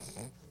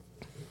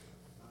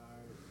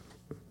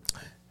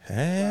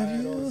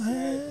Have you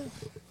had?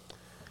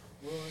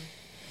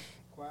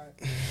 Quiet.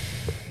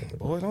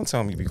 Boy, don't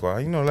tell me to be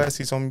quiet. You know, last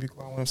he told me to be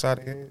quiet on the side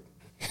of the head.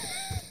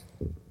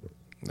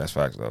 That's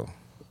facts, though.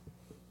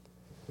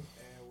 And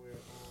we're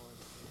on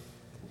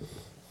in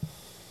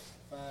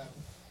 5,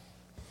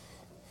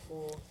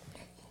 4,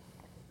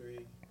 3,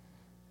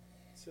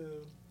 2.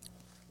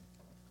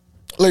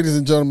 Ladies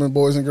and gentlemen,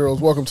 boys and girls,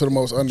 welcome to the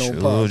most unknown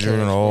Children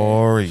podcast. of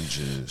all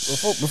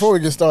ages. Before we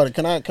get started,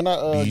 can I give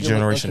a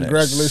Generation X.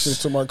 congratulations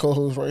to my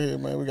co-host right here,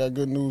 man. We got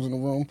good news in the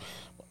room.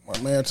 My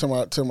man to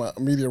my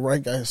immediate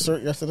right got his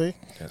cert yesterday.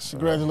 Yes, sir.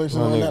 Congratulations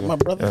on that, my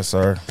brother. Yes,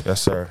 sir.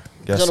 Yes, sir.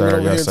 Yes, Gentlemen sir.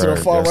 over Yes, here sir. to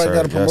the far Yes, right sir.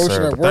 got a Yes, promotion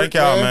sir. at work, Thank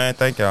y'all, man. man.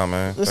 Thank y'all,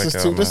 man. This Thank is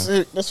y'all, too.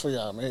 man. This for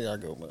y'all, man. Here y'all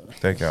go, man.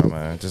 Thank y'all,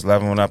 man. Just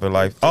leveling up in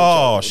life.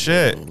 Oh,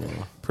 shit.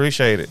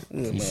 Appreciate it.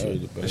 Yeah, man.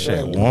 This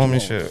shit warm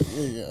and shit.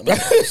 Yeah. I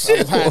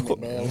was hiding,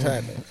 man. I was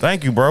hiding.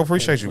 Thank you, bro.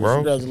 Appreciate you, bro.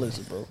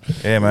 Congratulations, bro.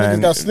 Yeah, man.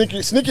 Niggas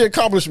got sneaky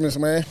accomplishments,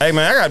 man. Hey,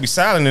 man, I gotta be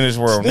silent in this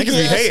world. Niggas be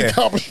Sneaky-ass hating.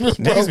 accomplishments,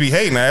 bro. Niggas be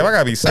hating, man. I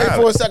gotta be Hey, silent.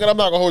 for a second, I'm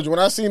not gonna hold you. When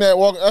I seen this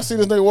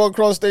nigga walk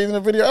across the stage in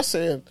the video, I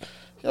said,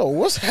 "Yo,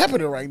 what's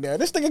happening right now?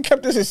 This nigga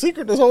kept this a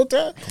secret this whole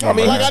time." I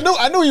mean, like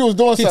I knew he was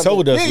doing something.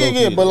 told us, yeah.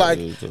 low-key. But like,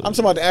 Yeah, I'm talking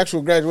about the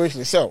actual graduation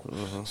itself.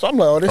 So I'm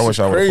like, "Oh, this I is wish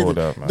I would've crazy." pulled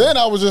up, man. Then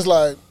I was just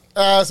like,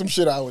 some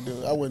shit I would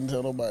do. I wouldn't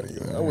tell nobody.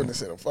 I wouldn't have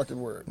said a fucking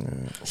word.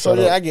 So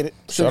yeah, I get it.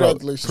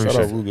 Congratulations. Shout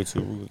out Ruger too.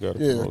 Ruger got a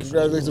Yeah, promotion.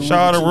 congratulations.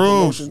 Shout out to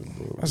Ruge. Rouge.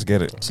 Let's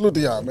get it. Salute to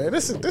y'all, man.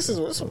 This is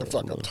what the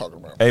fuck I'm talking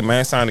about. Hey, man,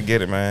 it's time to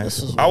get it, man.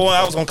 I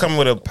was going to come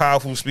with a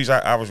powerful speech.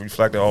 I was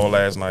reflecting all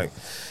last night.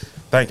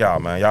 Thank y'all,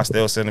 man. Y'all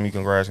still sending me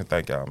congrats, and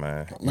thank y'all,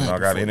 man. You know, I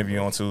got an interview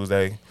on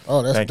Tuesday.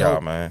 Oh, that's Thank dope.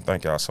 y'all, man.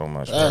 Thank y'all so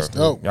much, That's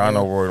bro. dope, Y'all man.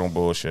 know Roy don't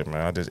bullshit,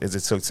 man. It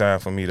just took time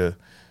for me to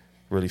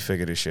really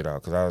figure this shit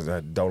out because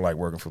I don't like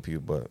working for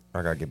people, but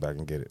I got to get back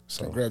and get it.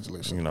 So,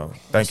 Congratulations. You know,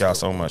 thank y'all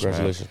so much, man.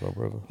 Congratulations, my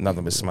brother.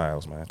 Nothing but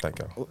smiles, man. Thank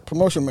y'all.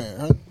 Promotion man,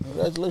 huh?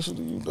 Congratulations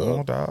to you,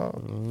 Come dog.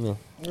 on, dog.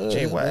 Yeah,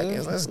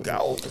 G-Wagons, let's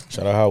go.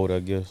 Shout out Howard, I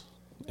guess.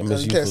 You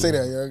can't say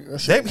that,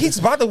 yeah. He's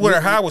about to wear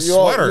a Howard You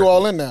sweater.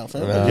 all in now,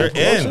 fam. Nah, You're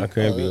in. I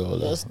can't be all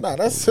that.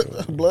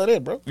 That's blood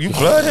in, bro. You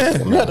blood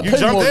in. You had to You pay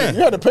jumped Morgan. in.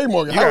 You had to pay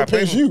Morgan. Howard gotta pay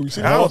pays you.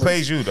 See the Howard difference?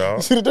 pays you,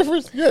 dog. See the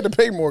difference? You had to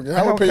pay Morgan.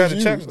 Howard Howard cut pays the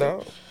you. checks,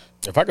 dog.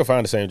 If I could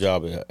find the same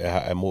job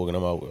at Morgan,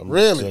 I'm out. I'm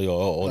Really? tell you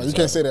all No, the you time.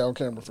 can't say that on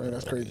camera, friend.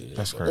 That's crazy.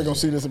 That's They're crazy. gonna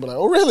see this and be like,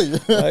 "Oh, really?"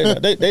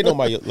 They know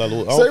my. Like,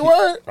 I don't Say keep-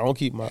 word. I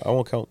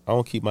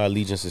won't keep my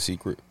allegiance a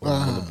secret when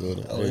I'm in the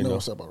building. Oh, They they know know.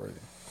 what's up already.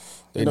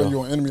 They They know know.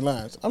 you're on enemy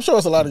lines. I'm sure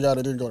it's a lot of y'all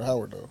that didn't go to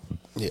Howard though.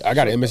 Yeah, I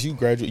got an MSU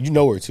graduate. You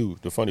know her too.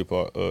 The funny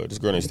part, this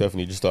girl named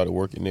Stephanie just started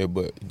working there.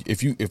 But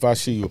if I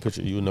see you a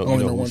picture, you know. Only you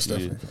know know one who she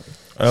Stephanie. is.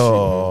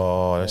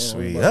 Oh, that's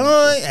sweet.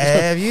 Oh,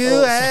 have you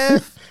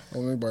have?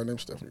 Only anybody named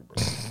Stephanie,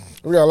 bro.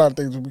 We got a lot of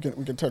things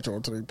we can touch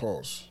on today.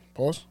 Pause.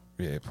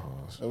 Yeah,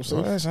 pause. That was Oh,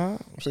 safe. that's huh?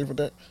 I'm safe with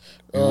that.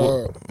 I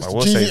will It's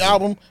the say- Jeezy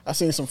album. I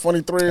seen some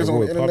funny threads on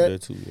Roy the Pop there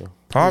internet. too. Yeah.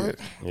 Pop it.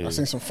 Yeah. I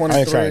seen some funny I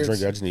ain't trying to threads.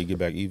 drink it. I just need to get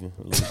back even.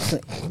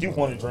 You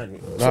want to drink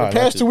it? So the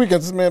past 2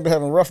 weekends, this man been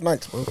having rough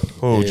nights, bro.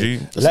 Oh, G.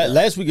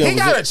 Last weekend He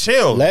was gotta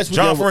chill. Last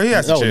John weekend, Ford, he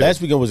has to chill.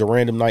 last weekend was a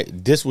random night.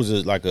 This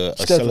was like a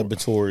Scheduled.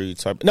 celebratory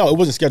type. No, it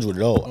wasn't scheduled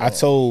at all. I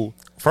told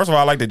First of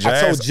all, I like the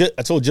jazz.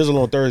 I told Jizzle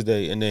on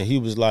Thursday, and then he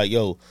was like,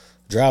 "Yo."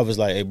 Drive was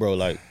like, "Hey, bro,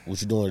 like, what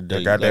you doing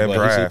today?" goddamn like,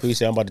 drive. He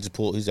said, "I'm about to just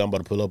pull." He said, "I'm about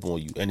to pull up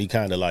on you," and he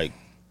kind of like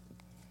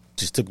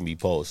just took me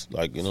pause,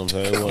 like, you know what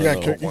I'm saying? It You wasn't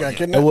got no-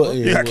 kidnapped. It bro? was,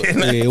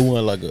 yeah, it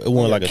wasn't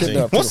like a thing.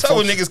 kidnapped. What's up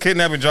with niggas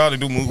kidnapping y'all to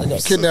do movies?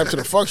 Got kidnapped to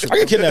the function. I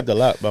get kidnapped a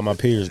lot by my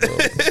peers, bro.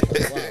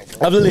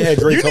 I've literally had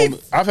Dre tell me.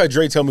 I've had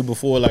Dre tell me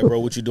before, like, bro,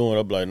 what you doing?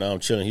 I'm like, nah, I'm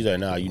chilling. He's like,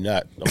 nah, you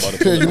not. I'm about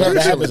to. Yeah, you not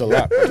that happens chilling. a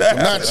lot. Bro. I'm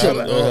not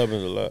chilling. That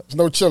happens a lot. There's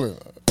no chilling.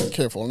 Be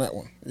careful on that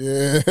one.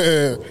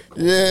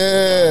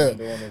 Yeah.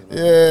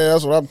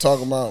 That's what I'm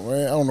talking about,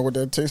 man. I don't know what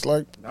that tastes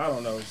like. I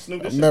don't know.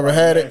 Snoop, I've never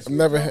had it. I've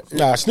never had.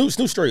 Nah, Snoop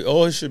straight.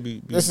 Oh, it should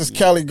be. This is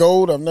Cali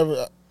Gold. I've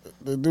never.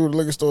 The dude at the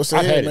liquor store said,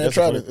 I've "Hey had it. man, That's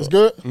try the it. funny It's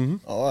part. good." Mm-hmm.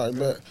 Oh, all right,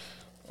 bet.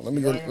 Let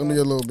me get a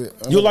little bit.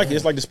 You'll like it.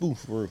 It's like the spoof,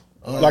 for real.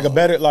 Like a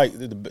better, like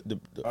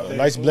the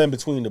nice blend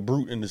between the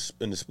brute and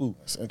the spoof.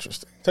 It's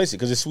interesting. Taste it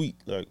because it's sweet,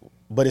 like,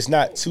 but it's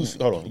not too.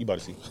 Hold on, you about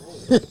to see?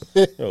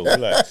 Yo,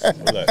 relax.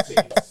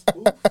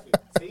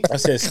 I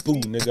said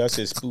spoon, nigga. I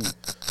said spoon.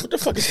 What the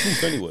fuck is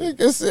spoof anyway?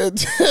 Nigga said,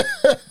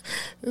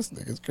 "This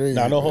nigga's crazy."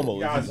 Nah, no man. homo.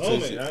 You gotta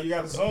zoom it. Now you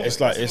gotta zoom it. It's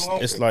like it's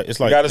like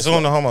You gotta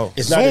zoom the homo.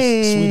 It's not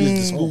as sweet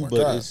as the Oh spoon, my but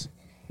God.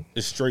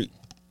 it's straight.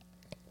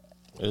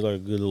 It's like a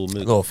good little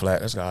mix. Go flat.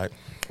 That's all right.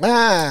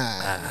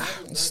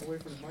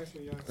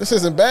 This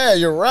isn't bad.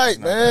 You're right,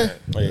 man.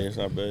 Oh, yeah, it's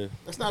not bad.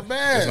 That's not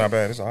bad. It's not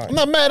bad. It's all right. I'm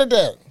not mad at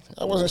that.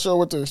 I wasn't sure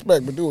what to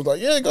expect, but dude was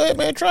like, "Yeah, go ahead,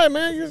 man. Try it,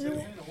 man."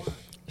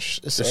 It's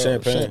It's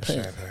champagne.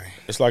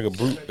 It's like a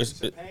brute.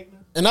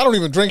 And I don't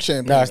even drink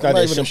champagne. Nah, it's not I'm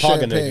that even a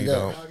champagne, champagne you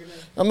guy.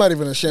 I'm not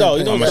even a champagne. No,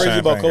 you know I'm a what's crazy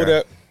about champagne guy.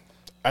 Kodak?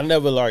 I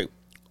never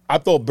I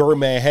thought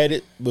Birdman had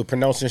it, but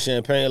pronouncing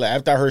champagne. Like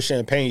after I heard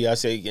champagne, I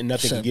say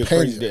nothing can get Champagne.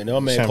 crazy. There. And my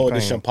man called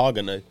it Champagne.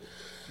 champagne.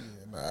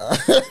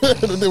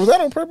 Was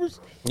that on purpose?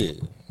 Yeah,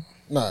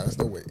 Nah, there's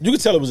no way. you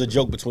could tell it was a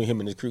joke between him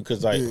and his crew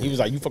because like he was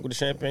like, "You fuck with the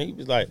champagne." He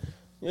was like,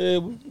 Yeah,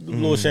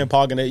 little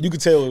champagne. You could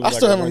tell. It was I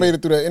still like haven't made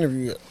it through that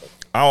interview yet.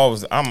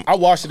 I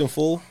watched it in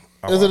full.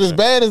 Is it as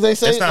bad as they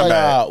say? It's not Like,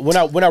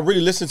 bad. When I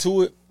really listen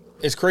to it,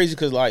 it's crazy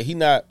because like he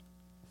not.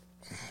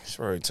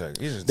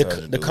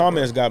 The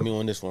comments got me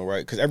on this one,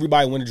 right? Because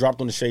everybody when it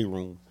dropped on the Shade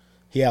Room,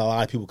 he had a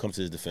lot of people come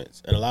to his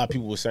defense, and a lot of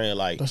people were saying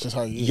like, That's just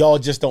how you is. y'all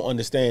just don't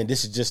understand.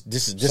 This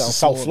is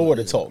South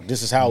Florida yeah. talk.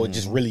 This is how it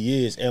just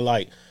really is, and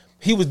like.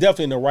 He was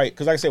definitely in the right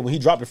because, like I said, when he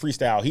dropped the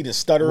freestyle, he didn't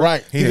stutter.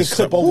 Right. He didn't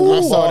clip over.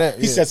 I saw that,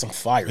 He yeah. said some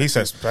fire. He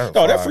said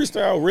no, that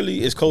freestyle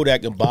really is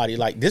Kodak embodied.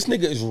 Like this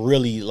nigga is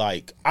really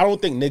like I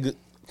don't think nigga.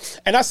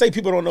 And I say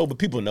people don't know, but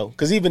people know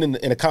because even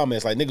in the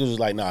comments, like niggas was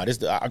like, nah,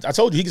 this. I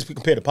told you he can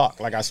compare to Pac.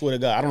 Like I swear to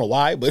God, I don't know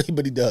why, but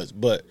he does.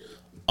 But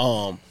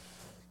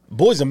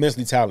boy's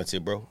immensely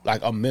talented, bro.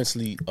 Like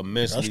immensely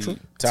talented.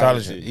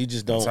 Intelligent. He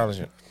just don't.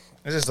 Intelligent.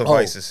 It's just the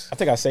vices. I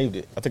think I saved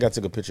it. I think I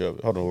took a picture of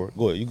it. Hold on,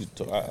 go ahead. You can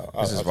talk.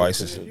 It's just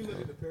vices. If you look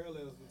at the parallels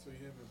between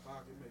him and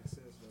Pac, it makes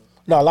sense,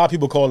 though. No, a lot of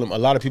people call him. A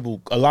lot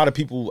of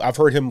people. I've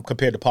heard him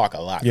compared to Pac a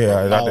lot. Yeah,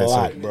 bro. I did a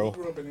lot, too. bro. He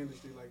grew up in the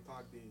industry like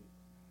Pac did,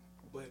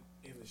 but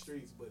in the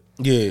streets, but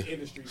Yeah. in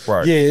the streets.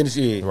 Right.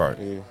 Yeah.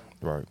 Right.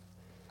 Right.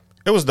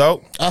 It was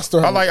dope. I still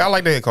haven't- I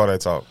like that he called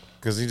that talk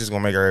because he's just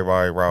gonna make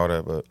everybody riled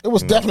up. But It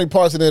was you know, definitely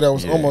parts of it that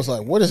was Yeah. almost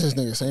like, what is this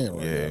nigga saying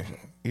right yeah. now?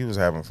 He was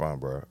having fun,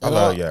 bro. I And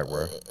love Yak,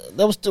 bro.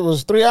 It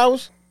was 3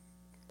 hours?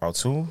 About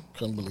two,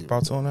 Couldn't believe it.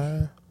 about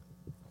 2.5.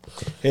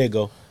 Here you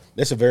go.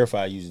 That's a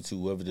verified user too.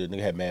 Whoever the nigga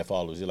had mad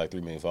followers, he had like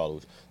 3 million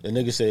followers. The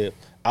nigga said,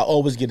 "I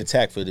always get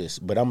attacked for this,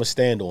 but I'ma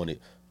stand on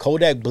it.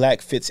 Kodak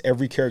Black fits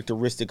every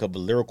characteristic of a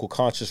lyrical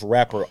conscious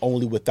rapper,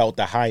 only without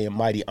the high and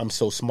mighty. I'm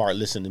so smart.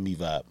 Listen to me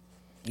vibe.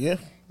 Yeah.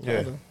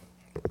 Yeah. Kinda.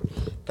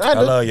 I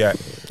love Yak.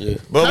 Yeah.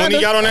 But when he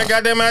Kinda. got on that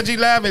goddamn IG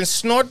live and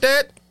snort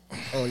that,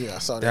 Oh yeah, I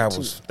saw that,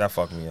 too. that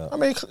fucked me up. I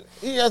mean,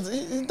 he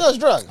does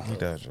drugs. He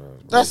does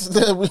drugs. That's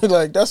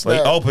But he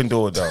not open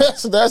to it though.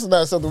 that's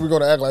not something we're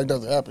gonna act like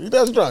doesn't happen. He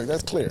does drugs.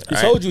 That's clear. He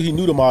told you he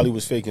knew the Molly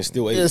was fake and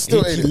still ate Yeah, it.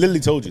 still He ate it. literally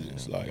told you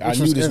this. Like I Which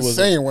knew was this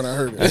insane when I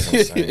heard it.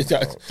 Insane, bro.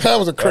 That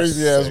was a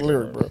crazy ass sick,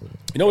 lyric, bro. bro.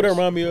 You know what that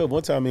reminded me of?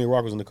 One time me and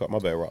Rock was in the car. My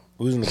bad, Rock.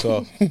 We was in the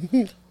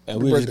car.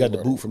 And we just got the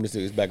boot from this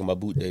nigga's back in my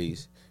boot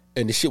days.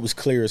 And the shit was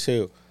clear as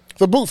hell.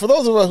 The boot, for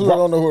those of us who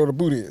don't know who the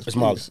boot is, It's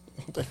Molly. please.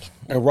 Thank you.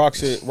 And Rock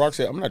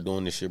said, I'm not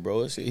doing this shit,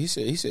 bro. I said,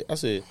 I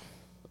said,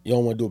 you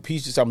don't want to do a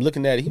piece? Just I'm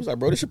looking at it. He was like,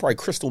 bro, this shit probably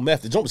crystal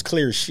meth. The joint was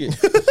clear as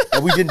shit.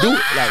 And we didn't do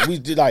it. Like we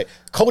did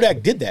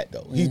Kodak did that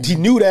though. He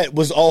knew that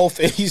was off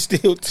and he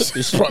still took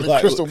the shit. Probably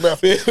Like, crystal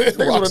meth. Niggas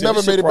would Rock have said, never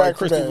this shit made it probably back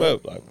from crystal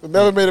that. meth. Like,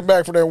 Never made it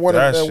back from that one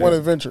That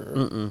adventure.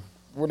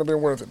 Wouldn't have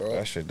been worth it, though.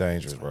 That shit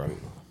dangerous, bro.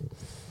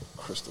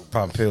 Crystal.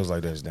 Popping pills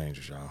like that is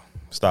dangerous, y'all.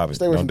 Stop it.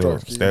 Stay away Don't from do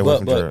drugs, it. kid. Stay away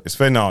from But- drugs. It's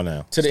fentanyl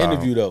now. to the Stop.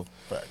 interview though,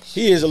 Facts.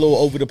 he is a little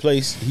over the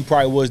place. He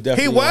probably was He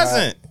definitely.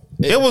 wasn't.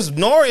 It was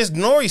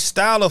Nori's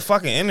style of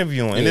fucking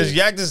interviewing. And this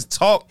Yak just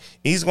talk.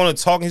 He's gonna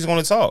talk. He's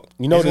gonna talk.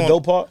 You know He's the gonna-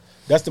 dope part?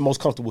 That's the most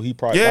comfortable he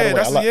probably. Yeah, by the way,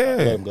 that's I like, yeah. I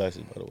love him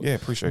glasses, by the way. Yeah,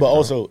 appreciate But it, bro.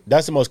 also,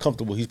 that's the most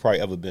comfortable he's probably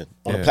ever been.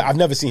 On Yeah. I've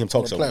never seen him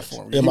talk On so a much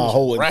platform. in He my was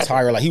whole rapping.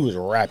 entire life. He was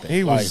rapping.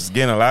 He was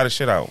getting a lot of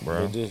shit out,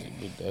 bro.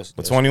 That's,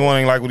 But 21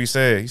 ain't like what he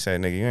said. He said,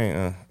 "Nigga, you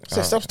ain't."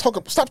 Said, stop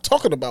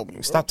talking about me.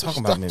 Bro. Stop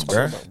talking about me,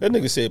 bro. That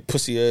nigga said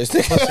pussy ass.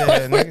 Pussy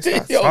ass nigga,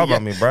 stop talking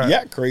about me, bro.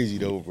 Yak crazy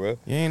though, bro.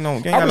 You ain't I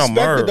got no respect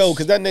nerves. it though,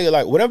 because that nigga,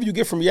 like, whatever you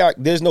get from Yak,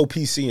 there's no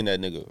PC in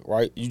that nigga,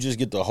 right? You just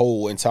get the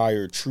whole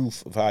entire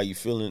truth of how you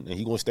feeling, and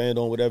he gonna stand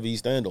on whatever he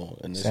stand on.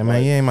 And it's Say,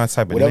 man, you ain't my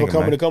type of whatever nigga,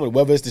 coming man. to coming,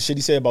 whether it's the shit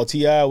he said about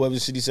T.I., whether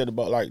it's the shit he said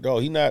about, like,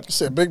 dog, he not. He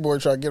said Big Boy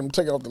tried to get him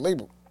taken off the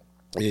label.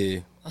 Yeah.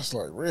 That's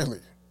like, really?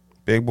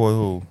 Big boy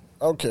who?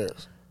 Okay.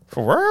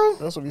 For real?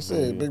 That's what he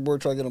said. Big Boy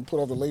tried to get him put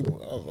off the label.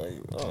 I was like,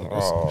 oh,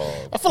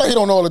 Oh, I feel like he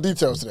don't know all the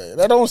details today.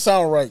 That don't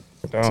sound right.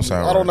 that don't to me.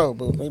 sound I don't right. know,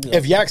 but maybe.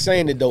 If Yak's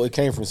saying it though, it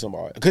came from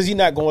somebody. Because he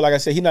not going, like I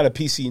said, he not a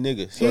PC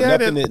nigga. So Yeah,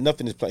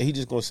 nothing is playing. He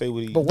just gonna say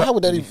what he. but why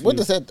would that? he Even, what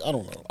feel. does that? I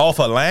don't know. Off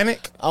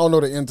Atlantic? I don't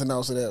know the ins and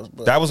outs of that.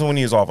 But That was when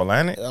he was off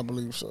Atlantic? I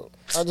believe so.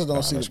 I just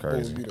don't see That's the Bulls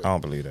crazy. beat I up.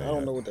 don't believe that. I don't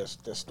yet. know what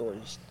that story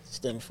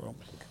stems from.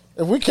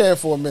 If we can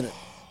for a minute,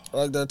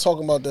 like they're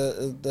talking about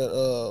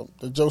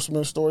the Joe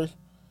Smith story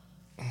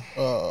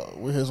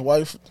with his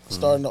wife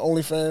starting the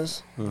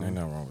OnlyFans. Ain't nothing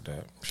wrong with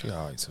that. She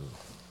all right, too.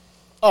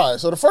 All right,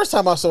 so the first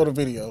time I saw the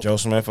video, Joe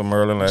Smith for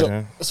Merlin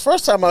Legend. the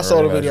first time I saw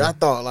the Early video, I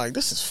legend. thought like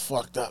this is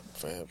fucked up,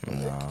 fam.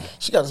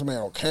 She got this man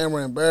on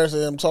camera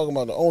embarrassing him, talking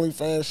about the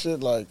OnlyFans shit.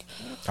 Like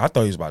I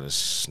thought he was about to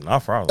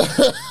snuff her. I was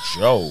like,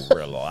 Joe,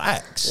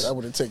 relax. that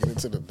would have taken it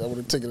to the. That would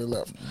have taken it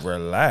left.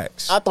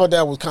 Relax. I thought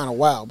that was kind of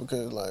wild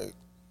because like.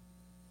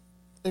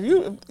 If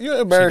you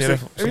embarrassing,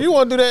 if you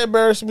want to do that,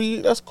 embarrass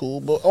me, that's cool.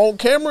 But on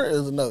camera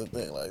is another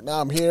thing. Like now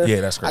I'm here.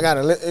 Yeah, that's crazy. I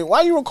gotta. Why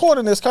are you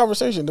recording this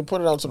conversation to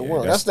put it out to the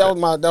world? that's- That was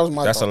my.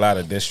 That's thought. a lot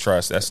of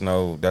distrust. That's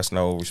no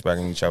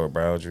respecting each other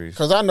boundaries.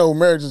 Because I know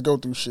marriages go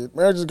through shit.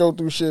 Marriages go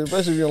through shit,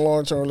 especially if you're in a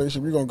long-term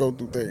relationship. You're going to go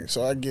through things.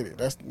 So I get it.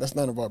 That's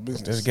none of our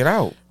business. Just get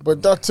out.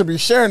 But to be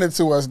sharing it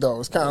to us, though,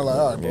 it's kind of like,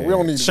 all right, but we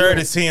don't need Share to.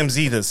 the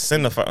TMZ to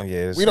send the.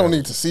 Yeah, We don't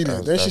need to see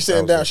this. Then she's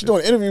sitting down. She's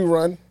doing an interview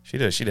run. She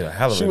did a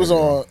hell of. She an was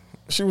interview. on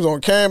she was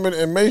on Cam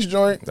and Mace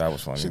joint. That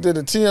was funny. She did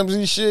the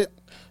TMZ shit.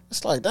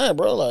 It's like, damn,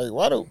 bro, like,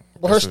 why do?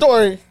 But her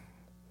story.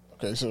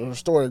 Okay, so her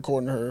story,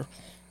 according to her,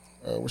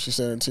 what she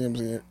said in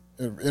TMZ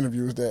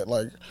interviews, that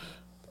like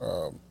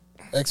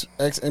ex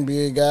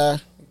NBA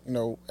guy, you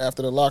know,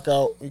 after the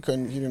lockout, he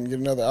didn't get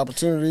another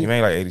opportunity. He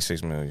made like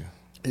 $86 million.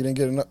 He didn't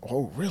get another.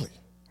 Oh, really?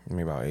 He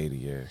made about 80,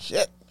 yeah.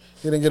 Shit.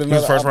 He didn't get He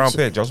another. was first round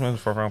pick. Joe Smith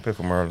was first round pick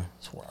for Maryland.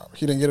 Wow.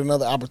 He didn't get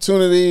another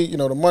opportunity. You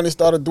know, the money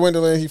started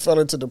dwindling. He fell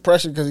into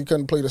depression because he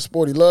couldn't play the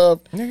sport he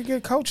loved. Nigga,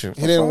 get coaching.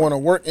 He didn't want to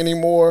work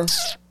anymore.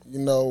 You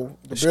know,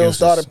 the bills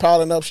started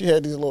piling up. She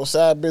had these little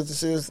side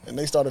businesses, and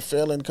they started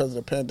failing because of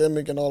the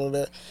pandemic and all of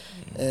that.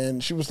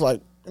 And she was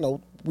like, you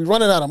know, we're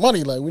running out of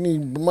money. Like, we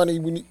need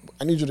money.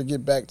 I need you to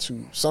get back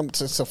to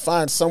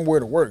find somewhere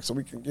to work so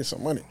we can get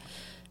some money.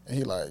 And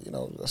he like, you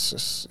know, that's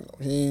just, you know,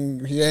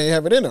 he ain't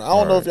have it in him. I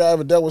don't know if y'all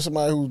ever dealt with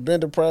somebody who's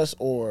been depressed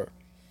or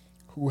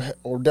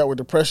dealt with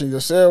depression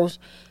yourselves,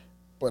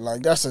 but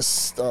like that's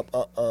it's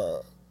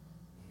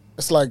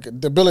like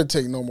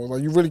debilitating almost.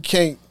 Like you really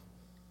can't.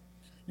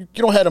 You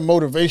don't have the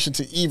motivation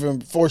to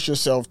even force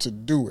yourself to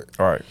do it.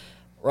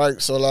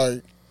 Right. So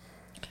like,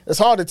 it's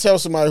hard to tell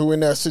somebody who in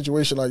that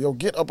situation like, yo,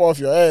 get up off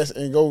your ass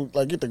and go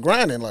like get the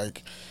grinding.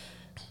 Like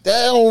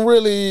that ain't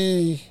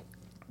really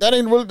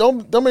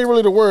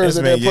the words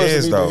that person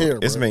need to hear.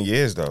 It's been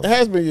years though. It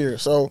has been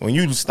years. So when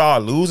you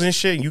start losing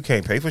shit, and you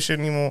can't pay for shit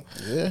anymore.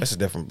 Yeah, that's a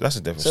different so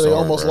story. They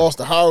almost lost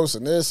the house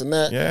and this and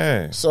that.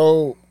 Yeah.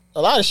 So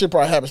a lot of shit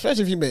probably happened,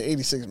 especially if you made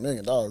 $86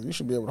 million. You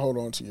should be able to hold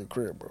on to your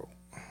crib, bro.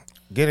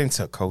 Get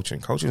into coaching.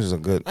 Coaching is a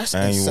good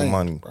annual insane,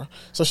 money. Bro.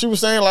 So she was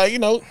saying, like, you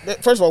know,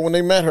 first of all, when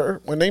they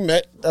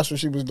met, that's what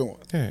she was doing.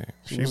 Yeah,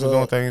 she was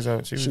doing things.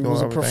 She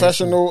was a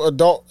professional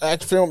adult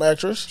film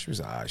actress. She was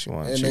alright. She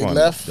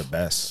wasn't the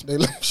best.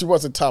 She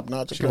wasn't top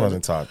notch. She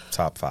wasn't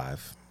top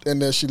 5.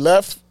 And then she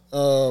left.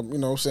 You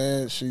know,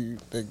 saying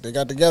they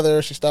got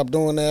together. She stopped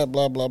doing that.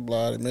 Blah blah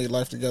blah. They made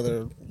life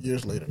together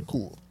years later.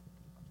 Cool.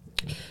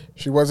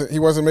 He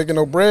wasn't making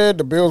no bread.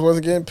 The bills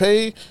wasn't getting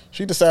paid.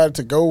 She decided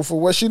to go for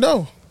what she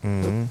know.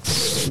 Mm-hmm.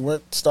 She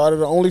started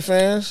the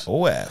OnlyFans.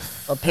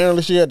 OF.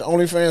 Apparently, she had the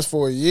OnlyFans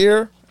for a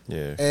year.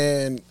 Yeah.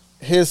 And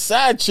his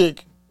side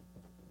chick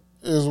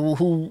is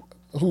who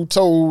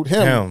told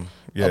him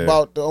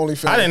about the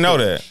OnlyFans. I didn't know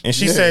that. And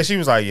she said she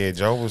was like, yeah,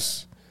 Joe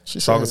was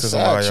talking to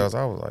somebody else.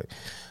 I was like,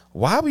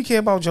 why we care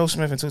about Joe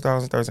Smith in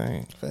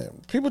 2013?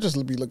 Fam, people just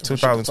be looking.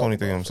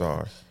 2023. I'm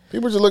sorry.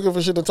 People just looking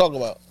for shit to talk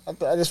about.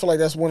 I just feel like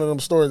that's one of them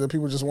stories that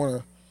people just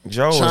want to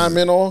chime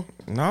in on.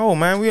 No,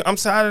 man, I'm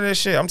tired of that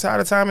shit. I'm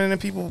tired of timing in the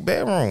people's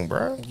bedroom,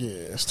 bro. Yeah,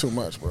 it's too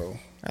much, bro.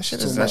 That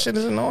shit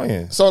is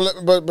annoying. So,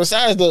 but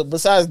besides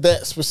that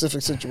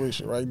specific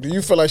situation, right? Do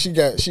you feel like she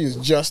is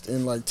just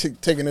in like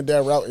taking it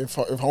that route if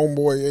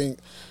homeboy ain't,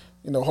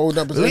 you know, holding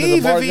up his end of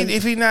the bargain?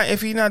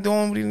 if he not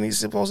doing what he's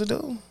supposed to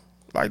do,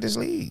 like just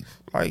leave.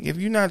 Like if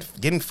you're not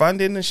getting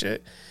funded and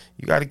shit,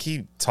 you got to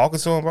keep talking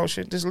to him about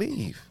shit. Just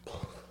leave.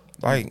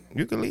 Like,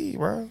 you can leave,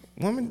 bro.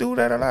 Women do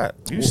that a lot.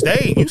 You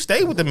stay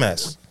with the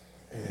mess.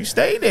 You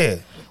stay there.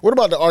 What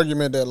about the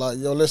argument that, like,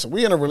 yo, listen,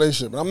 we in a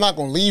relationship, and I'm not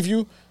gonna leave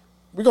you.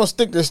 We're gonna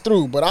stick this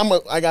through, but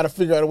I gotta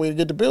figure out a way to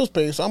get the bills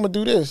paid, so I'm gonna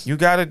do this. You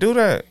gotta do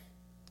that.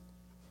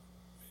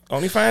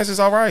 OnlyFans is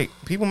all right.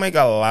 People make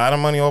a lot of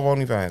money off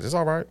OnlyFans. It's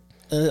all right.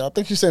 And I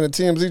think she said in the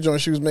TMZ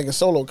joint she was making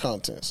solo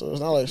content, so it's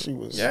not like she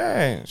was.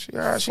 Yeah, she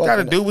got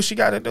to do what she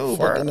got to do,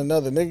 bro. Fucking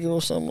another nigga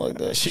or something like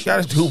that. She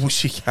got to do what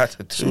she got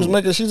to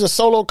do. She's a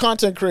solo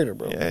content creator,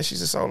 bro. Yeah,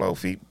 she's a solo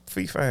feet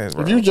fans,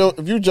 bro.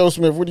 If you Joe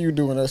Smith, what do you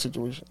do in that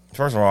situation?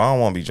 First of all, I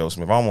don't want to be Joe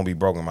Smith. I don't want to be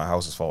broken. My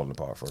house is falling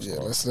apart. First of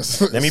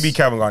all, let me be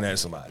Kevin Garnett or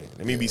somebody.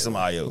 Let me be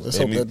somebody else. Let's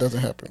hope that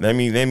doesn't happen. Let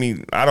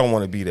me. I don't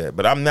want to be that,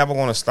 but I'm never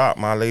going to stop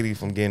my lady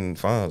from getting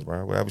funds,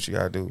 bro. Whatever she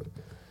got to do.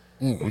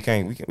 We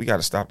got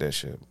to stop that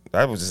shit.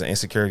 That was just an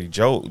insecurity.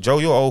 Joe,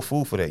 you're old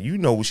fool for that. You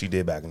know what she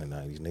did back in the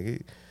 90s,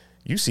 nigga.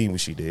 You seen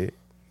what she did.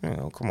 You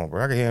know, come on,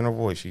 bro. I can hear in her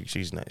voice.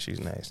 She's nasty.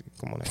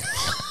 Come on now.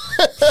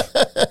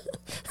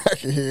 I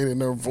can hear it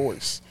in her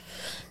voice.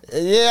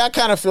 Yeah, I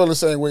kind of feel the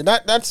same way.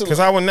 That's because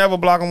I would never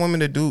block a woman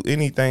to do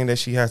anything that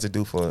she has to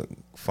do for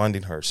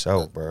funding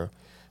herself, bro.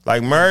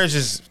 Like marriage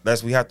is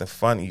we have to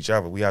fund each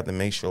other. We have to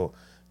make sure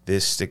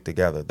this stick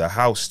together. The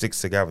house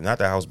sticks together, not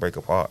the house break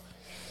apart.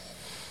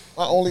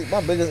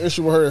 My biggest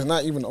issue with her is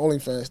not even the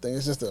OnlyFans thing.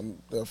 It's just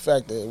the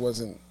fact that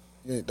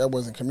that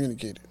wasn't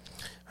communicated.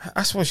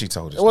 That's what she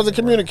told us. It wasn't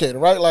communicated,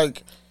 right?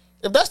 Like,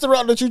 if that's the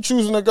route that you're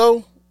choosing to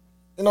go,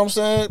 you know what I'm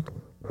saying?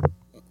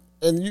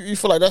 And you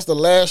feel like that's the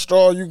last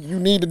straw, you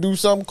need to do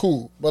something,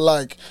 cool. But,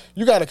 like,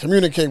 you got to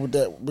communicate with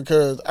that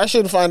because I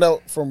shouldn't find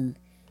out from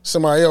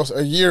somebody else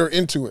a year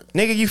into it.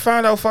 Nigga, you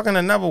found out fucking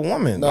another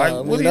woman.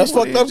 Nah, like, that's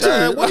fucked up,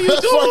 too. What are you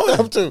doing? Fucked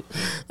up, too.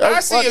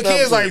 I see your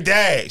kids like,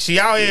 Dad, she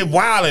out here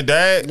wilding,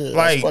 Dad. Yeah,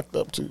 like, that's fucked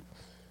up, too.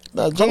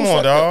 Nah, Come Joe, on,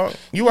 fuck dog.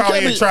 You out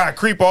can't here be- trying to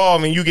creep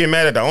off and you get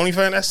mad at the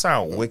OnlyFans? That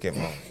sound wicked,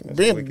 man. That's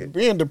that. wicked.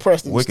 Being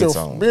depressed and Wicked still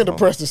song, being bro.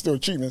 depressed and still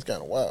cheating is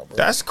kind of wild, bro.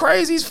 That's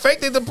crazy. He's fake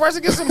the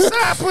depressed get some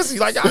side pussy.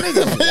 Like, y'all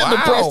niggas Being wild,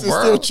 depressed and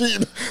bro. still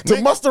cheating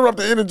to muster up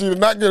the energy to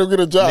not get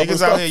a job. and Niggas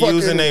start out here fucking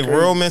using is their crazy.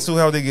 real mental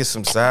health to get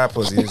some side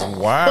pussy. It's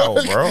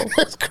wild, bro.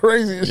 That's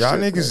crazy. As Y'all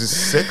shit, niggas is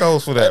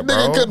sickos for that, man.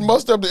 Nigga bro. couldn't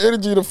muster up the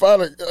energy to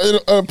find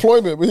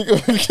unemployment, but he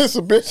could get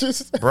some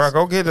bitches. Bro,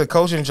 go get a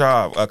coaching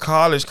job, a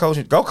college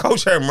coaching. Go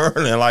coach at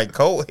Merlin, like,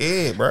 go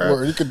ahead, bro.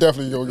 Word, he could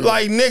definitely go get.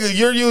 Like, nigga,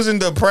 you're using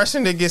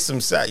depression to get some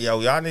side. Yo,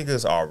 y'all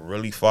niggas are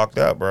really fucked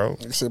up, bro.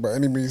 You say by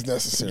any means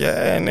necessary.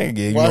 Yeah,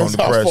 nigga, you Why on his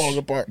house depression. falling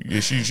apart? Yeah,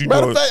 she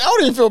Matter doing. of fact, I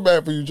don't even feel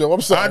bad for you, Joe.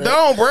 I'm sorry. I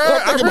don't, bro. When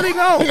I think really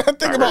about- don't. when I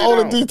think I about really all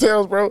the don't.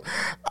 details, bro.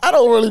 I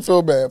don't really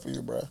feel bad for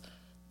you, bro.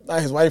 Now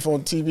his wife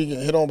on TV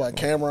getting hit on by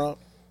camera.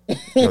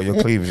 Yo, your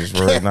cleavage is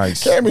really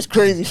nice. Cam is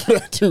crazy for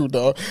that too,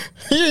 dog.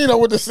 He didn't know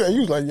what to say. He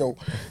was like, "Yo,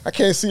 I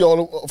can't see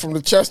all the, from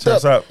the chest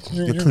Chest up. up.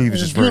 Your cleavage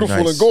you is very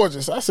beautiful nice." and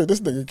gorgeous." I said, "This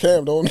nigga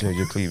Cam don't. Yeah,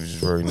 your cleavage is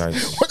very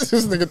nice. What is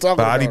this nigga talking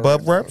Body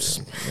about?" butt reps.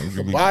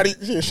 Body.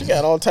 Yeah, she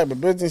got all type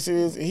of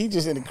businesses, and he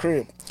just in the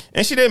crib.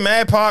 And she did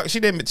mad park.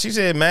 She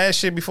said mad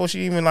shit before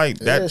she even like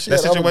that. Yeah, she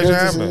That had other situation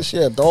businesses. happened. She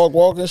had dog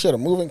walking. She had a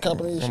moving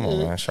company. and Come shit. on,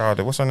 man. Shout out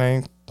to what's her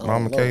name?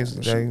 Mama know. Case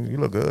today. You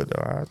look good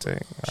though. I'll take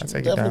it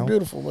Definitely down.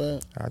 beautiful, man.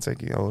 I'll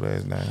take your old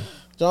ass down.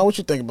 John, what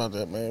you think about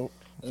that, man?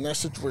 In that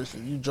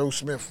situation, you Joe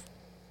Smith,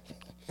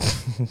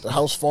 the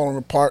house falling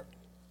apart,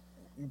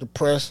 you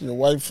depressed. Your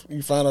wife,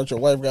 you find out your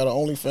wife got an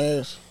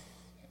OnlyFans.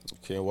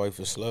 Can't wife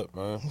a slut,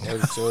 man. I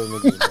just tell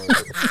niggas,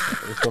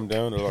 man, it come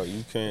down to like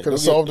you can't. Could have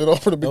solved it all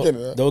from the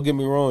beginning. huh? Don't get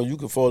me wrong. You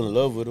can fall in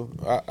love with them.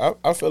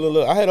 I fell in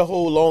love. I had a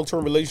whole long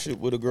term relationship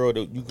with a girl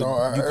that you could Oh,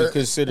 I you heard. could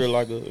consider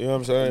like a. You know what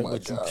I'm saying? my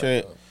But you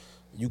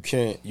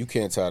God, you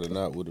can't tie the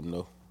knot with them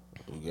though.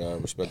 You gotta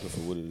respect it for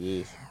what it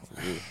is.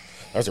 For real.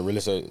 That's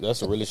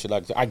a really shit.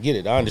 I get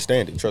it. I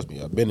understand it. Trust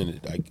me. I've been in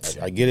it.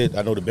 I get it.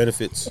 I know the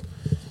benefits.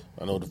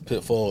 I know the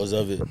pitfalls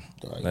of it. Like,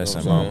 you know what Listen,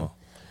 I'm saying? mama.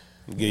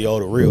 Give y'all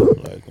the real.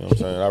 Like, you know what I'm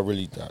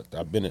saying?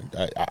 I've been in.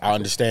 I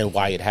understand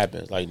why it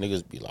happens. Like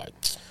niggas be like,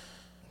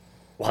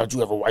 why'd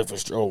you ever wife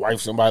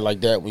somebody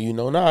like that when you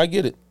know? Nah, I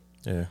get it.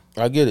 Yeah.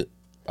 I get it.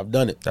 I've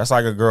done it. That's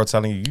like a girl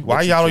telling you,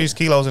 why you y'all all can't- these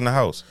kilos in the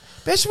house?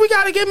 Bitch, we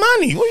gotta get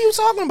money. What are you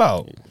talking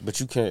about? But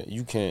you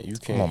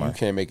on, man.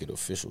 can't make it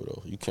official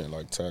though. You can't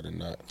like tie the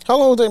knot How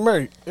long was they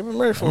married? They been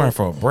married for. I'm married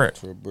for a brick.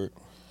 for a brick.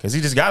 Cause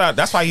he just got out.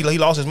 That's why he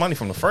lost his money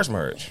from the first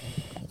marriage.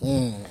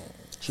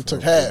 She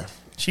took half.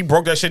 She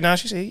broke that shit down.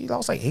 She said he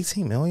lost like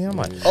 18 million. I'm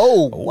like,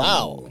 Oh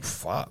wow!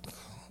 fuck.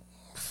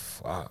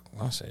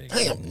 I said,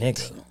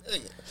 nigga.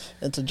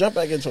 And to jump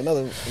back into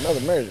another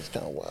marriage is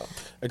kind of wild.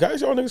 Hey,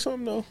 guys, y'all niggas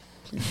something though.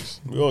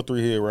 We all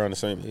three here around the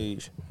same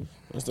age.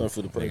 That's not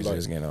for the pressure. Niggas Like,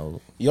 just getting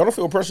old. y'all don't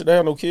feel pressure to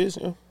have no kids.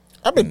 Yeah?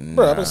 I've been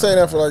saying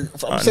that for like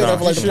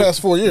the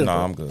past 4 years. Nah,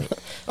 bro. I'm good.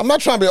 I'm not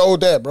trying to be an old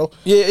dad, bro.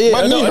 Yeah.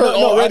 My knee hurt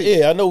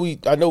already. I know we.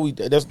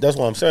 That's what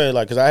I'm saying.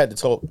 Like, cause I had to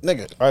talk.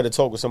 Nigga. I had to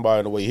talk with somebody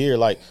on the way here.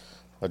 Like,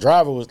 a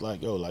driver was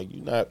like, "Yo, like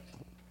you not."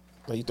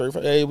 Like you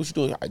 35? Hey, what you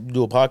doing? I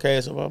do a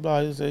podcast and blah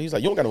blah. He's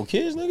like, "You don't got no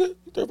kids, nigga."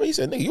 You 35? He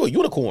said, "Nigga, you a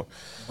unicorn."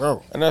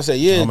 Bro, And I said,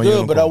 "Yeah, I'm a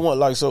good, but I unicorn. want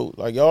like so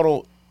like y'all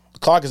don't." The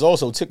clock is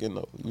also ticking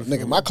though. You feel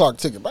nigga, me? my clock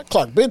ticking. My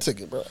clock been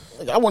ticking, bro.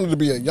 Like, I wanted to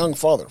be a young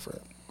father,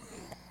 friend.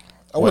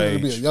 I wanted to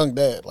be a Wage. young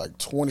dad, like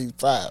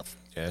 25.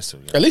 Yeah, that's too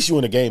young. At least you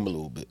in the game a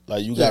little bit.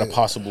 Like you got a Yeah.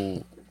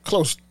 possible.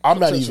 Close. I'm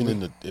not potentially.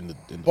 even in the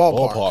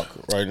Ballpark.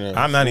 ballpark right now.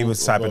 I'm not even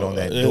typing on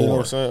that You know what door.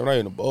 I'm saying? I'm not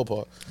in the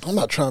ballpark. I'm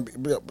not trying to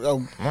be.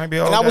 Might be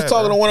And old I was dad,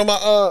 talking bro.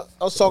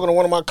 to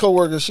one of my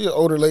coworkers. She an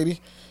older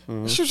lady.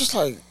 She was just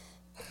like,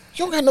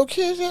 "You don't got no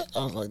kids yet?"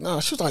 I was like,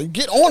 "Nah." She was like,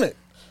 "Get on it."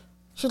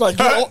 She was like,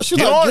 "Get on." She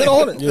was Get like, on "Get it."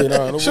 on it." Yeah,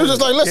 nah, no She was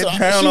just like, "Listen." Get She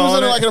down was on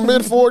in it. like in the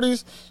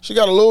mid-40s. She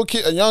got a little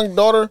kid, a young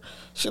daughter.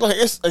 She like,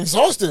 it's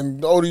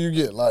exhausting the older you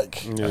get.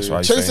 Like That's why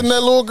you chasing saying-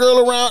 that little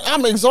girl around.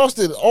 I'm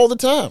exhausted all the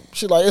time.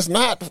 She like, it's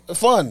not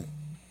fun.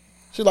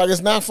 She's like,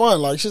 it's not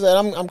fun. Like she said,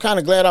 I'm kind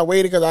of glad I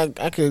waited because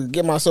I could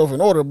get myself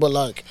in order. But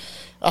like,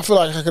 I feel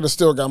like I could have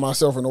still got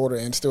myself in order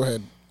and still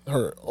had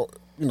her,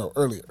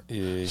 earlier.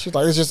 Yeah. She's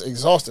like, it's just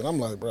exhausting. I'm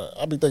like, bro,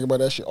 I be thinking about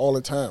that shit all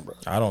the time, bro.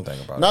 I don't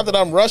think about Not it. that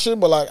I'm rushing,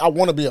 but like, I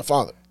want to be a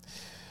father.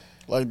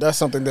 Like that's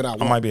something that I I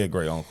want. might be a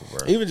great uncle,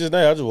 bro. Even just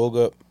now, I just woke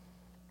up.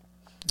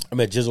 I'm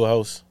at Jizzle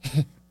House.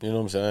 You know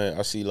what I'm saying?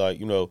 I see like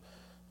on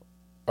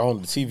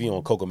the TV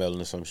on Cocomelon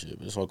or some shit.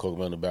 Just on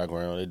Cocomelon in the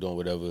background. They doing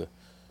whatever.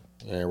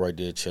 And right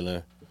there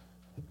chilling.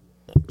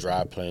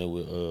 Dry playing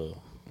with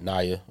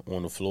Naya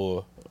on the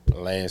floor.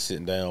 Lance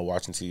sitting down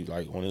watching TV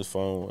like on his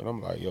phone. And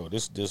I'm like, yo,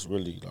 this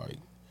really like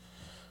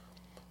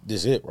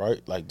this it,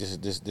 right? Like this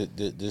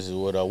is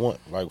what I want.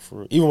 Like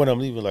for even when I'm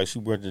leaving, like she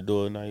went to the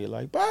door and now you're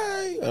like,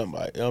 bye. I'm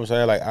like, you know what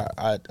I'm saying? Like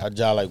I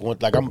jot like one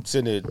like I'm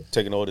sitting there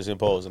taking all this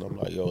impulse and I'm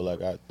like, yo,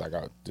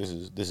 this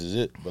is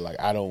it. But like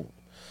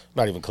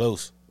not even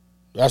close.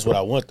 That's what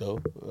I want though.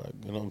 Like,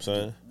 you know what I'm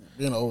saying?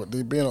 Being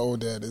an old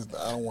dad is,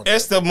 I don't want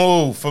It's the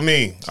move for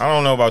me. I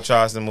don't know about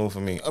y'all. It's the move for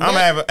me.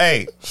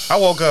 I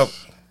woke up.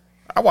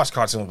 I watch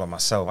cartoons by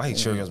myself. I eat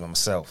Cheerios by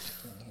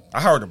myself.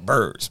 I heard the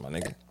birds, my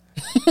nigga.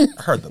 I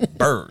heard the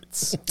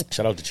birds.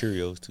 Shout out to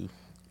Cheerios too.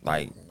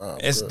 Like,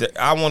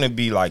 I want to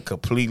be like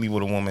completely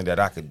with a woman that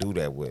I could do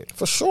that with.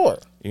 For sure.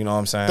 You know what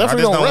I'm saying?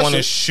 Definitely I just don't don't want to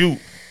rush it. shoot.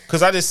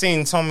 Because I just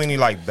seen so many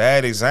like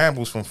bad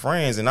examples from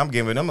friends, and I'm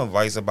giving them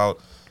advice about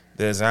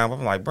the example.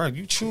 I'm like, bro,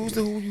 you choose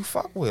who you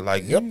fuck with.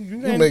 Like, Yep. you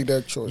You make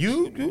that choice.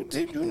 You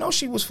know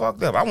she was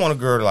fucked up. I want a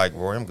girl to like,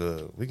 Roy, I'm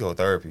good. We go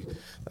therapy.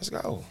 Let's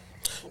go.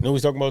 You know what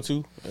he's talking about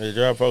too? The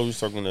job probably was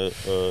talking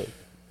to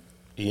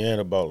Ian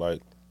about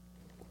like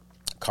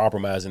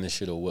compromising and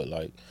shit or what.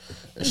 Like,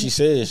 and she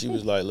said she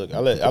was like, look, I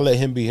let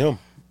him be him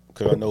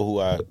because I know who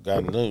I got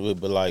in love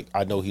with, but like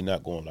I know he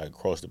not going to like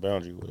cross the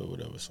boundary or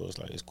whatever. So it's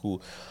like it's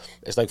cool.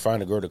 It's like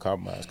finding a girl to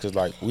compromise because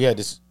like we had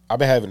this. I've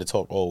been having to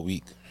talk all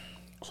week,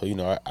 so you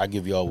know I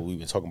give y'all what we've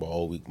been talking about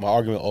all week. My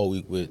argument all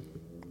week with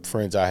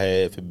friends I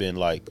had have been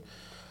like.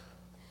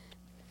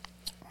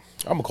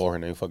 I'm gonna call her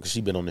name, fuck, cause she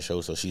been on the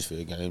show, so she's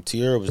fair game.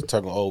 Tierra was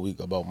talking all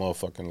week about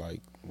motherfucking like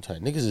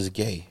niggas is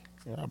gay.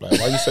 I'm like,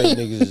 why you say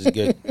niggas is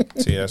gay?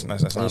 See, that's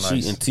nice. That's not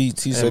nice. And T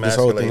said this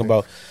whole thing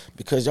about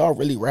because y'all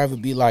really rather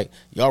be like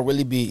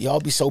y'all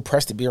be so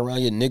pressed to be around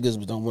your niggas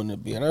but don't want to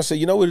be. And I said,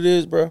 you know what it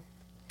is, bro?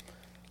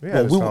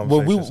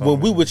 When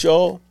we with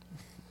y'all,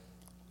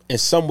 in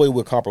some way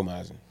we're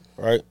compromising,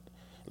 right?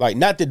 Like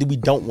not that we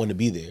don't want to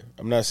be there.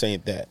 I'm not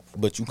saying that,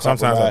 but you compromise.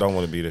 Sometimes I don't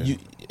want to be there.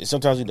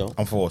 Sometimes you don't.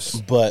 I'm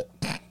forced. But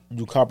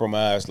you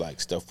compromise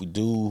like stuff we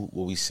do,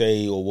 what we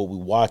say, or what we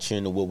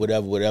watching, or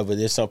whatever.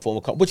 There's some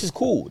form of which is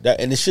cool.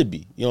 And it should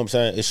be. You know what I'm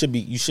saying? It should be.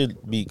 You should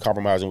be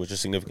compromising with your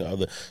significant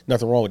other.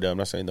 Nothing wrong with that. I'm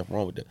not saying nothing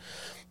wrong with that.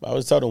 But I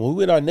was telling them when we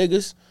with our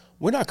niggas,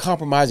 we're not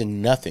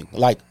compromising nothing.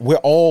 Like we're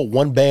all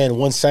one band,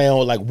 one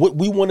sound. Like what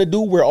we want to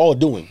do, we're all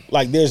doing.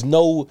 Like there's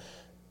no.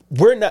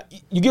 We're not.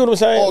 You get what I'm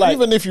saying? Or like,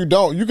 even if you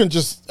don't, you can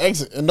just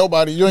exit and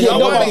nobody. You ain't got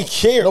nobody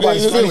cares.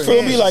 Nobody's You feeling feel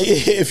it. me? Like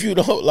if you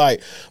don't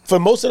like, for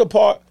most of the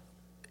part,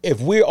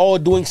 if we're all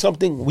doing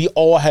something, we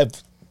all have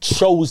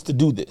chose to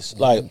do this.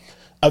 Like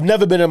I've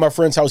never been in my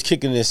friend's house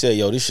kicking it and said,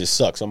 "Yo, this shit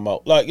sucks." I'm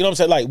out. Like you know what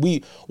I'm saying?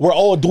 Like we're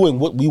all doing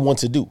what we want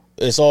to do.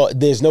 It's all.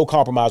 There's no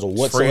compromise or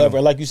whatsoever. freedom.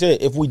 And like you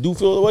said, if we do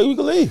feel the way, we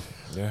can leave.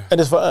 Yeah.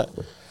 And it's fine.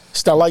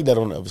 It's not like that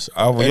on the other side.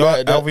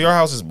 Over your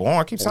house is boring.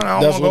 I keep saying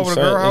I don't want to go over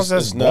the girl house.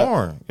 That's It's not.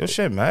 boring. Your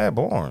shit mad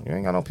boring. You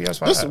ain't got no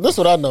PS5. This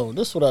what I know.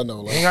 This what I know.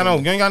 You Like,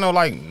 ain't got no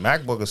like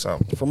MacBook or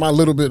something. from my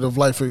little bit of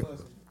life,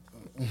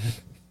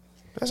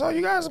 That's all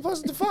you guys are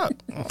supposed to fuck.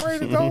 I'm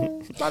ready to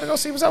go. About to go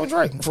see what's up with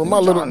Drake. from my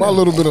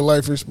little bit of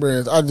life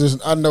experience, I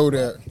know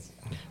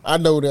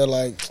that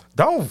like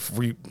Don't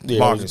Marcus.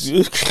 Marcus,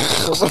 you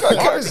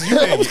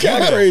That was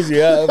kind of crazy.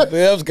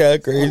 That was kind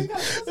of crazy.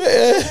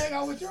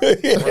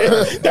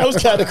 That was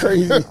kind of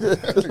crazy.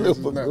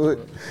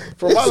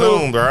 from my little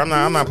Zoom, bro.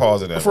 I'm not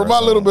pausing that. from bro.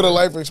 my little bit of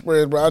life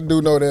experience, bro, I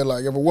do know that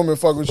like if a woman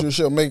fuck with you,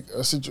 she'll make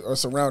a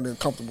surrounding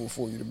comfortable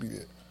for you to be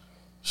there.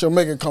 She'll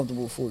make it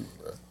comfortable for you,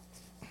 bro.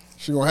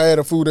 She gonna have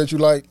the food that you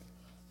like.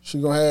 She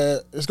gonna have.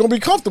 It's gonna be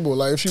comfortable.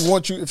 Like if she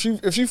want you,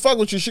 if she fuck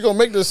with you, she gonna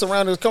make the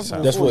surroundings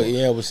comfortable. That's for what you.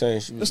 Ian was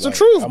saying. She was It's the like,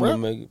 truth, I'm bro. gonna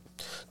make it.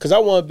 Cause I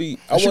want to be.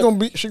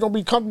 She gonna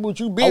be comfortable with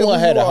you being. I want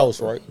who to have you a are.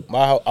 house, right?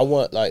 I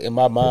want like in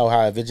my mind how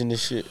I envision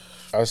this shit.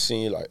 I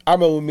seen like I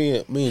remember me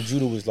and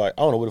Judah was like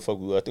I don't know where the fuck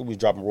we were. I think we was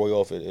dropping Roy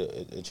off at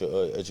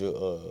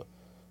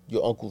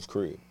your uncle's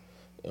crib,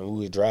 and we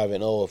was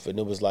driving off, and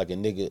it was like a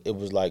nigga. It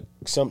was like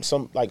some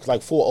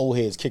like four old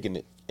heads kicking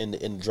it in the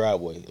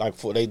driveway. Like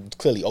they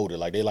clearly older,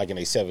 like they like in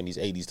their 70s,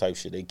 80s type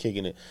shit. They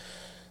kicking it.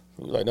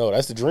 We was like, no,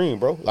 that's the dream,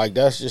 bro. Like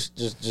that's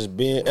just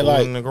being and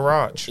like in the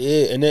garage.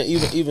 yeah, and then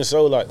even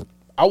so, like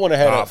I want to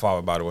have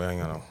Godfather, by the way. I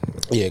ain't got no.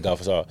 yeah, God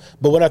for sorry.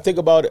 But when I think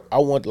about it, I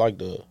want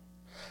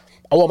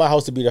my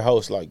house to be the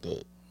house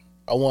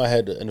I want to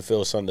have the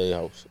NFL Sunday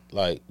house.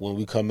 Like when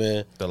we come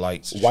in, The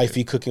lights. and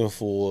wifey shit. cooking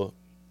for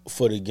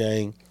the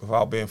gang.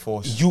 Without being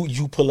forced.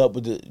 You pull up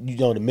with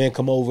the men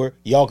come over.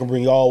 Y'all can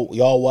bring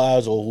y'all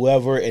wives or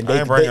whoever, and I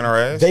ain't bringing her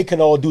ass. They can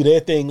all do their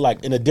thing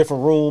like in a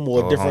different room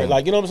or a different home.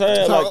 like you know what I'm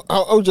saying? How, Like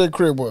how OJ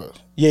crib was.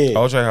 yeah,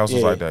 OJ house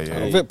was yeah, like that, yeah.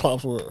 How Vip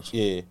Pops was.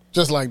 yeah.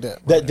 Just like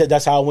that. Bro.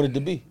 That's how I wanted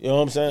to be. You know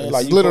what I'm saying? It's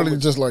Like you literally come-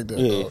 just like that.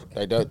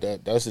 yeah, dog.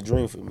 like that's a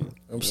dream for me.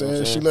 I'm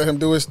saying she let him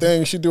do his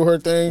thing. She do her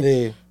thing.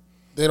 Yeah.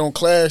 They don't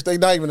clash. They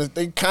not even.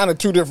 They kind of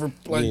two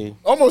different, like Yeah.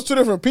 almost two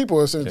different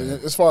people essentially,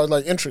 as far as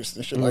like interests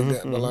and shit like Mm-hmm,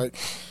 that. But like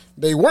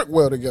they work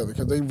well together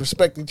because they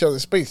respect each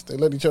other's space. They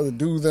let each other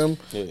do them.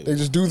 Yeah. They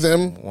just do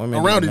them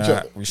Women around do each not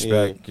other.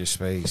 respect your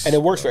space. And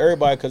it works for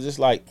everybody because it's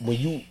like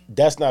when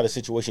that's not a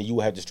situation you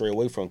would have to stray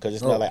away from because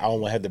it's No. not like I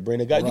don't want to have to bring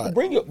the guy. You Right. can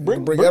bring your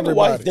bring bring the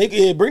wife.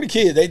 everybody. Bring the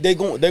kids. They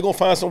gonna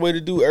find some way to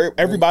do.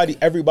 Everybody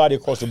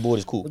across the board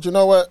is cool. But you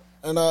know what?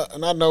 And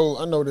I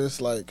know this.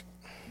 Like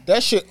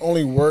that shit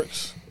only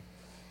works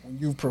when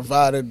you've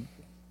provided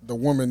the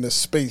woman the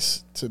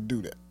space to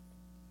do that.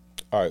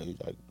 All right,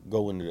 like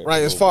go into that.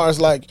 Right, as far as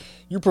like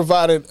you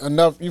provided an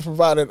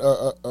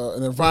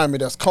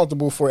environment that's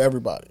comfortable for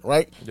everybody,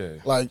 right? Yeah.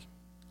 Like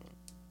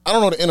I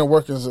don't know the inner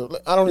workings of.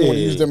 I don't even want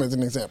to Yeah. use them as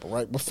an example,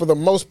 right? But for the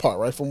most part,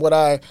 right, from what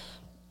I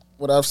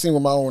what I've seen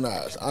with my own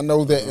eyes. I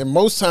know that in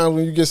most times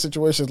when you get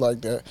situations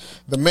like that,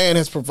 the man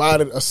has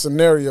provided a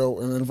scenario,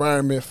 an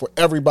environment for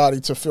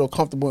everybody to feel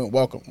comfortable and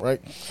welcome, right?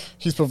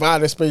 He's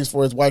provided space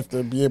for his wife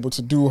to be able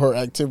to do her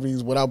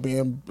activities without being,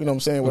 you know what I'm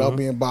saying, without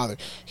being bothered.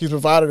 He's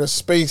provided a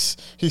space.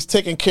 She's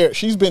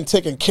been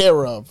taken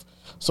care of.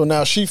 So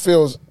now she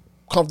feels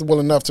comfortable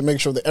enough to make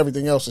sure that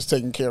everything else is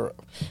taken care of.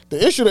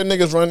 The issue that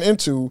niggas run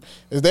into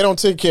is they don't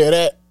take care of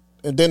that,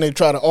 and then they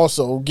try to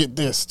also get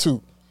this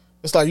too.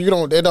 It's like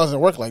it doesn't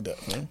work like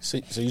that, man. So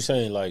you're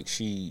saying like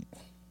you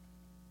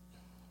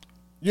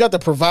have to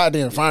provide the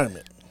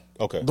environment.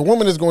 Okay. The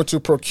woman is going to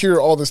procure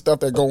all the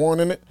stuff that go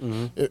on in it.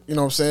 You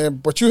know what I'm saying?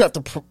 But you have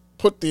to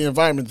put the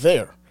environment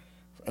there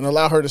and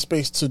allow her the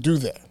space to do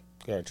that.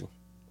 Got you.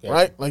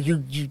 Right? Like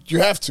you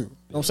have to. You know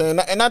what I'm saying?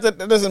 And not that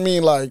doesn't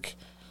mean like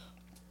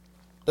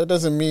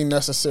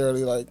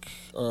necessarily like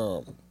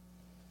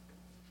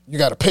you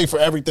got to pay for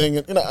everything.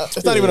 You know,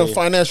 it's not even a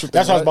financial thing.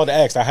 That's what I was right? about to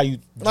ask. Like how you?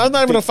 No, it's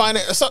not even a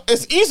finance.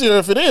 It's easier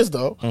if it is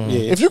though.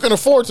 Yeah. If you can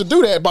afford to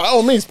do that, by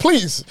all means,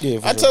 please. Yeah,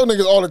 I tell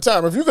niggas all the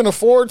time, if you can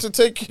afford to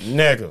take,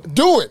 Nigga.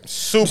 do it.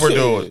 Super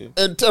do it.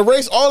 And to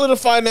erase all of the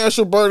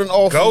financial burden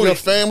off of your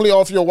family,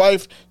 off your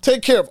wife.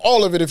 Take care of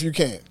all of it if you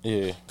can.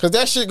 Yeah. Because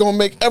that shit gonna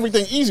make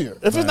everything easier.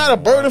 If it's not a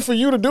burden for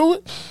you to do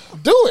it,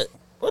 do it.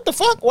 What the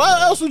fuck?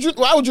 Why would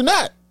you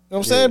not? You know what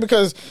I'm saying?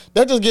 Because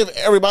that just give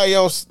everybody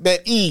else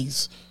that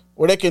ease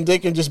where they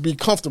can just be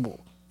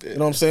comfortable. You know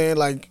what I'm saying?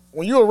 Like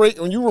when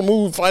you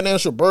remove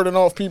financial burden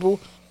off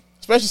people,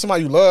 especially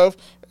somebody you love,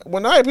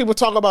 when other people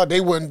talk about they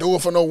wouldn't do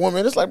it for no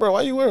woman, it's like, bro,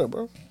 why you worried,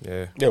 bro?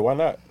 Yeah, why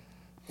not?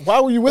 Why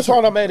were you with That's why her?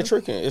 I'm not mad at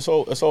tricking. It's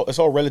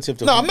all relative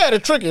to. No, I'm mad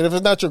at tricking if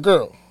it's not your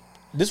girl.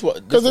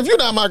 Because if you're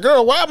not my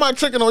girl, why am I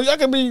tricking on you? I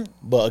can be.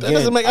 But again, that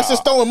doesn't make. That's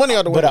just throwing money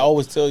out the window. But I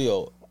always tell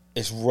you,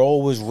 it's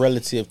always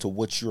relative to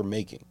what you're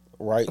making,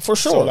 right? For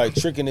sure. So like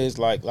tricking is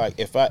like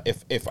if I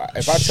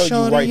tell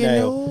you right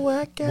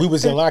now, we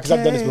was in line because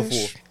I've done this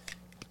before.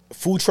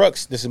 Food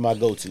trucks, this is my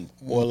go-to,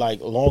 or like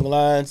long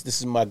lines, this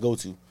is my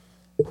go-to.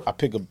 I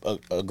pick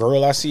a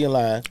girl I see in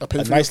line,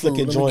 a nice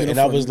looking joint, and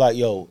I was like,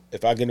 yo,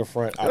 if I get in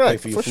front, I'll pay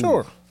for your food.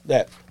 Sure.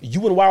 That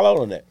you wouldn't wild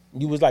out on that.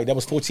 You was like, that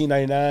was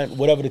 $14.99,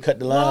 whatever to cut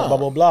the line, blah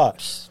blah blah.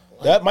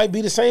 That might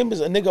be the same as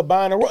a nigga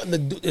buying a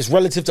run. It's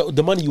relative to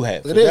the money you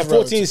have. It is that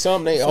 14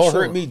 something ain't all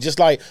hurt me. Just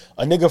like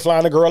a nigga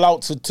flying a girl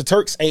out to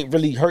Turks ain't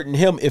really hurting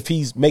him if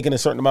he's making a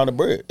certain amount of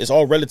bread. It's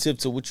all relative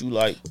to what you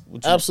like.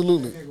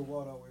 Absolutely. Nigga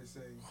Walt always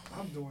say,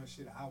 I'm doing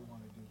shit I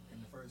want to do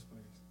in the first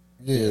place.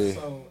 Yeah.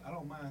 So I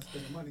don't mind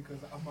spending money because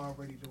I'm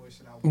already doing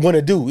shit I Want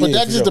to do. But Yeah,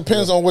 that for just sure.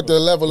 depends on what the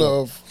level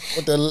of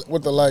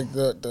what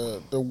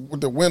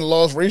the win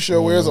loss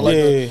ratio is. Or like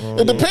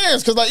it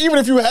depends because like even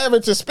if you have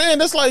it to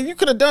spend, it's like you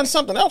could have done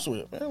something else with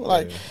it, man.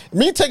 Like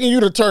me taking you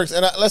to Turks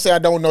and let's say I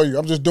don't know you,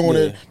 I'm just doing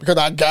it because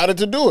I got it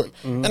to do it,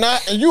 and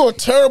you are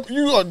terrible.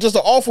 You are just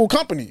an awful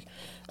company.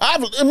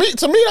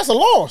 To me, that's a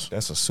loss.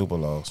 That's a super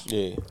loss.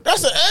 Yeah.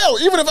 That's an L.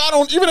 Even if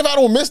I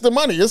don't miss the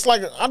money, it's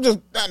like I'm just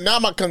now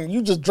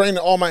you just draining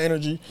all my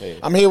energy. Yeah.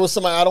 I'm here with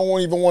somebody I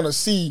don't even want to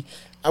see.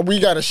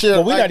 We got to share.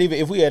 But we're not even.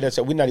 If we had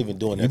that, we're not even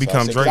doing that. You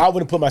become Drake. I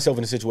wouldn't put myself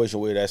in a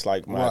situation where that's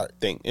like my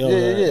thing. You know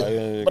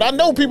yeah. But I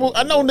know people.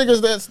 I know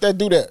niggas that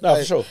do that. No,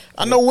 for sure.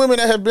 I know women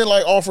that have been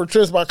like offered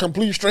trips by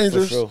complete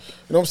strangers. For sure.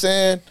 You know what I'm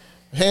saying?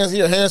 He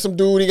a handsome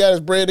dude. He got his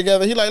bread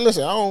together. He like,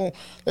 listen,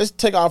 let's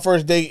take our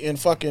first date in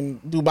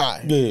fucking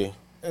Dubai. Yeah.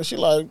 And she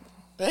like,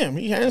 damn,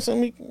 he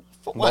handsome.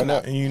 Why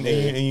not? And you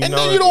And know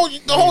then you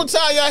don't. The whole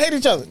time y'all hate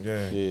each other.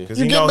 Yeah. Because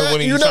You get back,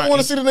 you never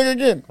want to see the nigga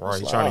again. Right.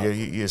 He's trying to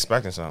get. He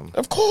expecting something.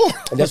 Of course.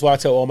 And that's why I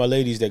tell all my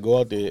ladies that go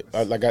out there,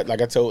 like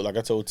I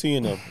told T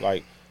and them,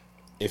 like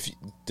if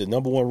the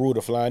number one rule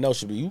to flying out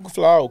should be, you can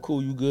fly out,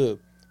 cool, you good.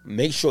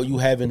 Make sure you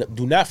have enough.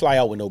 Do not fly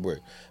out with no bread.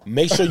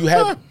 Make sure you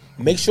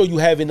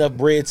have enough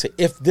bread to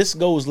if this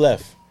goes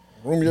left.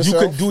 Room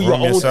yourself. You can do your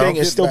Room own yourself. thing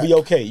and still be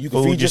okay. You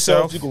can Food feed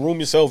yourself. yourself. You can room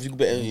yourself. You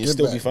can and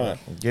still be fine.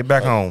 Get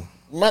back home.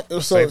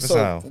 So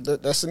sound.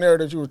 that scenario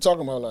that you were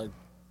talking about, like,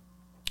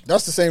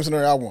 that's the same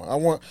scenario I want. I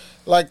want,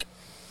 like,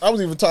 I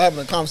was even having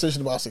a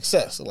conversation about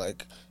success,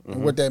 like,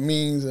 and what that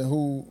means and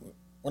who.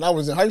 When I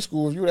was in high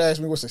school, if you would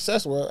ask me what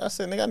success was, I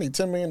said, nigga, I need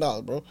 $10 million,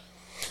 bro.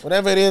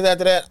 Whatever it is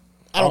after that,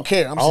 I don't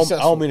care. I'm successful.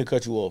 I don't mean to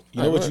cut you off.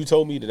 You know what you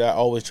told me that I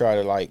always try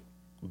to like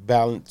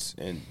balance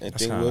and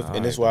think with,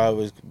 and that's why I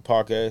was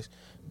podcast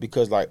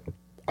because like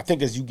I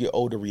think as you get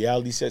older,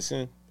 reality sets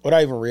in. Or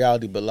not even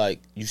reality, but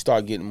like you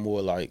start getting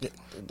more like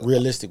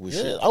realistic with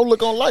shit.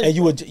 Outlook on life. And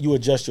you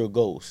adjust your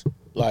goals.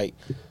 Like,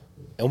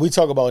 and we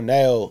talk about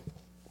now,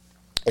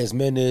 as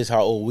men is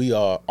how old we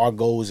are, our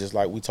goals is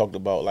like we talked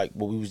about, like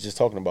what we was just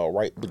talking about,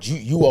 right? But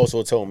you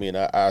also told me, and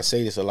I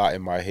say this a lot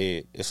in my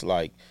head, it's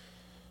like,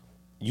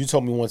 you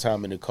told me one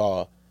time in the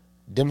car,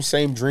 them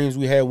same dreams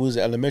we had when we was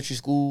in elementary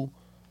school,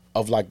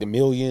 of like the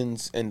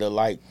millions and the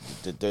like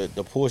the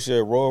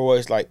Porsche Rolls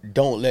Royce, like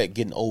don't let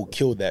getting old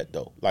kill that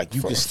though. Like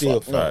you can still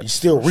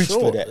reach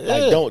for that. Yeah.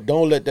 Like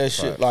don't let that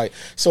shit like.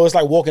 So it's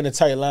like walking a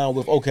tight line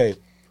with okay,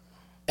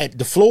 at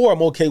the floor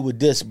I'm okay with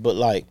this, but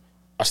like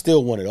I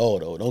still want it all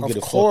though. Don't get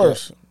it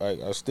course. fucked up.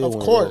 Like, I still Of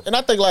want course, it all. and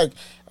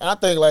I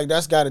think like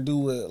that's got to do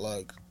with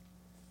like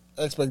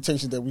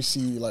expectations that we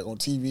see like on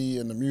TV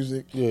and the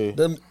music. Yeah.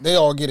 They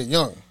all get it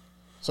young,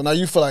 so now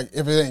you feel like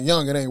if it ain't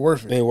young, it ain't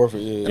worth it. It ain't worth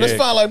it. Yeah. And it's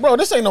fine, like bro,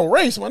 this ain't no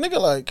race, my nigga.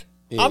 Like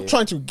I'm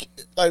trying to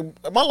like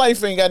my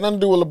life ain't got nothing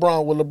to do with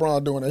LeBron. What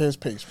LeBron doing at his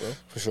pace, bro.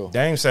 For sure.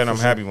 Dame said I'm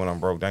happy when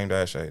I'm broke. Dame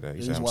Dash said that.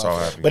 He said I'm so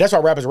happy. But that's why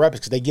rappers are rappers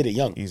because they get it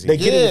young. Easy. They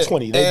get it at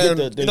 20. They and,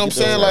 get the. you know what I'm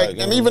saying? Like,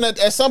 and even at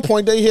some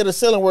point they hit a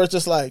ceiling where it's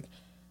just like,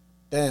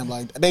 damn,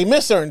 like they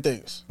miss certain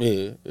things.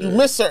 Yeah. You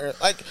miss certain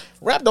like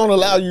rap don't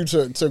allow you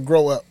to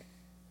grow up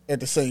at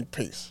the same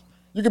pace.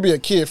 You could be a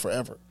kid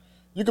forever.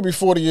 You could be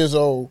 40 years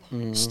old,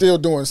 still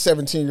doing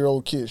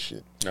 17-year-old kid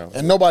shit. No.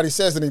 And nobody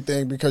says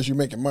anything because you're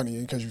making money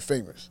and because you're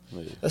famous.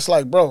 Yeah. It's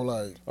like, bro,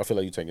 like I feel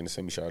like you're taking the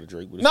same shot of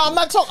Drake. No, I'm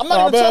not talking. I'm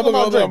not even talking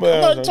about Drake.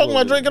 I'm not talking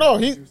about Drake at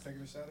all.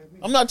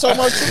 I'm not talking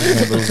about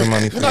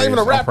you. You're not even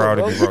a rapper,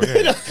 bro.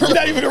 You're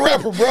not even a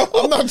rapper, bro.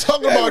 I'm not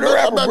talking about.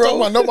 I'm not talking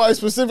about nobody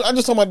specific. I'm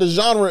just talking about the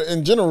genre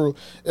in general.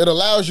 It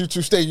allows you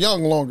to stay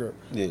young longer.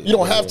 Yeah, you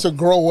don't have to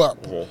grow up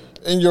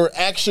in your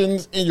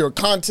actions, in your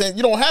content.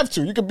 You don't have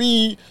to. You could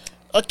be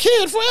a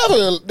kid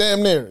forever,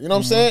 damn near. You know what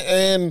I'm saying?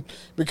 And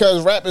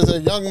because rap is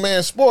a young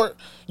man's sport,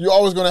 you're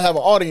always going to have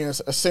an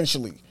audience,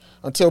 essentially,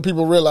 until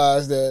people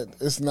realize that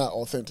it's not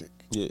authentic.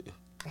 Yeah.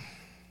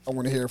 I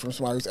want to hear it from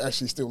somebody who's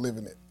actually still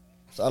living it.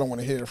 So I don't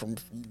want to hear it from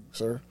you,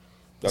 sir.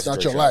 That's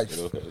not your life.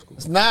 Okay, that's cool.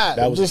 It's not.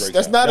 That was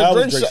that's not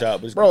a Drake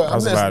shot. Bro,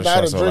 that's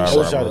not a Drake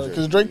shot.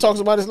 Because Drake talks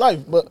about his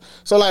life. But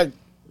so like,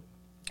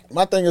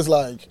 my thing is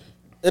like,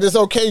 it is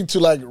okay to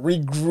like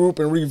regroup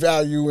and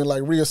revalue and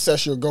like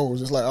reassess your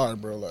goals. It's like, all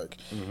right, bro, like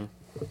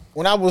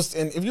when I was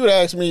in, if you would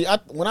ask me,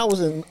 when I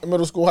was in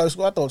middle school, high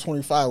school, I thought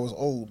 25 was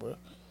old, bro.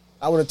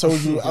 I would have told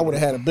you I would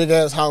have had a big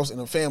ass house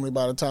and a family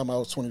by the time I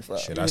was 25.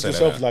 Shit, I said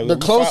that. Like, the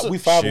closer we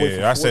five away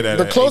from I said that.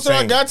 The closer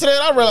I got to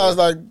that, I realized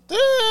like,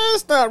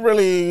 it's not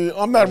really.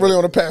 I'm not really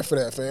on the path for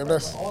that, fam.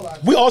 That's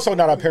we also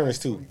not our parents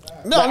too.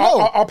 No, like,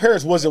 no. Our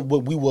parents wasn't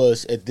what we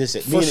was at this.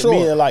 For sure.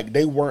 Meaning like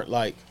they weren't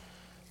like.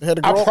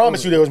 I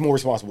promise you, they was more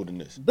responsible than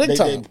this. Big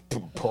time.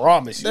 They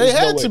promise you. They There's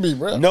had no to way. be,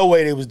 bro. No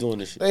way they was doing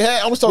this shit. They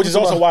had. I was talking. Which is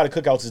also why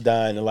the cookouts is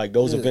dying and like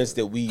those events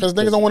that we. Because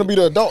niggas don't want to be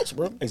the adults,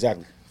 bro.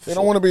 Exactly. They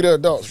don't want to be the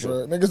adults,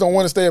 bro. Niggas don't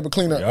want to stay up and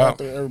clean up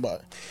after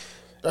everybody.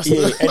 That's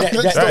the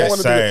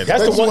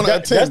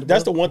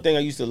one thing I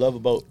used to love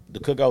about the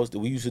cookouts that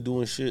we used to do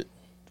and shit.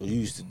 That we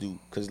used to do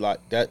because like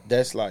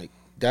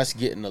that's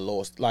getting the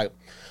lost. Like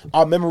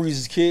our memories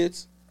as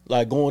kids,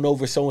 like going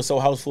over so and so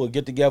house for a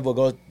get together,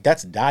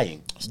 that's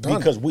dying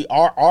because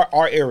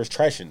our era is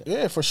trashing it.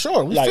 Yeah, for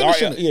sure. We like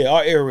finishing it.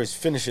 Our era is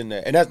finishing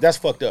that, and that's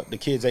fucked up. The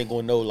kids ain't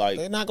gonna know like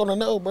they're not gonna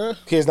know, bro.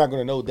 Kids not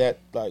gonna know that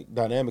like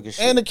dynamic and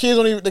shit. And the kids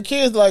don't even. The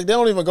kids like they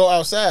don't even go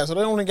outside, so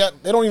they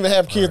don't even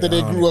have kids that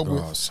they grew up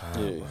with. Outside,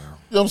 you know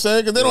what I'm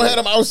saying? Because they don't have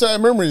them outside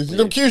memories.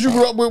 Them kids you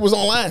grew up with was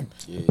online.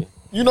 Yeah.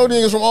 You know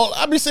niggas from all.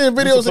 I be seeing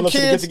videos of kids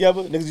get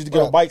together. Niggas used to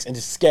get on bikes and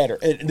just scatter.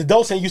 And the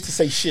adults ain't used to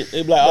say shit.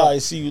 They be like, "All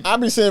right, see you." I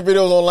be seeing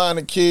videos online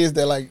of kids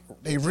that like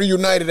they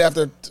reunited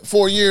after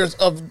 4 years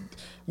of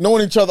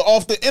knowing each other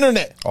off the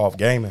internet, off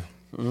gaming,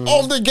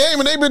 off the game,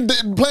 and they've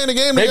been playing the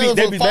game together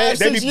for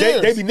 5-6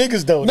 years. They be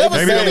niggas though. Never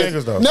they be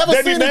niggas though. Never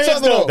seen each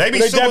other though. They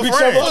be super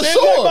friends. For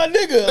sure. My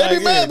nigga. They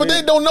be mad, but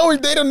they don't know.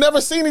 They done never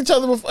seen each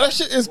other before. That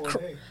shit is.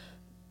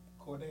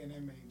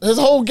 His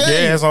whole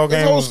game, his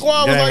whole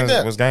squad was like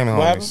that. Was gaming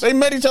homies. They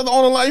met each other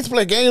on the line. Used to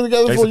play games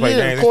together for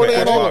years.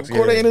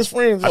 Corday and his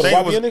friends.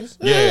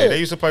 They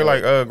used to play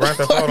like Grand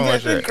Theft Auto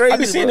and shit. I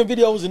be seeing the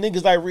videos of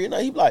niggas like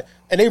he be like,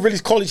 and they really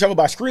call each other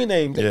by screen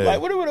names. They be like,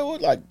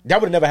 what, like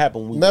that would have never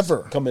happened. When we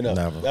was coming up.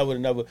 Never. That would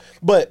have never.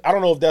 But I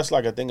don't know if that's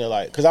like a thing of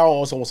like, because I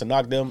also want to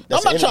knock them.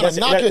 I'm not trying to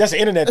knock it. That's an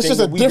internet thing. It's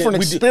just a different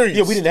experience.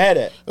 Yeah, we didn't have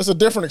that. It's a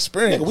different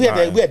experience. We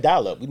had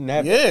dial up. We didn't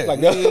have that. Like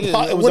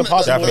it was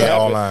impossible. Definitely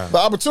online. The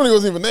opportunity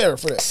wasn't even there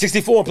for that.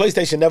 64 and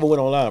PlayStation never went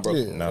online, bro.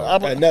 Yeah. No,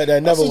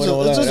 that never went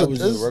online. That was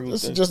just a regular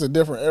It's thing. just a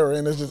different era,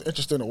 and it's just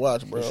interesting to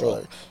watch, bro.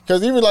 Sure.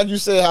 Because even like you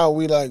said, how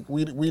we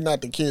not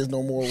the kids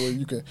no more. Where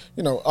you can,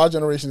 our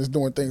generation is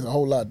doing things a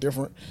whole lot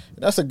different.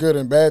 And that's a good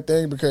and bad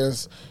thing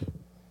because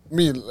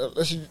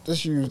let's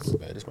use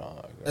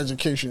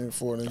education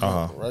for an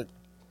example, right?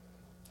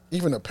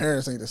 Even the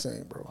parents ain't the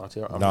same, bro.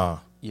 Nah.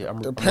 Yeah,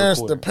 the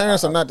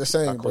parents are not the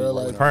same, bro.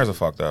 Like parents are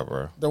fucked up,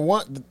 bro.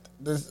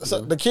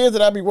 The kids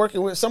that I be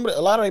working with, a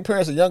lot of their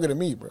parents are younger than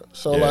me, bro.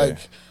 So like,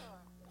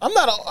 I'm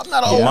not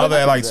a Your mother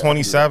at like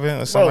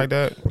 27 or something like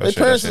that. Their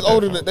parents is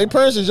older. Their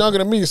parents is younger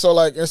than me. So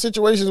like, in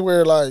situations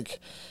where like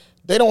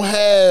they don't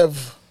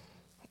have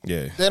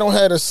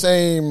the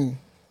same.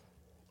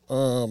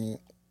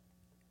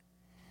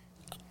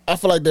 I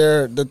feel like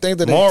the thing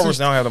that morals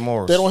don't have the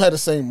morals. They don't have the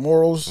same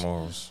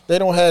morals. They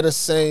don't have the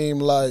same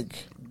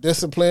like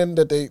discipline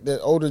that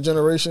older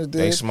generations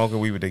did. They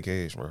smoking weed with their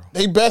kids, bro.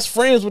 They best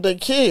friends with their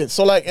kids.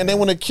 So like, and then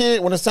when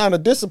it's time to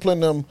discipline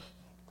them,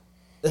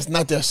 it's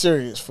not that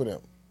serious for them.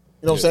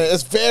 You know what I'm saying?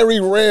 It's very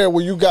rare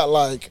where you got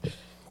like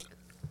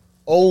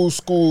old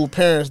school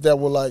parents that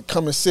will like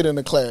come and sit in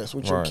the class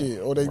with your Right. kid,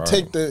 or they Right.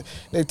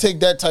 take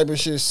that type of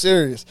shit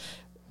serious.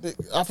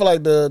 I feel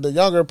like the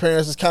younger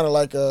parents is kind of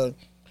like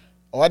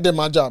I did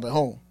my job at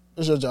home.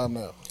 It's your job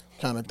now,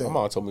 kind of My thing.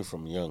 mom told me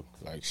from young,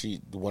 like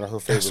one of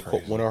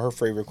her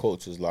favorite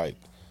quotes is like,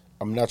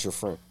 "I'm not your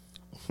friend.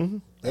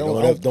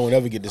 Don't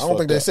ever get this." I don't think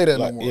fucked they up. say that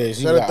like, no more. Yeah, Is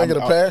she that was a thing of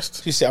the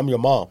past? She said, "I'm your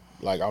mom.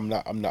 Like I'm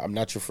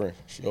not your friend."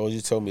 She always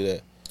used to tell me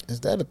that. Is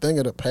that a thing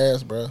of the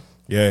past, bro?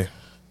 Yeah,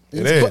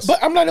 it is.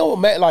 But I'm not no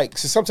mad. Like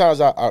so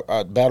sometimes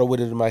I battle with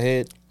it in my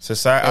head.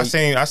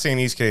 Society. I seen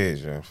these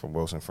kids from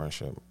Wilson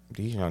Friendship.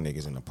 These young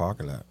niggas in the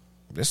parking lot.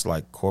 This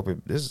like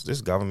corporate.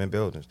 This government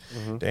buildings.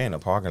 They in the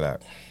parking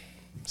lot.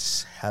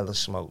 It's hella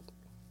smoke.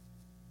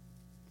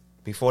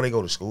 Before they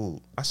go to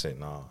school, I said,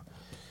 nah.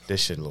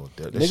 This shit a little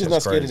different. Niggas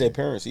not scared of their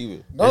parents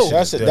either. No.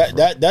 that's This shit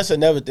different. that's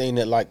another thing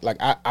that like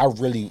I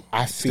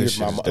feared This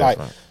shit my is mom. Like,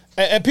 different.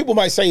 and people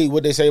might say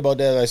what they say about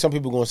that. Like some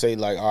people gonna say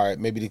like, all right,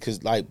 maybe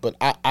because like, but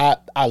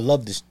I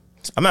love this.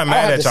 I'm not I don't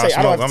mad have at to y'all say-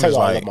 I don't smoke. have I'm to tell just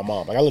you I like, love my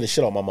mom. Like I love the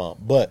shit on my mom,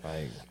 but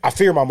Like- I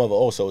fear my mother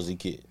also as a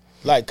kid.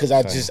 Like, cause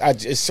I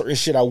just certain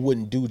shit I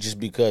wouldn't do just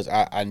because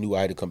I knew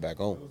I had to come back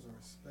home. Those are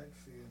respect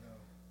for you, though.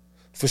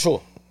 For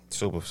sure,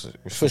 super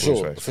for sure,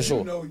 respect. for You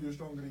sure. know you're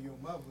stronger than your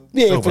mother.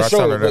 Yeah, Super. for I tell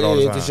sure. her that But all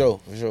the yeah, for time. sure,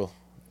 for sure.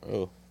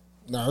 Oh.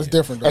 Nah, it's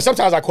different. Though. And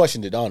sometimes I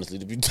questioned it, honestly.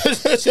 To be,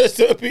 just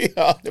to be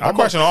honest. I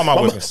question all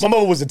my witnesses. My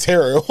mother was a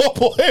terror. Oh,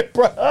 boy,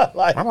 bro.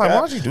 Like, I'm like,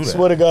 why'd you do that?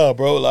 Swear to God,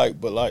 bro. Like,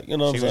 but like, you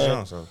know what She I'm was saying?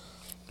 young, so.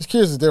 These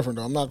kids is different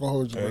though. I'm not gonna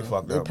hold you. They bro.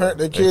 fucked They up, bro.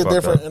 They They kids fucked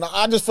different, up. and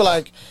I just feel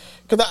like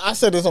because I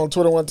said this on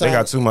Twitter one time. They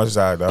got too much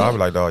out, though. I be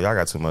like, dog, y'all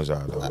got too much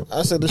out, though.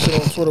 I said this shit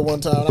on Twitter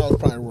one time, and I was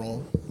probably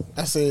wrong.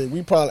 I said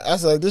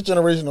like, this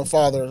generation of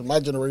fathers, my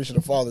generation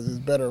of fathers, is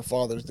better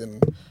fathers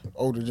than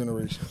older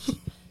generations.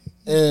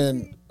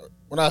 And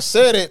when I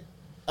said it,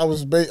 I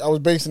was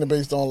basing it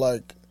based on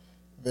like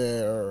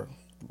their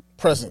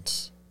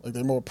presence, like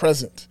they're more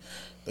present,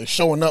 they're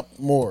showing up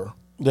more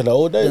Than the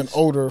old days. than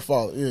older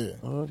fathers.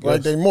 Yeah, guess.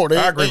 like they more. They,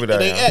 I agree with that,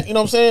 They yeah. act, you know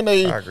what I'm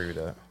saying? I agree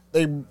with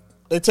that.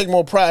 They take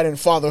more pride in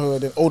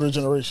fatherhood than older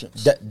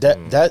generations.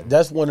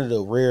 That's one of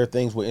the rare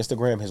things where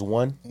Instagram has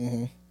won.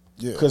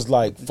 Yeah, Because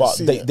like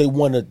see they that.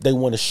 want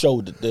to show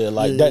that they're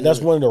like Yeah, that's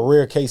yeah. one of the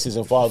rare cases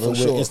in fatherhood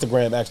For where sure.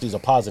 Instagram actually is a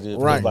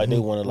positive. Right. Like they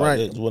want to like. right.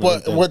 It's one of But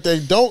them things. what they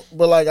don't,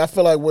 but like I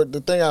feel like what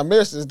the thing I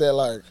missed is that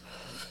like,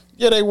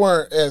 yeah, they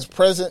weren't as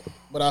present,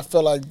 but I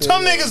feel like they,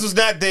 Some niggas was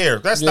not there.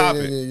 Let's stop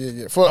it.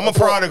 Yeah. I'm a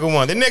prodigal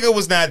one. The nigga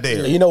was not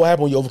there. You know what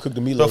happened when you overcook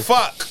the The meatloaf?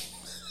 fuck?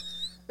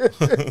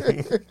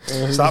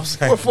 Stop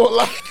saying. For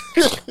like,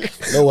 You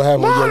know what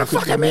happened when you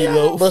overcook the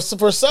meatloaf? but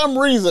for some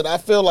reason, I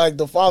feel like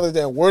the fathers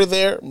that were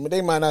there,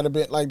 they might not have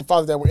been like the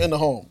fathers that were in the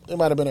home. They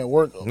might have been at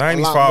work. 90s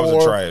a lot fathers are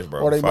more, trash,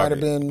 bro. Or they Fuck might have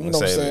it. been, you I'ma know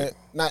what I'm say saying, that.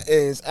 not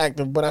as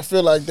active. But I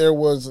feel like there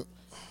was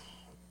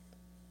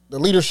the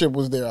leadership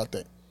was there. I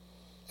think,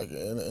 like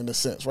in a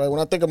sense, right? When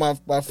I think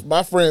of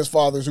my friends'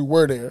 fathers who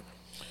were there,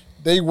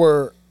 they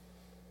were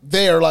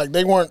there. Like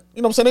they weren't,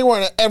 you know what I'm saying, they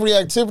weren't at every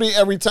activity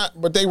every time,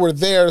 but they were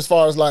there as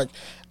far as like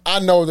I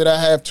know that I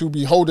have to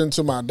be holding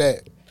to my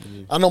dad.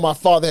 I know my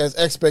father has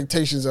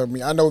expectations of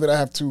me. I know that I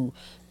have to, you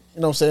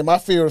know what I'm saying, my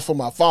fear is for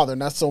my father,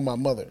 not so my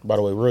mother. By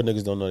the way, real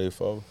niggas don't know their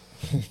father.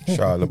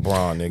 Charles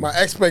LeBron, nigga. My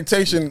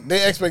expectation,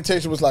 their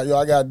expectation was like, yo,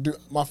 I got to do,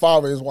 my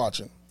father is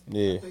watching.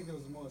 Yeah. I think it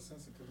was more a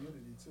sense of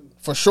community too,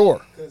 For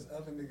sure. because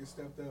other niggas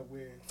stepped up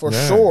where, For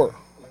Yeah. sure.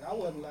 like, I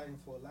wasn't liking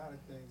for a lot of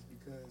things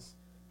because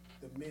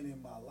the men in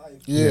my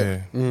life,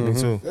 Yeah. Me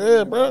too.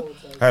 Yeah, bro.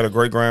 I had a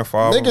great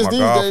grandfather, Niggas my these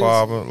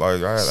godfather.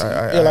 Like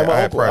I Yeah, like my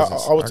had uncle.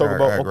 presence. I was talking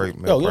about had uncle. great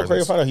Yo, you know, crazy.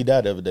 presence. Find out he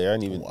died the other day. I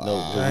didn't even know.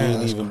 'Cause he ain't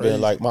that's even crazy.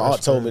 been like. My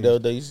aunt told me the other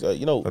day. He said,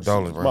 you know,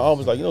 Condolences, bro. my aunt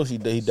was like, you know, he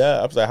died.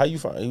 I was like, how you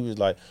find? He was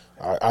like,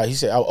 he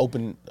said, I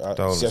opened. I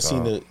Condolences,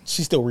 seen dog.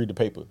 She still read the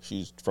paper.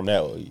 She's from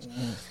that age,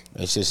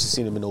 and she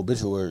seen him in the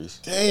obituaries.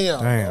 Damn.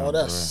 Damn, Oh,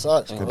 that bro.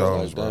 sucks.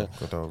 Condolences, Damn. bro.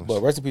 Condolences.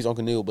 But rest in peace,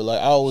 Uncle Neil. But like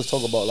I always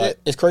talk about, like Shit.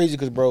 it's crazy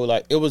because bro,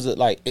 like it was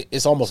like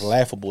it's almost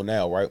laughable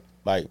now, right?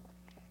 Like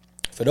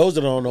for those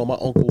that don't know, my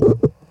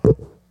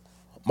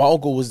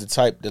uncle was the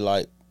type that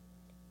like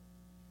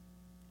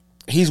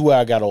he's where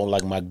I got on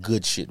like my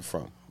good shit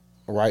from,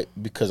 right?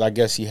 Because I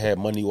guess he had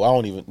money. Well, I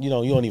don't even, you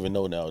don't even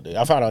know nowadays.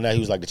 I found out now he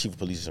was like the chief of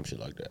police or some shit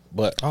like that.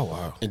 But Oh,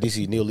 wow. in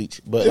DC, Neil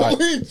Leach. But like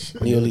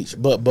Neil Leach.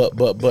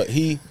 But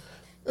he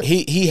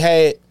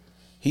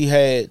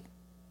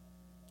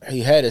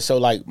had it. So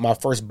like my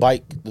first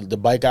bike, the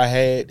bike I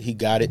had, he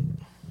got it.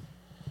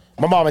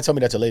 My mom had told me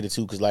that till later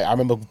too, because like I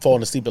remember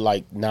falling asleep at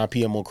like 9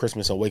 p.m. on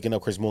Christmas and waking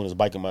up Christmas morning, his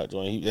bike in my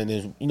joint. And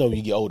then when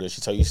you get older, she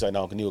tell you, she's like,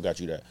 "No, Uncle Neil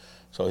got you that."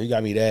 So he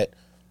got me that.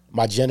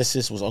 My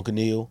Genesis was Uncle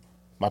Neil.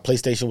 My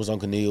PlayStation was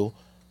Uncle Neil.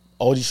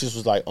 All these shits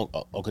was like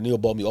Uncle Neil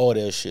bought me all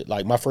that shit.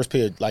 Like my first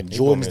pair of like bought me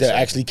Jordans a that Sega.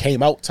 actually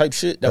came out type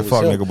shit. That That was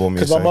fuck him. nigga bought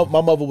me a Because Sega.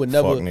 my mother would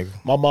never, Fuck nigga.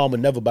 my mom would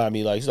never buy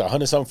me like she's like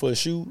 $100 something for a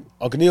shoe.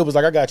 Uncle Neil was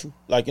like, "I got you."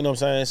 Like, you know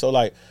what I'm saying? So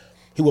like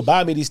he would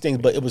buy me these things,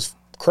 but it was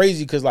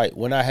crazy because like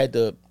when I had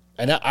to,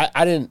 and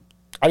I didn't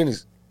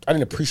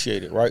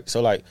appreciate it, right?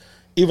 So like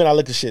even I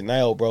look at shit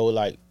now, bro,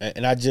 like,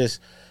 and I just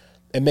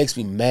it makes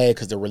me mad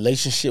because the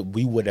relationship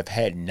we would have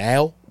had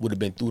now would have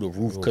been through the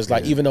roof. Because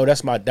like even though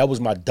that was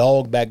my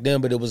dog back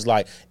then, but it was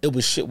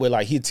shit where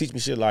like he'd teach me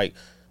shit like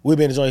we'd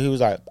be in the joint. He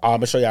was like, I'm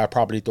gonna show you how to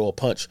properly throw a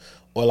punch.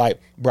 Or like,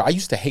 bro, I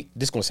used to hate.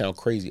 This gonna sound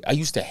crazy. I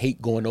used to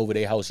hate going over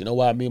their house. You know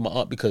why? Me and my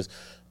aunt, because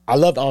I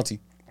loved auntie,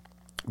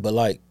 but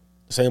like.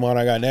 Same aunt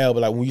I got now, but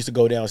like when we used to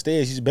go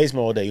downstairs, he used to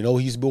basement all day. You know,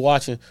 he used to be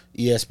watching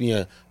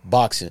ESPN,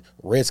 boxing,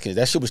 Redskins.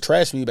 That shit was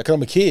trash to me because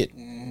I'm a kid.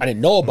 I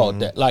didn't know about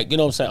that. Like, you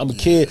know what I'm saying? I'm a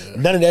kid.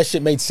 None of that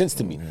shit made sense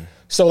to me.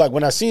 So like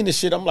when I seen this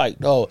shit, I'm like,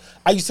 no.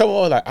 I used to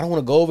tell him, like, I don't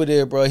want to go over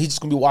there, bro. He's just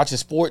gonna be watching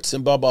sports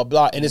and blah blah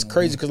blah. And it's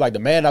crazy because like the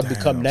man I've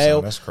become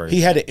now, he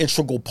had an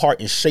integral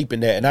part in shaping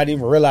that, and I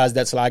didn't even realize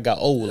that till I got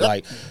old.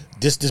 Like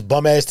this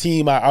bum ass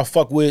team I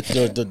fuck with,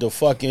 the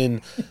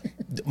fucking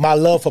my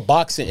love for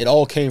boxing, it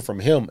all came from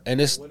him, and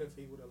it's.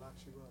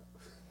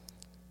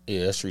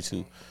 Yeah, that's true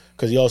too.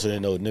 Because he also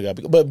didn't know the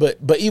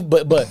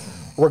nigga. But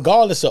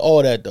regardless of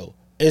all that though,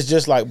 it's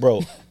just like,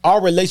 bro,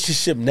 our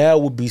relationship now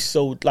would be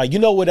so like, you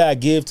know what I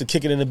give to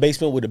kick it in the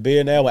basement with a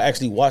beer now and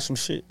actually watch some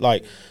shit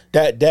like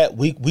that.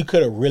 We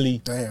could have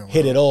really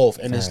hit it off,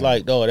 and it's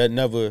like, no, that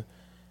never.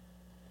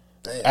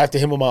 After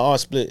him and my aunt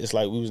split, it's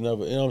like we was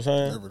never, you know what I'm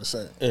saying? Never the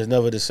same. It's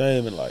never the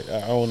same, and like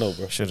I don't know,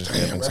 bro. Should just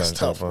been that's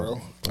tough, bro.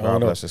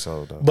 God bless his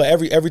soul, though. But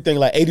everything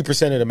like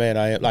 80% of the man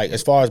I am, like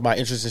as far as my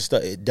interest in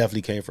stuff, it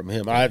definitely came from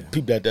him. I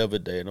peeped that the other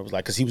day, and I was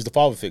like, because he was the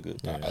father figure.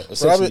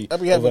 I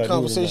be having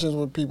conversations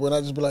with people, and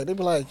I just be like, they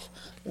be like,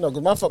 you know,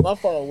 because my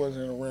father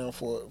wasn't around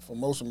for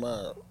most of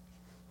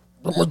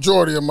the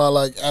majority of my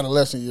like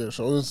adolescent years.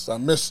 So it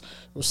was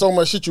so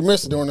much shit you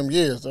missed during them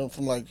years,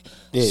 from like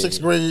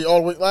sixth grade all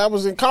the way. Like I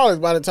was in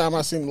college by the time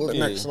I seen the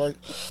next. Like,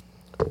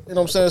 you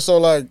know what I'm saying? So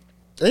like,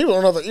 he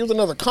was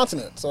another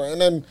continent. So and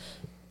then,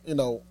 you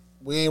know,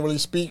 we ain't really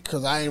speak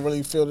because I ain't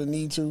really feel the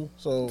need to.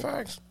 So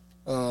Facts.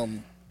 But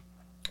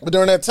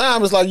during that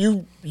time, it's like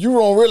you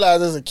don't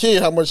realize as a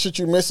kid how much shit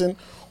you missing,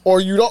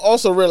 or you don't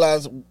also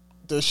realize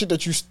the shit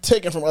that you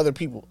taking from other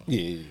people.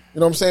 Yeah. You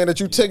know what I'm saying? That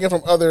you taking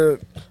from other,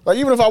 like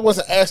even if I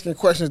wasn't asking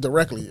questions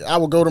directly, I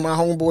would go to my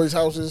homeboys'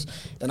 houses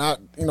and I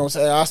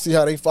see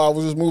how they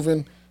fathers was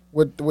moving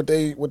with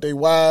they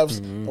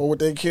wives or with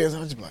their kids.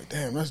 I just be like,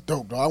 damn, that's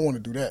dope, though. I want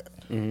to do that.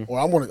 Or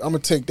I'm gonna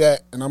take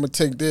that and I'm gonna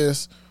take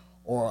this.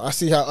 Or I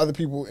see how other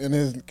people in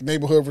his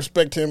neighborhood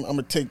respect him. I'm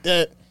gonna take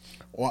that.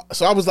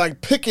 So I was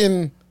like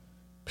picking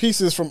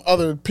pieces from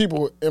other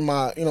people in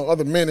my, you know,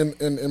 other men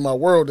in my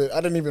world that I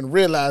didn't even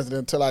realize it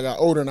until I got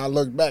older and I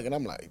looked back and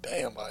I'm like,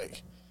 damn,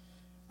 like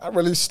I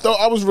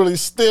was really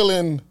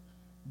stealing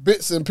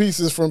bits and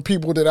pieces from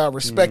people that I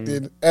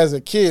respected as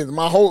a kid.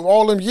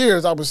 All them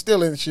years I was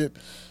stealing shit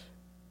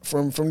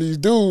from these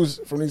dudes,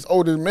 from these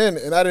older men,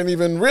 and I didn't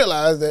even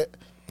realize that.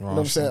 You know what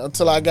I'm saying?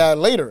 Until I got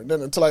later,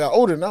 then until I got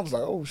older, and I was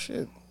like, oh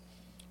shit.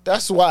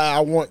 That's why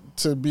I want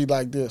to be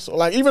like this. Or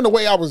like even the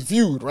way I was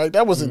viewed, right?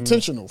 That was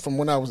intentional from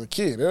when I was a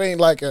kid. It ain't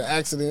like an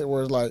accident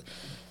where it's like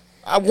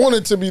I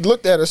wanted to be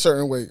looked at a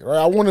certain way, right?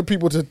 I wanted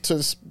people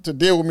to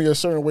deal with me a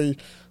certain way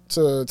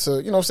to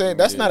you know what I'm saying?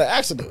 That's not an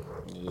accident.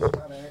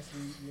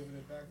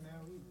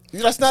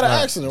 That's not an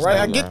accident,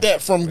 right? I get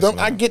that from them.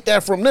 I get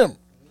that from them.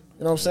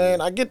 You know what I'm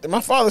saying? I get that. My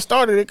father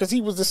started it because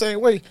he was the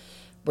same way.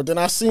 But then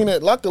I seen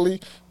it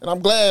luckily, and I'm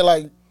glad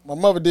like my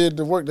mother did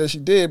the work that she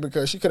did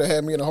because she could have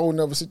had me in a whole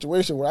nother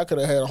situation where I could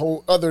have had a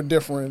whole other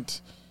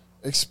different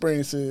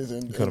experiences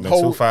and You could have been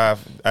 2-5.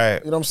 you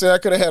know what I'm saying? I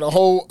could have had a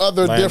whole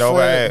other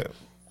different.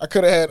 I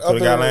could have had other.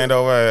 Could have got land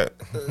over at.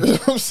 You know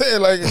what I'm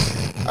saying? Like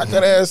I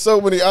could have had so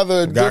many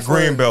other. Got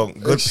different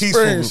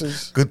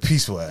Greenbelt. Good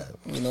peaceful ad.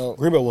 You know,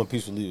 Greenbelt wasn't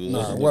peaceful either.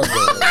 nah, it wasn't.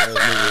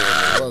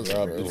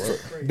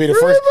 Be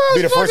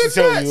the first to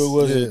tell you it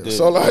wasn't.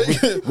 So like,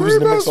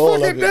 Greenbelt's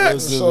fucking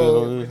nuts.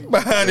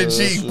 Behind the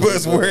Jeep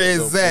bus, where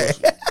is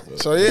that?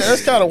 So yeah,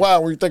 that's kind of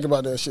wild when you think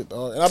about that shit,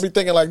 dog. And I be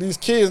thinking like these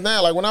kids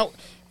now, like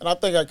I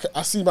think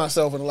I see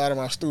myself in a lot of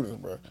my students,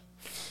 bro.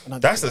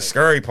 That's the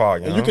scary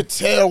part, you could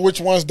tell which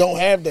ones don't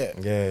have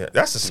that. Yeah,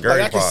 that's the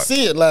scary like, part. I can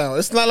see it now.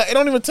 It's not like it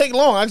don't even take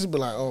long. I just be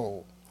like,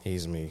 oh,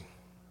 he's me.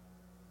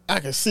 I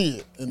can see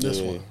it in this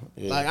one.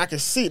 Yeah. Like I can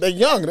see it. They're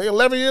young. They're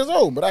 11 years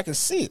old, but I can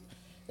see it.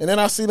 And then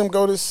I see them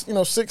go to 6th,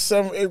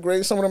 7th, 8th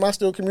grade. Some of them I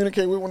still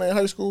communicate with when they're in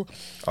high school.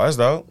 Oh, that's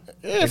dope.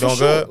 Yeah, you for doing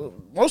sure. good?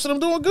 Most of them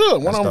doing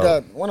good. One of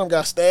them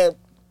got stabbed.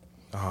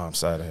 Oh, I'm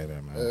sorry to hear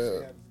that,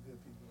 man.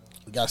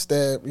 Got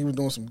stabbed. He was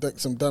doing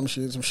some dumb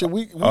shit. Some shit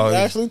we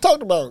actually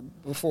talked about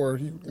before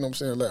he, you know what I'm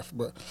saying, left.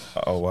 But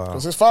oh wow,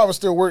 because his father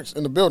still works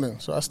in the building,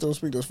 so I still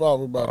speak to his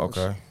father about it.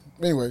 Okay.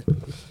 Anyway,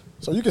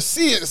 so you can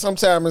see it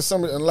sometimes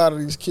in a lot of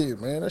these kids,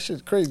 man. That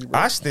shit's crazy, bro.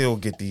 I still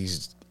get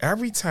these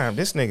every time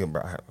this nigga,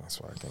 bro, that's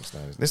why I can't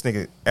stand this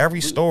nigga.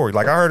 Every story,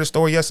 like I heard a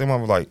story yesterday. I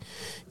was like,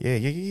 yeah,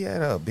 he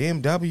had a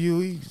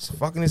BMW. He's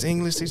fucking his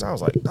English teacher. I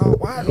was like, dog,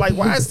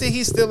 why is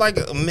he still like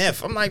a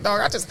myth? I'm like,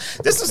 dog,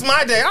 this is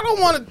my day. I don't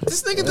want to.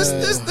 This nigga, this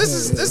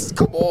is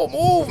come on,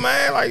 move,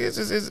 man. Like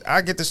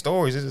I get the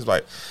stories. It's just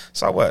like,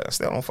 so what? I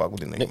still don't fuck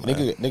with the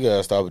nigga. Nigga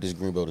gotta start with this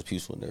Greenbelt is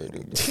peaceful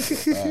narrative.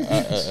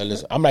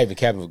 Listen, I'm not even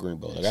capping for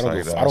Greenbelt. Like I don't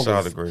give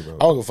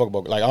a fuck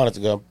about. Like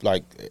honestly,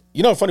 like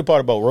you know the funny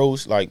part about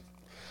Rose, like.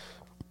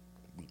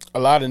 A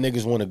lot of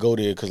niggas want to go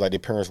there because like their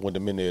parents want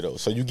them in there though.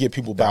 So you get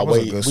people by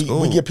way.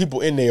 We get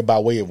people in there by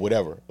way of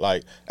whatever.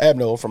 Like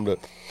Abno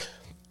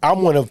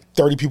I'm one of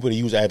 30 people that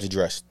use Ab's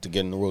address to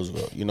get into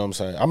Roosevelt. You know what I'm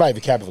saying? I'm not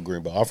even capping for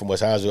Greenbelt. I'm from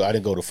West Hazard. I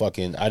didn't go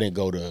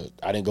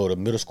to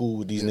middle school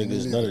with these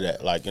niggas. None of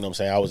that. Like you know what I'm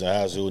saying? I was in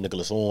Hazard,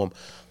 Nicholas Orm.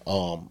 You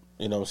know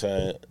what I'm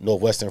saying?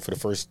 Northwestern for the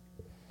first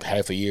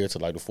half a year to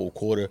like the full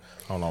quarter.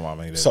 I don't know why I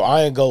made that. So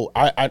I ain't go.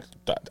 I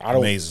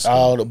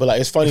don't. But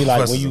like it's funny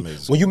like when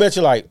you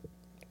mention like.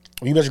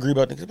 When you mention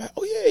Greenbelt, niggas like,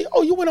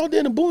 you went out there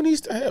in the boonies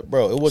to have,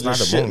 bro. It wasn't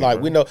shit. Boonies, like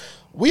bro. We know,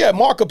 we had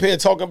Mark up here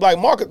talking like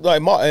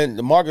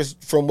and Marcus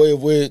from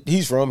where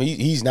he's from.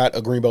 He's not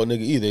a Greenbelt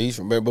nigga either. He's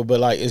from, but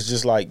like it's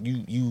just like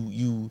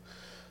you.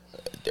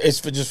 It's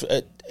for just.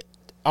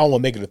 I don't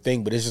want to make it a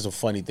thing, but it's just a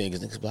funny thing. Cause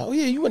niggas be like,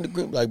 you went to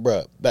Greenbelt, like,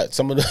 bro. That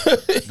some of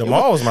the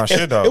mall was my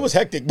shit though. It was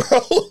hectic,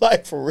 bro.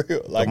 Like for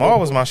real. Like the mall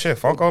was my shit.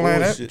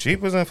 Funkoland,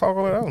 Jeepers and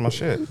Funkoland, that was my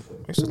shit. I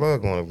used to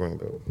love going to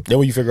Greenbelt. Then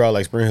when you figure out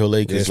like Spring Hill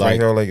Lake is like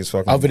Spring Hill Lake is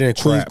fucking other than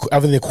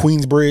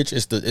Queensbridge,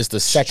 it's the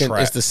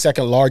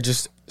second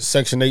largest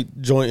Section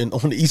 8 joint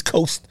on the East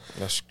Coast.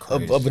 That's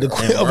crazy. Of the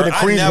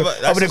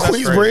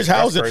Queensbridge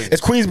housing.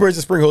 It's Queensbridge and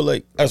Spring Hill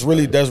Lake. That's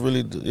really you know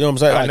what I'm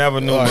saying? I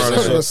never knew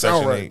bro.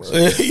 Sound right,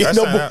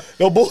 bro.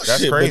 No bullshit.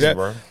 That's crazy,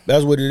 bro.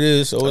 That's what it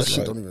is. So that it's shit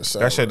like, don't even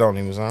sound that shit don't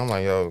even sound. I'm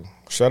like, yo.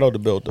 Shout out to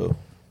Belt though.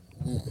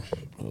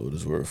 What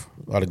it's worth.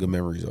 A lot of good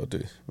memories out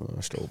there.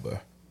 I stroll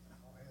by.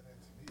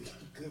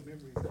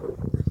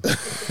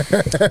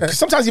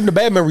 Sometimes even the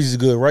bad memories is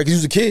good, right? Because you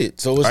was a kid,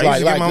 so it's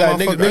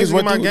niggas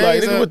went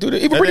through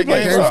the even pretty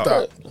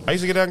GameStop. I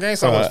used to get that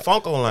GameStop. It was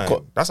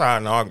Funkoland. That's how I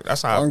know.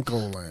 That's how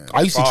Funkoland.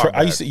 I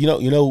used to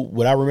you know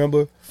what I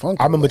remember.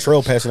 I remember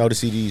Trail passing out the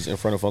CDs in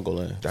front of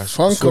Funkoland. That's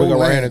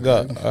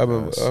Funkoland. I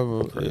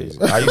remember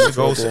crazy. I used to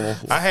go.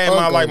 I had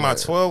my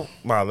 12th,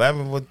 my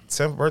 11th, or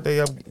 10th birthday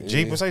up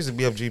Jeepers. I used to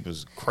be up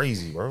Jeepers,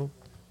 crazy, bro.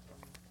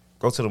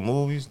 Go to the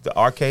movies, the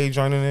arcade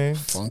joint in there.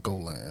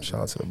 Funkoland.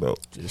 Shout out to the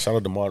Belt. Shout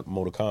out to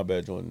Mortal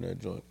Kombat joint in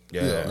that joint.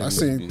 Yeah, I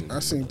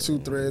seen 2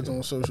 threads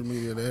on social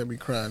media that had me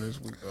crying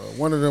this week.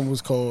 One of them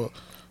was talking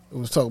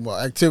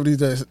about activities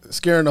that's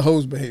scaring the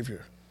hoes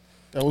behavior.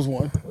 That was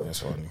one.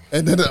 That's funny.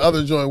 And then the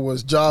other joint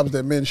was jobs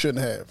that men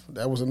shouldn't have.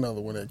 That was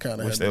another one that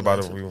kind of. Which they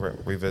about to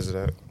revisit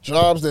that.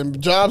 Jobs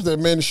that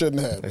men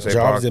shouldn't have.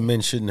 Jobs that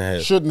men shouldn't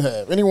have. Shouldn't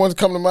have. Anyone's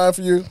come to mind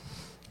for you?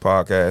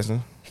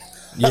 Podcasting.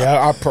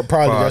 Yeah, I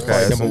probably that's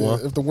probably number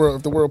one. If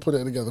the world put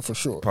it together for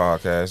sure.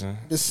 Podcasting.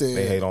 It said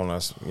they hate on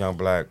us, young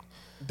black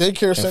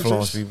daycare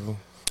influence centers. people.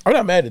 I'm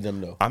not mad at them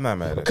though. I'm not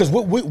mad at them because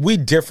we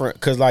different.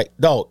 Because like,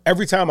 dog,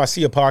 every time I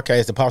see a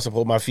podcast that pops up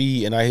on my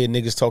feed and I hear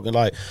niggas talking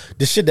like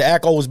the shit that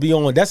Act always be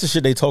on, that's the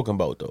shit they talking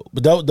about though.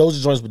 But those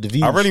are joints with the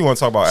views. I really want to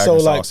talk about Act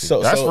and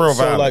Saucy. That's real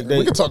violent.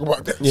 We can talk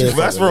about that. Yeah,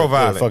 that's real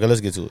violent. Fuck it, let's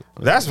get to it.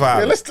 That's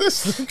violent. Yeah, let's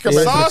come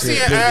back. Saucy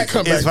and Act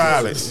is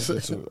violence.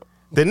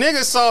 The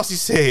nigga Saucy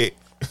said.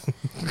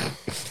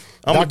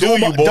 I'm gonna do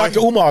you, boy.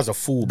 Dr. Umar's a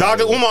fool.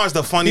 Dr. Umar's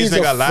the funniest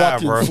nigga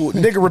alive, bro. Fool.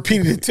 Nigga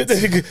repeated it to the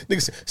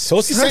nigga.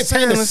 Saucy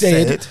Santana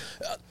said.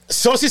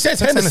 Saucy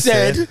Santana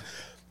said.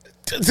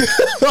 He's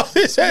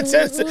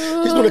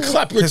gonna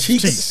clap your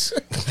cheeks.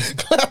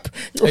 Clap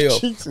your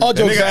cheeks. All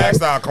jokes aside, Act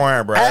start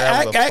crying, bro.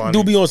 Act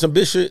do be on some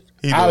bitch shit.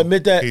 I'll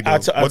admit that. I'll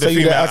tell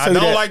you that. I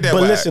don't like that.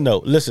 But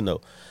listen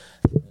though.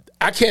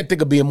 I can't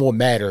think of being more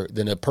madder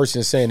than a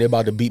person saying they're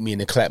about to beat me and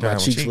then clap my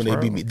cheeks when they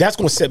beat me. That's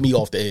gonna set me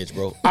off the edge,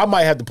 bro. I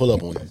might have to pull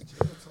up on you.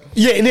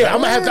 Yeah, and I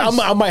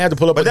might have to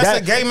pull up. But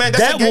that's a gay man.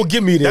 That will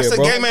get me there. That's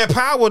bro. a gay man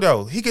power,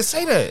 though. He can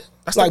say that.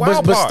 That's like, the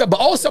wild part. But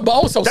also,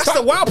 that's stop,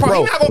 the wild part.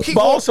 Bro, He's not gonna keep.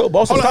 But also,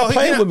 stop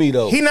playing with me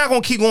though. He's not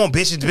gonna keep going,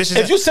 bitches.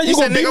 If you say you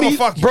gonna beat me,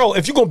 bro,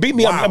 if you gonna beat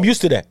me, I'm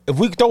used to that. If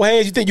we throw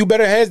hands, you think you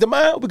better hands than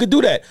mine? We could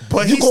do that.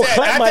 But he said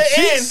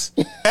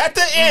at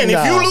the end,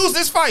 if you lose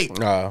this fight,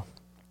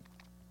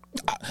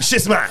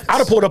 shit's mine. I'd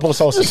have pulled up on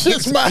Saucy.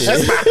 Shit's mine.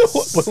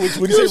 What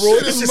did you say, Roy?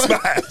 Shit's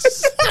mine.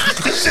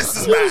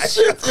 Shit's mine.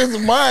 Shit is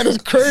mine.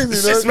 It's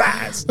crazy. Shit's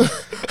mine.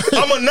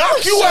 I'm gonna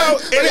knock you out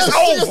and it's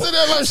over.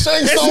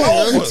 It's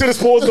over. To the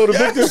sports go to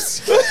victims.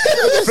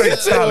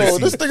 Fatality.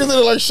 This nigga's in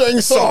there like Shang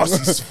Tsung.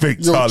 Saucy's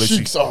fatality. Your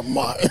cheeks are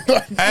mine.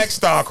 Act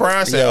star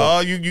crying. Said,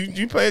 "Oh,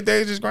 you play a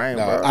dangerous game,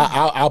 bro."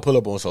 I'll pull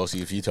up on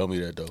Saucy if you tell me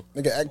that though.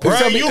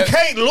 Bro, you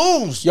can't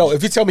lose. Yo,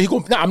 if you tell me he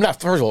going, nah, I'm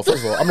not. First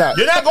of all, I'm not.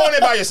 You're not going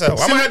there by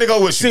yourself. I'm gonna have to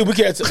go with you. See, we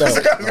can't.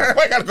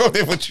 I gotta go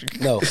there with you.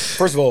 No,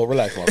 first of all,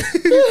 relax, Mark.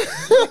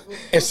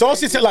 And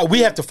Saucy said like we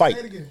have to fight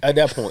at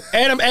that point,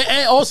 and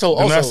also,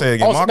 not say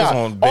again. Marcus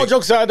on all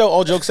jokes aside though.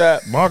 All jokes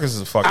aside, Marcus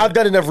is fucking. I've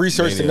done enough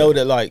research to know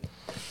that like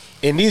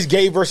in these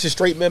gay versus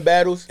straight men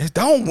battles, It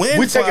don't win.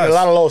 we taking a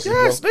lot of losses,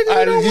 Yes, bro. nigga,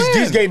 we don't win.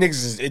 These gay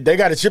niggas, they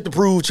got a chip to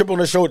prove, chip on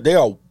their shoulder. They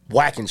are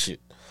whacking shit.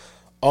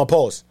 On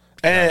pause.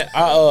 And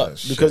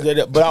because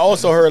but I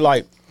also heard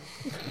like,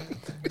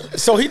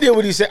 so he did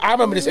what he said. I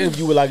remember this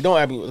interview with like, don't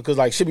ask me because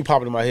like shit be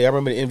popping in my head. I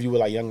remember the interview with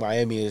like Young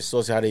Miami and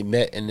Saucy, how they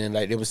met, and then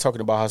like they was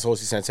talking about how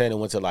Saucy Santana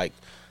went to like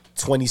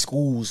 20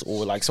 schools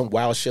or like some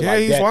wild shit like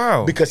he's that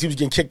wild. because he was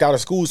getting kicked out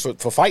of schools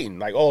for fighting.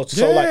 Like, oh,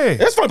 so Yeah. like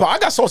that's funny. But I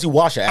got Saucy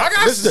Washer act. I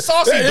got This is the-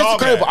 Saucy this is dog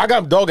crazy, act. but I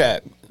got him dog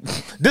act.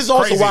 This is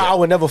also Crazy why act. I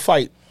would never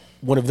fight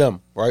one of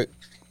them. Right.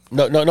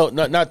 No,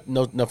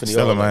 nothing.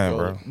 Still y'all, a man,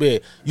 like, bro. Yeah,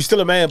 you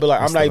still a man, but like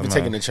I'm not still even a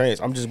taking man. the chance.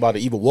 I'm just about to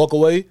either walk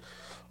away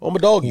or my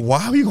doggy.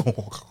 Why are you gonna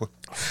walk away?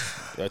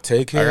 I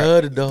take care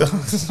of the dog.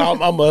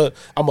 I'm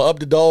a up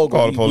the dog.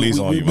 Call the police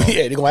on you, bro.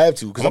 Yeah, they're gonna have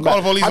to because I'ma call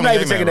the police I'm on not you,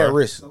 even man, taking that bro.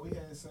 risk. So we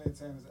had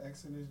Santana's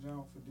ex in this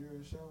joint for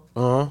Dura's show.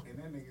 Uh-huh. And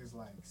that nigga's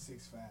like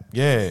 6'5".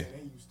 Yeah. They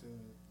used to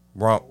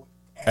Romp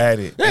at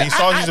it. And he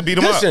Saucy used to beat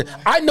him Listen, up.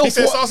 I know He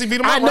said for Saucy beat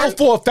him I up, know right?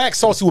 for a fact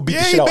Saucy would beat Yeah,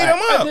 the he shit out. beat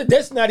him up.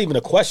 That's not even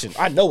a question.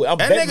 I know it. I'm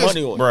That betting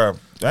money on it. bruh.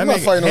 That I'm not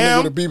nigga, fighting no nigga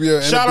him, with a BBL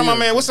and shout a out my beard.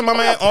 man. What's my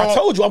man? I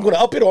told you I'm gonna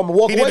up it or I'm gonna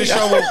walk He away. did the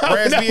show with We're not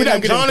Raz B and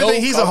getting Jonathan. no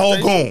He's a whole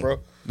conversation, goon. bro.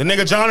 The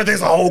nigga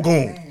Jonathan's a whole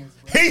goon.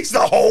 He's the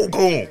whole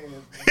goon.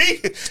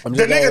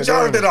 The nigga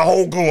Jonathan a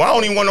whole goon. I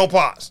don't even want no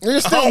pops. I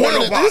Niggas still don't want no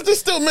men. pops. Niggas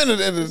still men at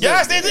the end of the day.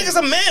 Yes, they niggas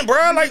a man,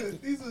 bro.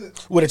 Like, These are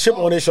With a chip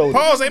on their shoulder.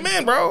 pause, they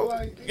man, bro.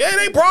 Yeah,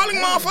 they brawling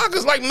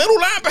motherfuckers like middle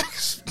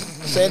linebackers.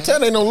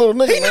 Santana ain't no little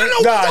nigga, He man.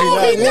 not no Nah, he dog.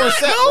 not. He One not,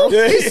 set, no. bro.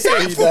 Yeah, He's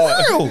set he for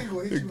not. real.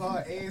 gonna hit you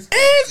hard and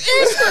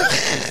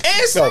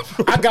And So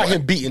I got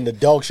him beating the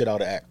dog shit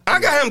out of act. I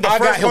got him the I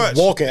got first him punch.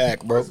 walking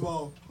act, bro. First of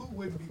all, who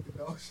wouldn't beat the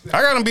dog shit?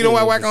 I got him beat up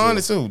Whack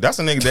 100 too. That's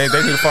a nigga they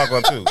need to fuck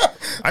up too.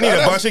 I need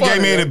a bunch of gay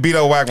men to beat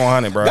up Whack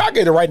 100, bro. I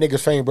get the right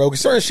niggas fame, bro. Cause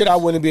certain shit I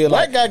wouldn't be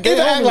like. That guy gay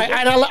Either act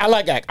homies, like I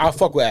like act. I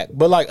fuck with act,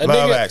 but like a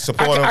Love nigga, act,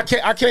 support him. I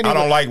can't. I can't. I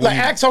Even, don't like like weed.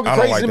 act talking I don't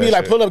crazy like to me. that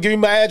Like shit. pull up, give me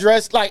my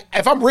address. Like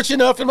if I'm rich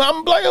enough, and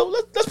I'm like, yo,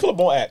 let's pull up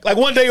on act. Like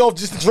one day off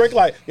just to drink.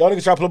 Like y'all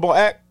niggas try to pull up on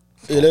act.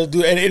 Yeah, let's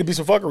do, and it'd be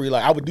some fuckery.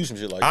 Like I would do some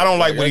shit like. I don't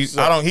that. like what he. that's-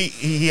 I don't.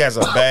 He has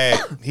a bad.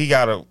 He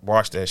gotta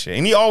watch that shit,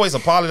 and he always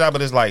apologize,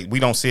 but it's like we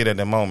don't see it at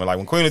the moment. Like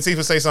when Queen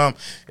Latifah say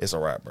something, it's a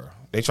rap, bro.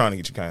 They trying to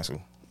get you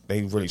canceled.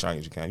 They really trying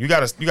to get you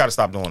canceled. You gotta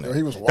stop doing that. Yo,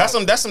 he was that's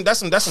wild.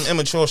 some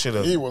immature shit.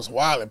 He was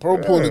wildin'. Bro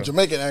pulled the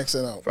Jamaican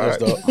accent out. Right.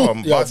 Yo,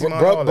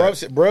 Baltimore, all bro that.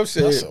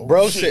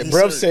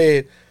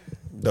 said,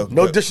 The-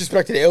 no the-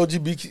 disrespect to the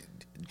LGBT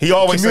He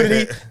always said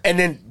community, that. and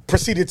then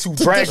proceeded to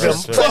drag them.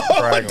 Drag him,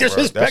 bro. That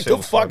Disrespect shit the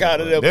was fuck funny,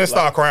 out of bro. them. Then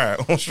start crying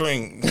on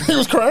string. He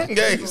was crying.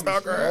 Yeah, he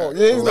start crying. Oh,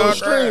 yeah, he was on the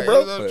stream, bro.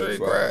 He was on the stream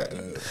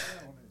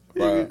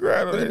crying. He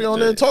cried He be on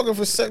there talking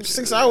for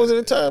 6 hours at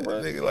a time,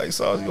 bro. Nigga like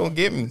Sauce, you gonna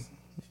get me?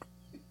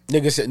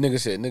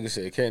 Nigga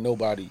said,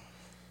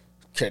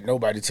 can't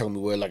nobody tell me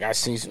where. Like I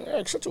seen,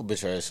 shut your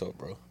bitch ass up,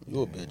 bro.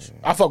 You a bitch.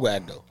 I fuck with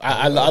Act though.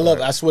 I love.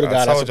 I swear to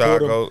God, I told you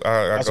support I him. go-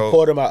 I I go-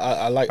 support him.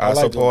 I like. I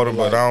like support him,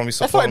 but I don't be like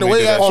supporting the him. way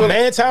He do I that feel- on shit.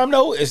 man time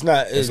though, it's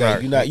not. It's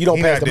not- like you don't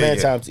he pass not the there man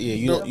yet. time.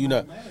 Yeah, you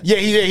not. Yeah,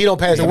 he don't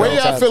pass The the way man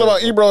I time. feel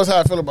about Ebro is how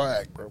I feel about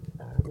Act, bro.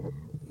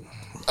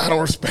 I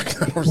don't respect.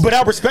 But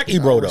I respect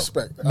Ebro though.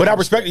 respect- But I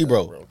respect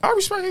Ebro. I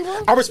respect him,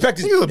 bro. I respect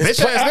his. He was a his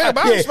bitch ass nigga,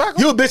 but I respect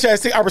him. You a bitch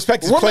ass nigga. I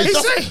respect his What play. makes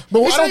he sense? say? But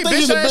He I say don't think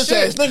he's a bitch-ass bitch ass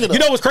shit. nigga though. You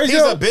know what's crazy?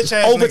 He's though? a bitch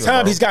ass Over nigga,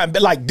 time, bro. he's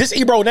gotten like this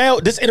Ebro now.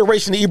 This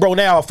iteration of Ebro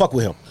now, I fuck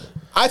with him.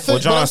 I think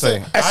What John but I'm say?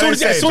 saying-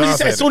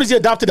 As soon as he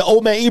adopted the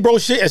old man Ebro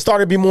shit and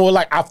started to be more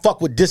like I fuck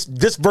with this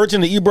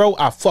version of Ebro,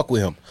 I fuck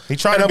with him. He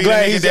trying And to I'm be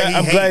glad the nigga he's- that he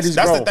I'm hates. glad he's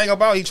That's grown. the thing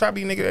about he try to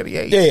be the nigga that he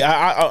hates.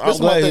 Yeah, I'm This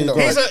my glad thing, he's though.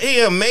 grown. He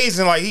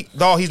amazing. Like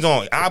he's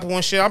doing Apple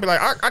and shit. I'll be like,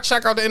 I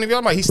check out the interview.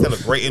 I'm like, he's still a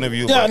great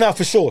interview. Yeah, no,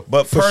 for sure.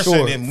 But For person,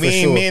 sure, and for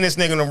me sure. and this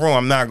nigga in the room,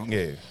 I'm not.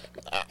 Yeah,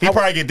 he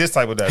probably get this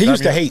type of that. He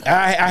used to hate.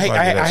 I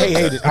hate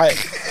it.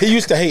 He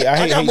used to hate. I I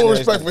hate. got hating more ass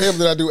respect niggas. for him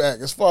than I do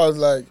Act. As far as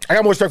like, I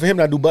got more respect for him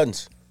than I do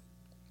Buttons.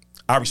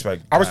 I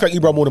respect. I respect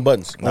Ebro more than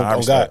Buttons. Nah, I on God,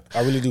 respect. I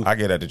really do. I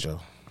get at the Joe.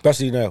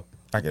 Especially now.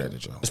 I get at the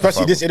Joe. Especially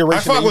I fuck this with-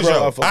 iteration I fuck of with Ebro,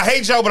 Joe. I fuck- I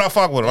hate Joe, but I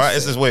fuck with him. Right?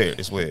 It's just weird.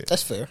 It's weird.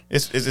 that's fair.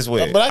 It's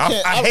weird. But I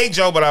can't- I hate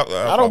Joe, but I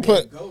don't fuck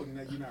with put- him. Goat, and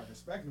that you're not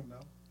respecting him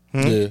though.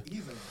 Hmm? Yeah.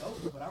 He's a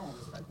goat, but I don't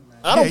respect him. Man.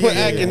 I don't Yeah, put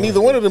yeah, Act yeah, in yeah.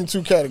 neither one of them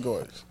two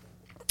categories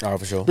Oh,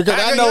 for sure. because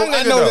Act I a know young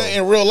nigga, that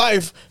though. in real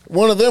life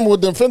one of them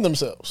would defend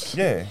themselves.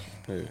 Yeah.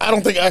 I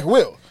don't think Act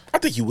will. I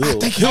think you will.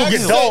 think He'll he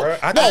get will, dog. bro.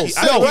 I No, think-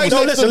 I no, think right no.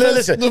 next Listen, to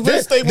listen. the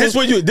Vince Staples- This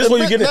what you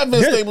get not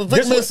Vince Staples,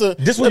 Vic Mensa.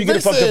 This what you get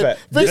Vic fucked said- up at.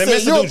 Vic They said,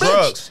 Mensa "You're a do bitch."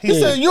 drugs. He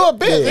said, "You're a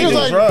bitch." Yeah, He he was do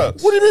like,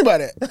 drugs. "What do you mean by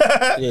that?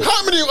 Yeah.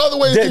 How many other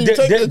ways can you take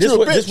that This you're a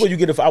what bitch? you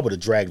get if I would have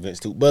dragged Vince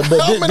too. But How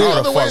this, many this,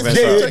 other ways Vince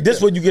can you up. take this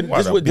that? what you get. Why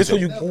This the what beat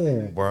you.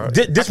 Ooh, bro.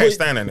 This I can't what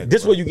stand that nigga.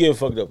 This bro. what you getting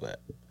fucked up at.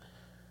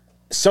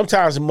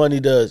 Sometimes money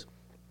does.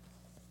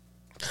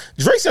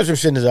 Drake said some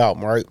shit in his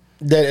album, right?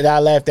 That I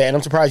laughed at, and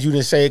I'm surprised you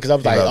didn't say it because I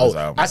was like, loved his "Oh,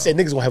 album, I said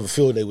niggas gonna have a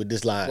field day with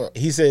this line." What?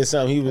 He said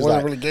something. He was Wasn't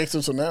like, really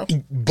gangster till now.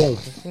 "Boom,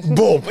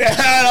 boom,"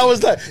 and I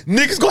was like,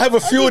 "Niggas gonna have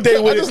a field day I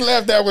with just it."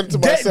 laughed that one to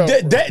myself.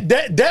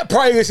 That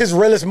probably is his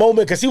realest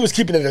moment because he was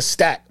keeping it a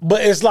stack.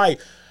 But it's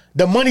like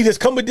the money that's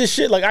come with this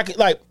shit, like I can,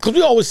 like, because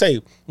we always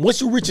say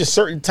once you reach a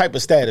certain type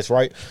of status,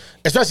 right?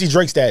 Especially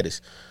Drake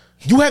status,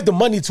 you have the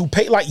money to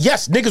pay. Like,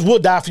 yes, niggas will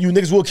die for you,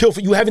 niggas will kill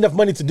for you. You have enough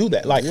money to do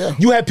that. Like,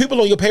 you have people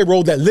on your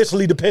payroll that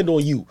literally depend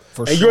on you,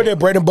 and you're their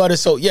bread and butter.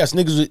 So yes,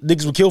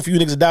 niggas will kill for you,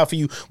 niggas will die for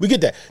you. We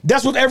get that.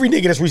 That's with every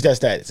nigga that's reached that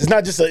status. It's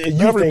not just a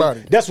you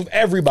everybody thing. That's with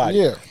everybody.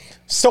 Yeah.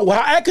 So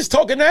how Ak is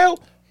talking now,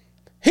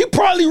 he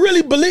probably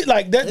really believe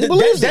like that.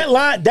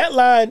 That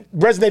line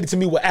resonated to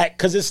me with Ak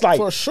because it's like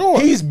for sure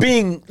he's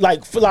being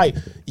like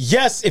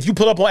yes, if you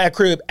pull up on Ak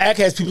crib, Ak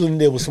has people in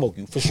there will smoke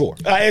you for sure.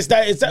 It's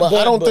that. But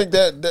I don't think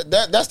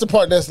that's the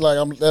part that's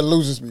like that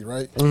loses me,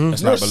 right? It's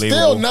You're not believable.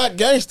 still not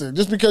gangster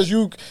just because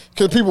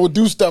people will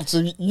do stuff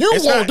to you. You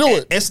won't do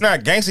it. It's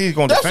not gangster. He's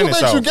gonna defend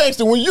himself. That's what makes you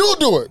gangster when you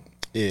do it.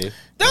 Yeah.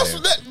 That's you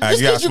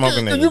just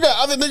you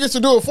got other niggas to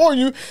do it for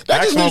you.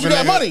 That just means you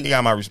got money. He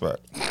got my respect.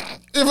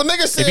 If a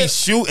nigga said, if he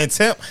shoot and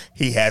temp,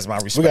 he has my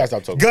respect. We gotta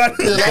stop talking. Gun.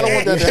 Yeah, I don't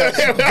want that to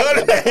happen. Gun. I don't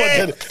want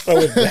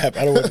that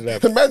to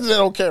happen. Imagine that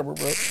on camera,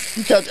 bro.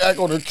 You catch Ak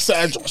on the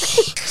side.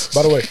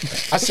 By the way,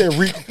 I said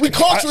we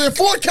caught you in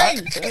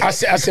 4K. I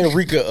sent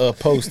Rika a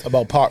post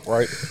about Pac,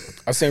 right?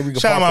 I sent Rika.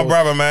 Shout out my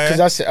brother, man.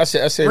 Because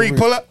I said Reek,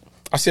 pull up.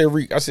 I said you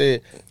was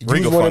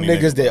one of the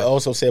niggas that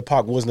also said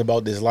Pac wasn't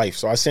about this life.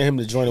 So I sent him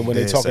to join it when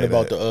they talking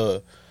about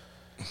the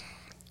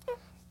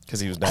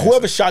because he was dancing.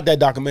 Whoever shot that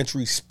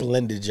documentary,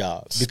 splendid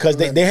job. Because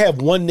they have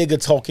one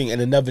nigga talking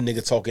and another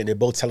nigga talking. They're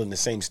both telling the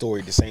same story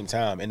at the same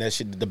time. And that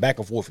shit, the back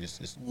and forth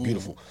is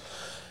beautiful.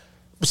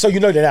 So you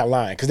know they're not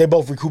lying because they're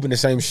both recouping the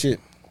same shit.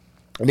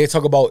 And they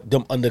talk about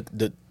them under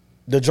the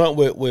joint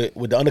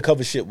with the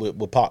undercover shit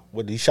with Pac,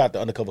 where he shot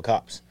the undercover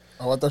cops.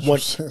 Oh, I thought you were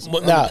saying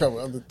No.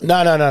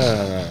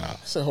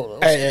 So hold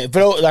on. And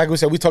like we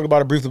said, we talked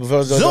about it briefly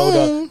before.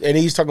 And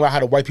he's talking about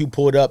how the white people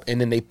pulled up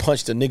and then they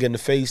punched the nigga in the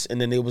face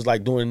and then they was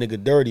like doing a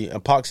nigga dirty.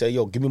 And Pac said,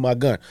 yo, give me my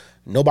gun.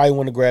 Nobody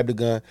want to grab the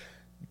gun.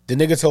 The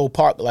nigga told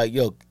Pac, like,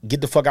 yo,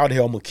 get the fuck out of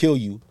here. I'm going to kill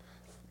you.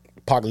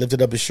 Pac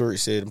lifted up his shirt,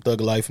 said, I'm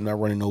thug life. I'm not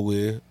running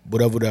nowhere.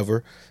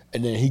 Whatever.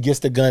 And then he gets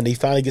the gun. He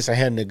finally gets a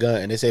hand in the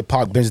gun. And they say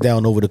Pac bends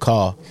down over the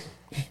car.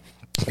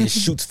 And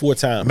shoots 4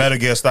 times. Metal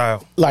Gear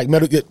style. Like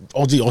Metal Gear,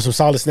 OG, on some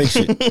Solid Snake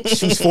shit.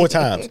 Shoots 4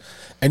 times.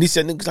 And he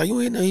said, niggas like,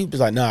 you ain't know. He was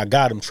like, nah, I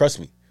got him. Trust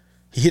me.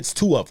 He hits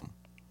 2 of them.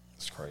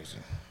 That's crazy.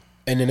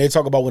 And then they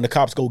talk about when the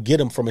cops go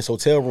get him from his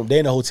hotel room. They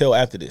in the hotel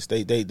after this.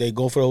 They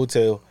go for the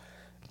hotel.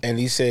 And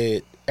he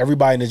said,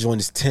 everybody in the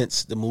joint is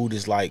tense. The mood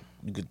is like,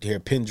 you could hear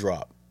a pin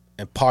drop.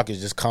 And Pac is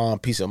just calm,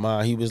 peace of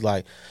mind. He was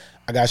like,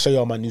 I got to show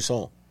y'all my new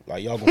song.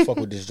 Like, y'all gonna fuck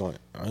with this joint.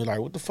 I was like,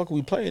 what the fuck are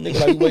we playing,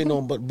 nigga? Like, we waiting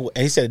on, but and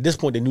he said at this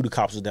point they knew the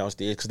cops was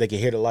downstairs because they could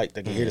hear the light,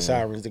 they could hear the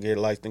sirens, they could hear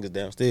the lights, niggas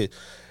downstairs.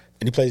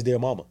 And he plays Dear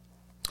Mama.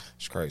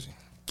 It's crazy.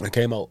 And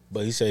came out,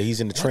 but he said he's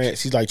in the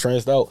trance. He's like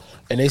tranced out.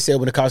 And they said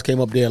when the cops came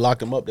up there and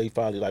locked him up, they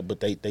finally like, but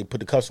they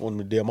put the cuffs on him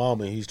with Dear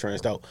Mama and he's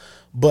tranced out.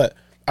 But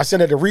I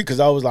sent it to Reek because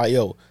I was like,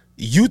 yo,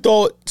 you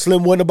thought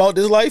Slim wasn't about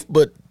this life,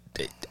 but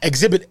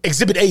Exhibit A,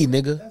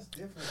 nigga. That's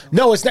different.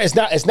 No, it's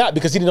not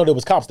because he didn't know there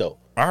was cops though.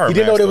 I heard he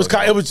didn't know there was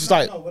cops. It was just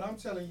like. No, what I'm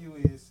telling you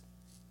is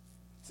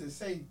to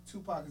say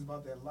Tupac is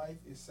about that life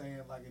is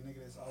saying like a nigga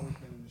that's always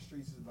been in the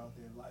streets is about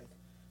their life.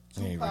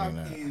 Tupac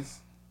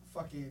is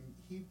fucking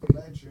Heath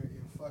Ledger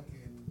in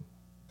fucking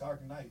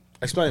Dark Knight.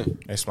 Explain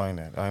that. Explain.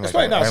 He's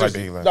Explain.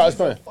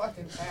 a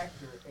fucking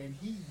actor, and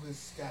he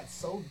got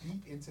so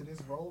deep into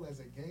this role as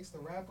a gangster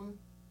rapper.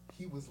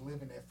 He was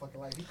living that fucking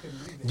life. He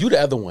couldn't leave it. You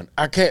the other one.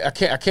 I can't.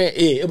 Yeah,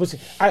 it was.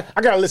 I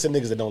gotta listen to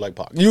niggas that don't like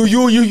Pac. You.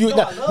 No,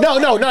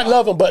 not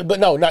love him, but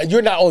no, not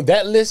you're not on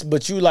that list.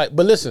 But you like.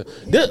 But listen,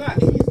 he's not.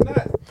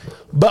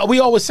 But we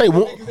always say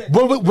when we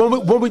do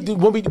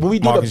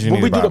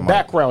the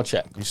background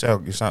check. You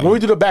sound when we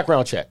do the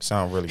background check.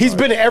 Sound really. He's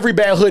been in every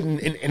bad hood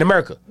in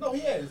America. No, he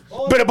has.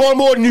 Been in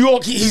Baltimore, New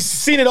York. He's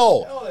seen it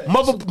all.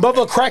 Mother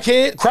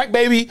crackhead, crack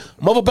baby,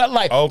 mother bet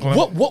like.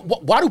 Oakland.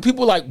 What? Why do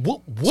people like?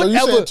 Whatever. So you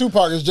said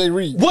Tupac is Jay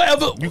Reed.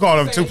 Whatever. You call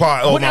him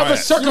Tupac. Whatever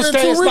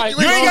circumstance, like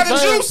you ain't got the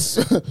juice.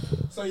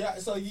 So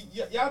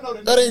y'all know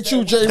that ain't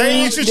you, Jay Reed. They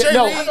ain't you, Jay Reed.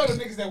 I know the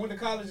niggas that went to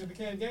college and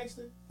became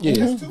gangster.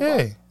 Yeah.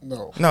 Yeah.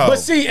 No. But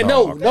see,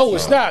 no,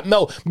 it's not.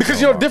 No, because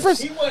you know the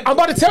difference. I'm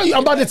about to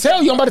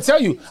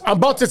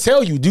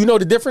tell you. Do you know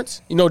the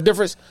difference? You know the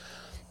difference.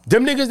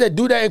 Them niggas that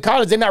do that in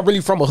college, they're not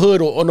really from a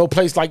hood or no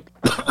place like.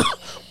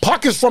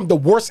 Pac is from the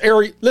worst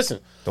area. Listen,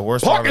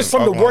 Pac is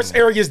from the worst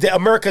areas that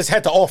America's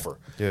had to offer.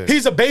 Yeah.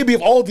 He's a baby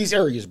of all these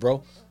areas,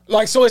 bro.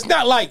 Like, so it's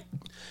not like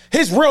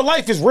his real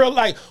life is real.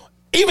 Like,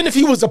 even if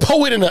he was a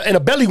poet and a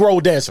belly roll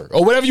dancer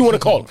or whatever you want to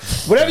call him,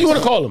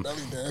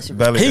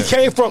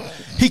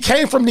 he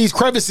came from these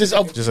crevices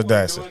of just a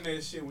dancer.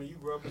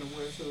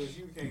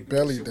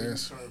 Belly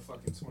dancer.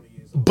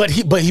 But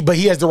he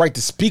has the right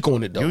to speak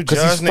on it though,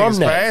 because he's from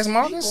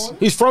that.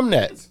 He's from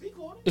that.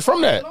 He's from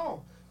that.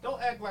 Don't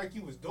act like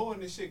you was doing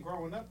this shit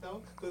growing up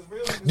though.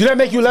 Do that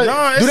make you less?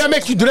 Did that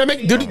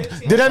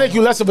make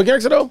you less of a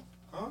gangster though?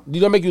 Huh?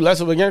 Did that make you less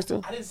of a gangster?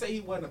 I didn't say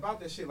he wasn't about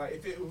that shit. Like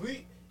if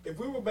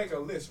we were to make a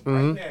list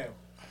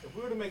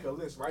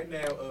right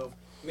now, of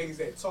niggas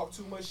that talk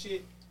too much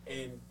shit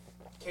and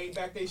can't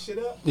back their shit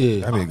up. Yeah.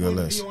 That'd be a good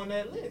Pac list. wouldn't be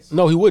on that list.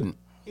 No, he wouldn't.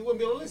 He wouldn't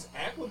be on the list.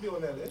 Act would be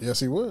on that list. Yes,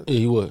 he would. Yeah,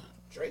 he would.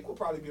 Drake would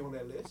probably be on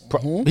that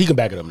list. He can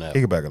back it up now. He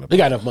can back it up. He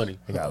got enough money.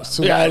 He got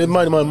He got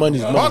money.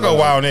 Pac a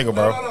wild nigga,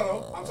 bro.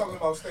 No. I'm talking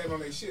about staying on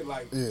their shit.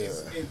 Like,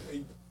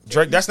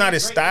 Drake, that's not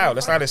his style.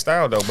 That's not his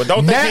style, though. But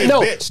don't think he a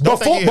bitch.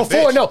 Don't think he a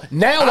before, bitch. no.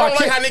 Now I don't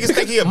like how niggas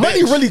think he a bitch.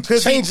 Money really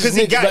changes because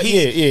he got.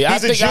 niggas,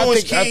 He's a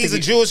Jewish kid. He's a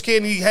Jewish kid,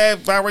 and he have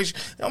biracial.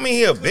 I don't mean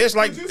he a bitch.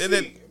 Like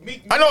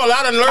I know a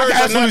lot of nerds I are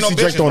not absolutely no see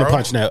Drake bitches, throwing a bro.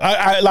 punch now.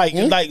 I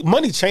like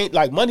money change.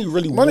 Like money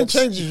really warps,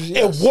 changes,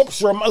 yes. It warps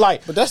your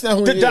like. But that's not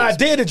who the he is.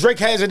 idea that Drake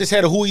has in his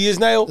head of who he is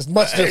now. It's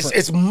much different.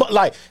 It's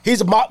like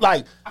he's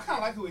like. I kind of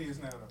like who he is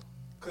now, though.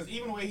 Because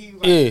even the way he's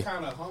like, Yeah.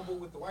 kind of humble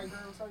with the white girl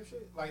type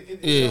shit, like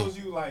it Yeah. shows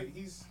you like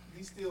he's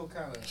still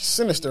kind of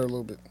Sinister a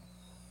little bit.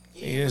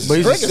 He is. But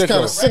he's Drake a is kind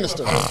sicko. of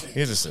sinister.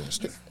 He's a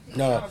sinister.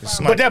 No,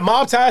 sniper. but that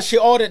mob tie shit,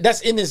 all that's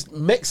in his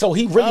mix. So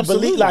he really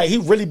Absolutely. he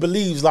really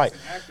believes like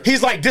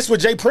he's like this with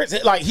Jay Prince.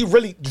 Like he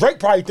really Drake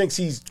probably thinks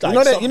he's like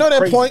You know that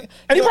crazy. point?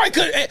 and he probably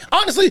could.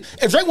 Honestly,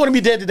 if Drake wanted to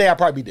be dead today, I'd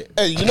probably be dead.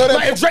 Hey, you know that-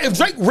 like, if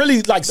Drake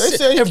really like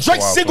say- if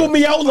Drake Wow, singled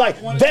me out like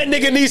that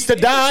nigga needs to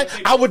die,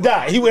 I would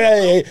die. He would.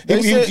 They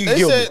He said,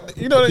 kill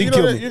me. He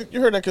kill me.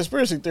 you heard that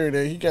conspiracy theory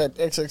that he got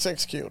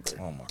XXX killed.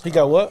 Right? He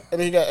got what? And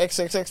then he got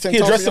XXX. He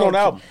addressed it on the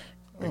album.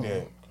 He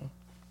did.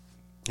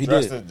 He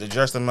Dressed did. the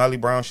Justin Melly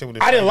Brown shit with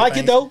the I didn't like it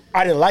thing. though.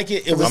 I didn't like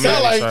it. It was I mean,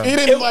 Not like he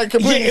didn't like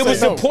completely. it was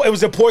say no. it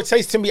was a poor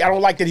taste to me. I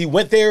don't like that he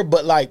went there,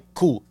 but like,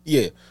 cool,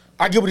 yeah.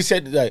 I get what he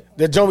said. Like,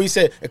 the Joey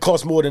said it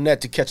costs more than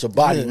that to catch a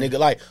body, nigga.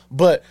 Like,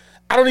 but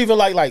I don't even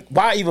like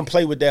why even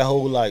play with that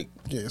whole like.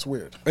 Yeah, it's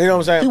weird. You know what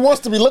I'm saying? He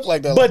wants to be looked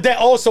like that. But that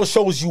also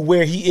shows you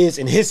where he is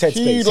in his headspace.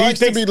 He likes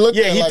to be looked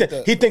at like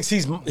that. He thinks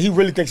he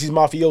really thinks he's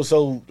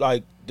mafioso.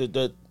 Like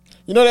the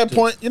you know that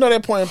point. You know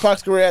that point in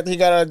Pac's career after he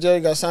got out of jail,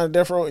 he got signed to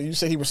Death Row, and you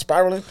said he was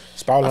spiraling.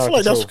 Spiraling I out feel of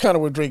like that's control. kind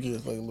of what Drake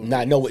is. Like, a little Nah,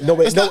 bit.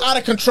 nowhere. It's not out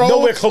of control.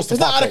 Nowhere close to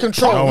It's not Pac, out of though.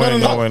 control. No way,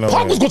 no way, no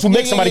Pac way. was going to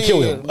make Yeah, somebody yeah,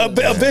 kill yeah. him.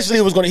 Eventually,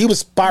 it was going. He was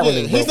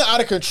spiraling. He's bro. not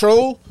out of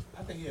control,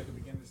 I think he at the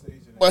beginning stage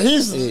of that. but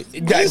he's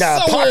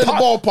somewhere in the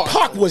ballpark.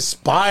 Pac was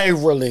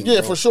spiraling.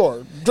 Yeah, bro. for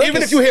sure. Drake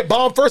Even is- if you hit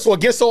bomb first or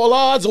against all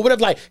odds or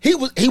whatever, like he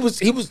was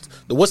the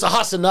what's a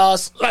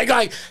Hasanas?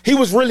 Like he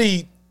was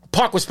really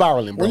Pac was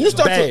spiraling, bro. When you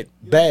start bad.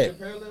 The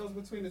parallels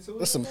between the two.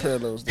 there's some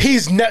parallels.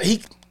 He's not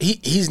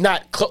he's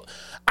not.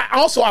 I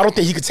don't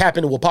think he could tap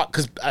into what Pac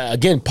because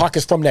again Pac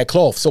is from that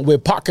cloth. So where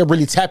Pac can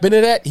really tap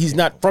into that, he's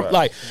not from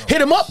like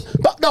hit him up.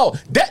 But no,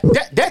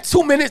 that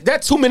 2 minutes,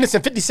 that 2 minutes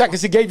and 50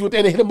 seconds he gave you at the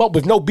end, hit him up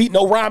with no beat,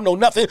 no rhyme, no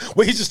nothing,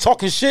 where he's just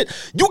talking shit.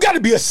 You got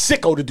to be a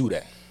sicko to do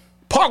that.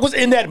 Pac was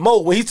in that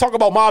mode where he's talking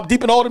about Mobb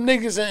Deep and all them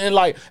niggas and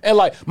like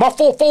my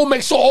 4-4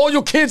 make sure all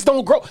your kids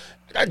don't grow.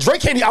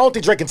 Drake can't. I don't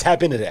think Drake can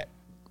tap into that.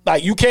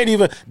 Like you can't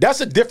even.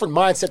 That's a different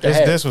mindset to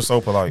have. This was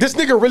so polite. This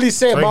nigga really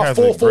said Drake my has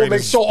the 4-4 make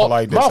greatest sure all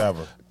politeness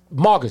ever.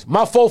 Marcus,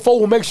 my 4-4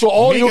 will make sure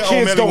all Mika your kids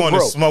O'Malley don't wanted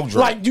grow. to smoke Drake.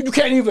 Like you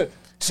can't even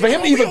for him to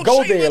over even your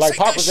go chain, there. Like take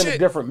Pac that was in a shit.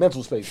 different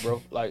mental space,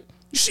 bro. Like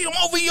You see him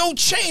over your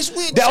chains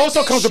with. that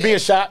also comes with being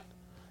shot.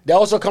 That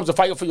also comes with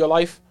fighting for your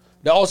life.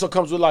 That also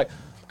comes with like,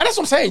 and that's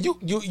what I'm saying.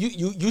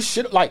 You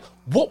should like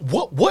what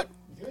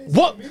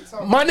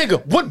my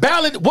nigga. What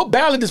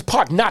ballad does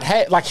Pac not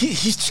had? Like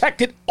he's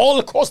checked it all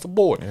across the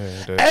board.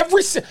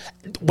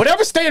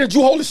 Whatever standard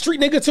you hold a street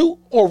nigga to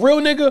or a real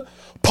nigga,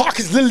 Pac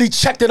has literally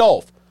checked it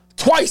off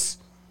twice.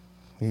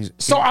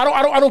 So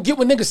I don't get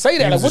when niggas say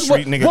that. He was Like, a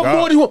street nigga what god.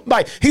 more do you want?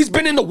 Like he's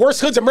been in the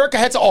worst hoods America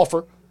had to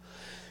offer.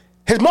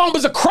 His mom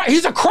was a crack.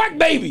 He's a crack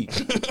baby.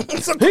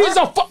 He's a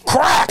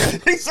crack.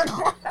 He's a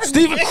crack.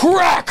 Stephen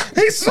Crack.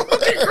 He's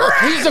fucking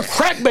crack. He's a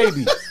crack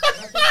baby.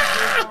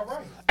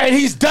 And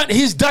he's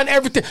done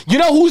everything. You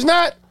know who's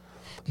not?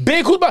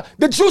 Big. Who's about?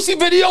 The Juicy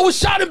video was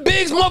shot in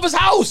Big's mother's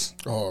house.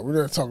 Oh, we're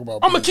gonna talk about.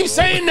 I'm gonna Big, keep bro.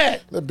 saying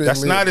that.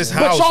 That's not his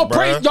But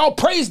house, y'all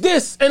praise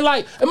this and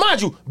like, and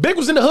mind you, Big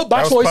was in the hood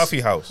by That was choice.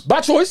 Puffy house.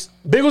 By choice.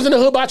 Big was in the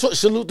hood by choice.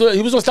 Salute to,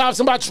 he was gonna stop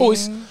somebody by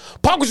choice.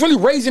 Pac was really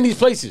raised in these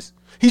places.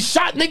 He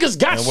shot niggas,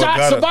 got And what shot,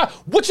 got him? survived.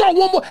 What y'all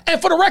want more?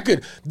 And for the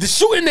record, the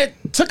shooting that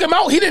took him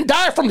out, he didn't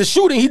die from the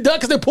shooting. He died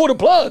because they pulled the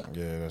plug.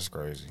 Yeah, that's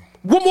crazy.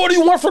 What more do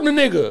you want from the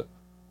nigga?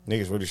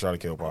 Niggas really trying to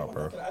kill Pac,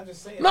 bro. I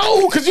just say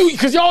No, cause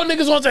y'all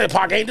niggas want to say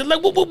Pac ain't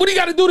like what do you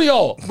got to do to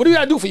y'all? What do you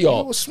got to do for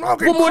y'all? was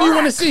smoking What more do you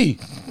crack. want to see?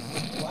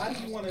 why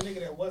do you want a nigga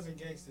that wasn't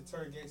gangster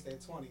turn gangster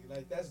at 20?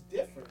 Like that's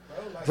different,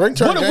 bro. Like, Drake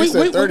turned What-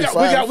 gangster at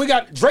 35. we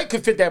got Drake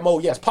could fit that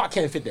mode. Yes, Pac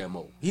can't fit that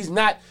mode. He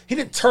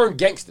didn't turn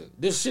gangster.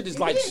 This shit is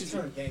like he didn't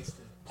turn gangster.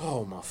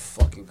 oh my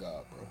fucking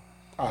god,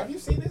 bro. Have you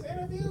seen his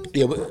interviews?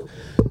 Yeah,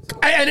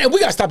 and we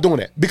gotta stop doing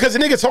that because the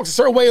nigga talks a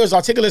certain way or is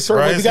articulate a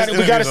certain Right, way. We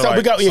gotta his stop.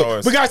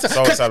 interviews We are gotta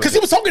so stop because he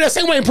was talking that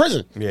same way in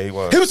prison. Yeah, he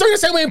was. He was talking the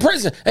same way in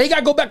prison, and he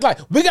gotta go back. Like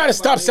we gotta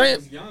stop He saying.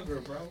 was younger,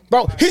 bro.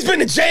 Bro, he's been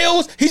to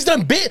jails. He's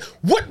done bit.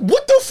 What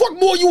the fuck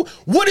more you?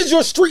 What is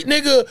your street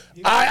nigga?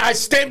 I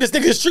stamped this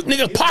nigga as street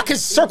nigga.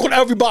 Pockets circled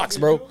every box,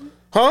 bro.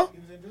 Huh? He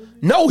was in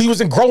Doozy? No, he was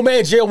in grown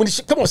man jail when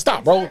he. Come on,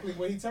 stop, bro. Exactly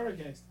when he turned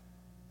gangster.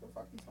 What the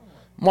fuck you talking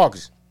about?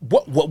 Marcus,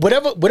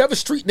 whatever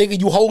street nigga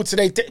you hold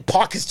today,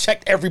 Pac has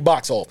checked every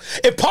box off.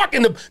 If Pac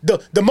and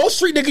the most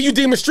street nigga you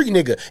deem a street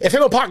nigga, if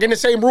him and Pac in the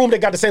same room, they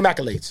got the same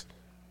accolades.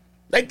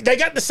 They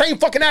got the same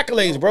fucking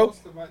accolades, bro.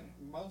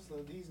 Most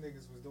of these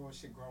niggas was doing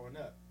shit growing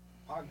up.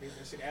 Pac did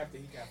that shit after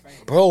he got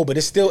famous. Bro, but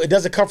it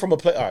doesn't come from a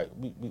play. All right,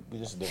 we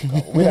just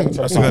we're not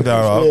gonna turn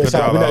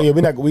the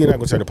We're not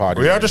gonna turn the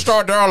party. We have to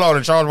start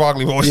downloading Charles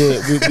Barkley voice.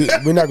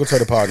 Yeah, we're not gonna turn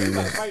the party.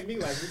 Fight me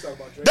like we talk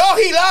about Drake. No,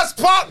 he lost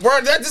Pac,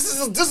 bro. This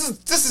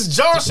is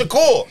John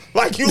Shakur.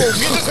 Like you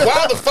just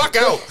wild the fuck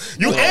out.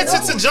 You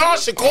answered to John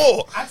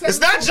Shakur. It's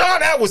not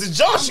John Edwards. It's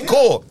John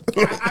Shakur.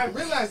 I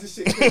realize this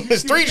shit.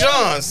 It's three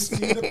Johns. You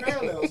see the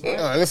parallels, man.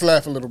 All right, let's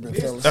laugh a little bit,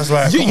 fellas. That's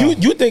like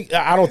You think?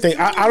 I don't think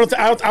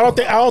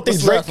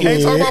Drake.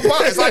 Ain't talking about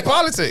politics. It's like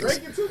politics.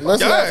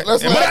 Let's laugh.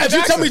 Let's But laugh. if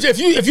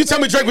you tell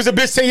me Drake was a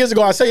bitch 10 years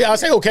ago, I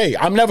say okay.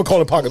 I'm never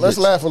calling Pac a bitch. Let's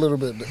laugh a little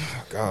bit.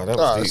 God, that was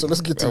All right, deep. so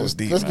let's get to that this. was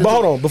deep. Let's man. get But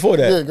hold on, before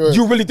that, Yeah, go ahead.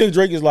 you really think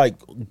Drake is like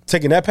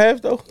taking that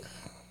path though?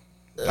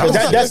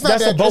 It's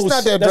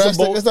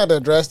not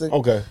that drastic.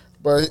 Okay.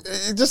 But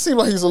it just seems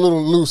like he's a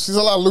little loose. He's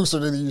a lot looser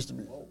than he used to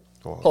be.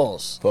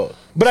 Pause.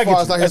 But I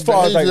get you. As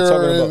far as like talking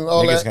and about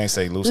all Niggas that, can't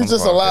say loose on he's the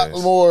just a lot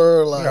podcast.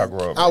 more gotta grow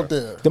like up, out bro.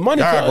 there. the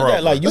money, Y'all for grow that,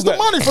 up, like bro. you It's the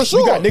money for sure.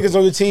 You got niggas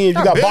on your team. You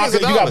got billions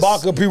of Baka,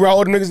 dollars. P-Rod,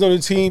 all the niggas on your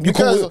team. You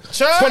Because- cool with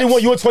Chubbs.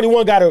 21. You and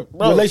 21 got a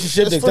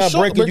relationship it's that's for not sure,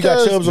 breaking. You got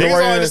because Chubbs on the Niggas right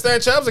don't hand.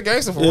 understand Chubbs a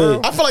gangster for Yeah.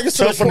 real. I feel like it's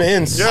to Chubbs the from the point.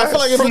 ends. I feel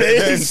like it's from to the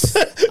the ends.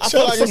 I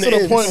feel like it's to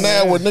the point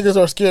now where niggas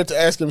are scared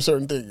to ask him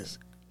certain things.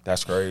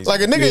 That's crazy.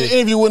 Like a nigga in an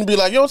interview wouldn't be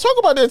like, "Yo, talk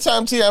about that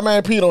time T.I.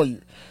 man peed on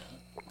you,"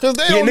 because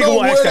they don't nigga know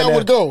won't ask where that that now.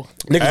 would go.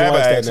 Niggas I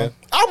won't ask asked that him.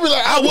 now. I'll be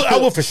like, I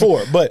would for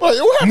sure, but Like,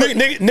 what happened?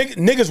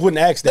 niggas wouldn't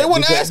ask that. They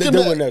wouldn't ask him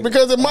that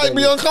because it might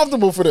be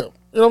uncomfortable for them.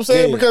 You know what I'm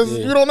saying? Yeah, Because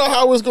yeah. you don't know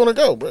how it's gonna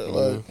go, bro.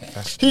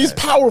 Like, he's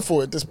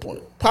powerful at this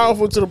point.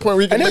 Powerful to the point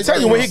where he can And they make tell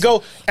you when he moves.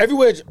 go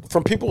everywhere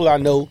from people I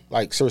know,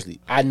 like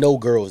seriously, I know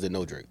girls that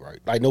know Drake, right?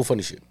 Like no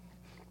funny shit.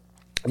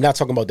 I'm not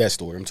talking about that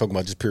story. I'm talking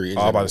about just period.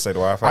 I'm about to say the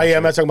Wi-Fi Oh, yeah, I'm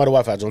shit. not talking about the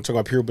Wi-Fi. I'm talking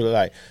about pure, but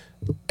like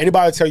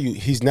anybody tell you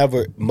he's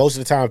never. Most of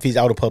the time, if he's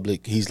out in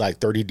public, he's like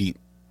 30 deep.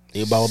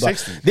 Blah, blah, blah.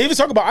 60. They even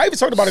talk about. I even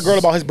talked about a girl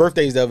about his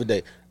birthdays the other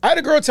day. I had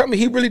a girl tell me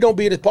he really don't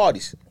be at his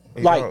parties.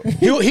 Like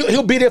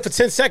he'll be there for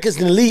 10 seconds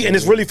and leave, and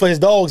it's really for his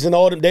dogs and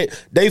all them.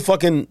 They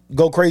fucking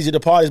go crazy at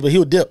the parties, but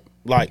he'll dip.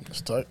 Like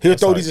tight. he'll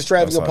That's throw tight. these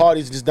extravagant That's tight.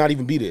 parties and just not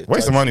even be there.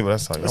 Waste of money, but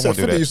that's tight. I I said want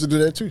to do 50 that. used to do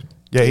that too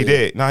Yeah, he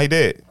did. No, he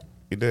did.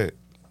 He did.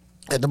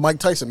 at the Mike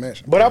Tyson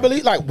mansion. But I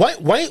believe like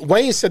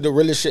Wayne said the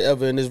realest shit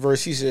ever in this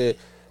verse. He said,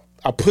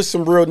 "I put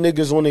some real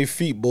niggas on their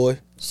feet, boy.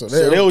 So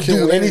So they'll do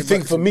kill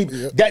anything anybody. for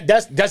me." Yeah.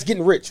 That's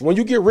getting rich. When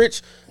you get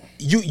rich,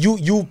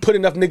 you put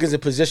enough niggas in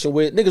position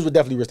where niggas would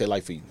definitely risk their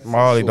life for you.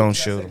 Marley don't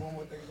shoot him. One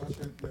more thing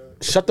about your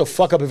Shut the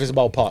fuck up if it's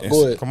about Pac.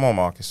 Go ahead. Come on,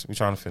 Marcus. We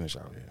trying to finish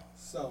out here.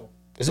 so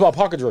It's about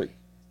Pac or Drake.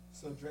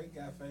 Drake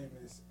got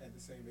famous at the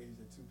same age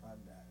that Tupac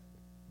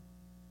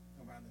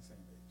died. Around the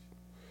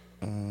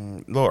same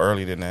age. A little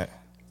early than that.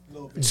 A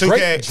little bit.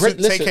 Drake,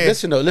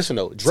 listen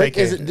though. Drake Take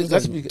care. isn't.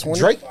 Let's be 20,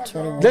 Drake.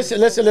 21.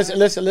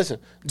 Listen.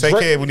 Take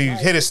Drake- care when he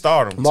hit his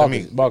stardom. To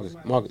me, Marcus.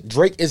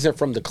 Drake isn't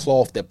from the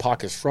cloth that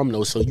Pac is from,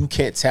 though, so you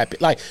can't tap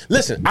it. Like,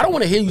 listen, I don't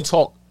want to hear you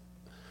talk.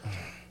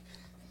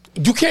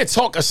 You can't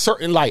talk a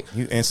certain like.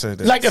 you answered.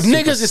 Like if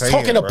niggas is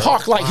talking to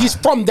Pac like he's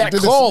from that He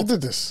did this, cloth. he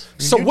did this.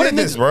 So You what did a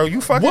this, nigga, bro? You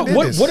fucking did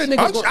this. What a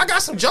nigga? I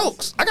got some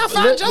jokes. I got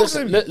 5 jokes.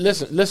 in me.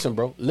 Listen,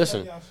 bro.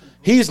 Listen.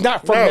 He's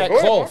not from No, that go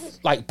ahead, cloth.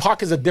 Like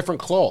Pac is a different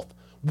cloth.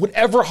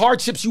 Whatever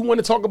hardships you want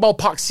to talk about,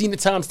 Pac seen it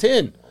times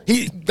 10.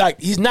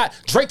 He's not.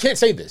 Drake can't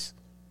say this.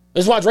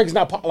 That's why Drake is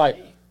not Pac.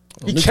 Like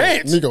he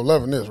can't. Nico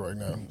loving this right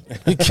now.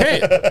 He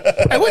can't.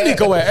 Hey, where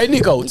Nico at? Hey,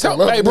 Nico. Tell,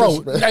 love hey,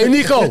 bro. this, man. Hey,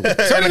 Nico. Tell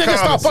the nigga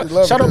stop. comments.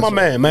 Love Shout out this, my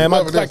man, man.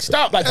 Love Like, this.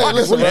 stop. Like, Hey, Pac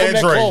is listen, really from man,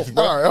 that Drake. cloth,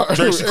 bro. All right.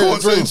 Drake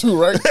Shakur, Drake too.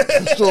 too, right?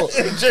 Sure.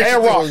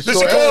 And Rock. The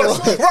Sure,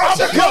 Shakur, and Rock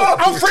Shakur.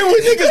 I'm free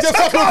with niggas that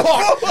fuck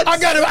with Pac.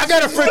 I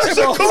got a friend.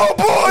 Shakur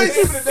boys.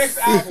 Name of the next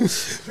album.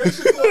 Drake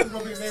Shakur is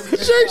gonna be the name of the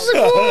next Drake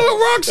album. Shakur,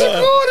 Rock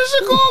Shakur, the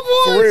Shakur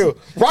boys. For real.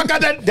 Rock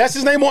got that. That's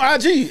his name on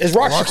IG. It's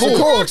Rock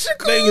Shakur.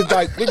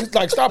 Shakur. Niggas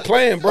like, stop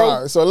playing, bro.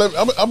 All right, so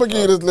I'm gonna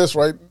give you this list,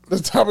 right?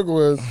 This topic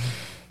was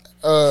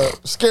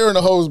scaring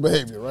the hoes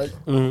behavior, right?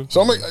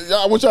 So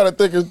I want y'all to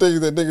think of things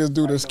that niggas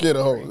do to scare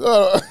the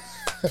hoes.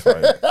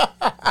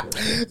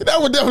 That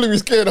would definitely be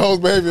scared the hoes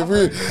behavior.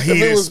 If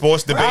He is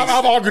sports debate.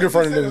 I've argued in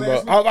front of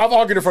niggas, bro. I've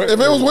argued in front of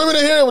it was women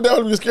in here, it would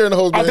definitely be scaring the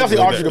hoes I've behavior.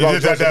 definitely argued about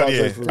Yeah,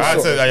 Drake. yeah. I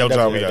said, yo,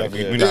 John, we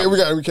Definitely, got.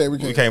 Yeah, we can't.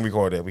 We can't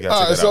record that. We got All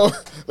to right, take that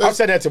so out. I've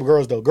said that to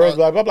girls though. Girls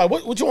be like, I'm like,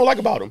 what you don't like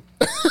about him?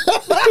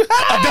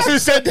 I definitely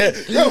said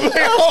that. Yo,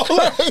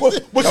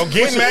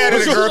 getting mad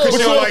at a girl because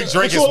she don't like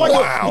Drake is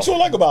wild. What you don't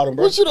like about him,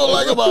 bro? what you don't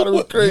like about him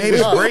is crazy. Hate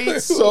his All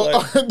braids. So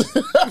Hate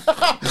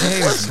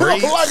his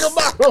what you don't braids. like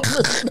about him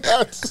is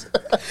nuts.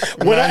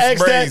 When I Nice ask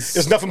that, braids.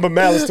 there's nothing but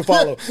malice to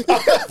follow.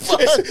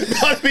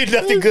 It's not be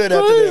nothing good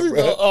after Crazy, that,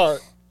 bro. All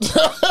right.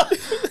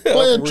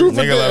 Playing truth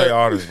or Nigga love dare. their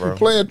artists, bro.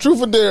 Playing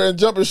truth or dare and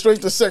jumping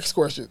straight to sex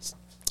questions.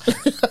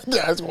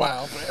 That's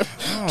wild,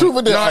 man. Truth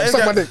or dare,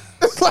 suck my dick.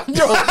 It's like,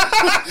 yo, we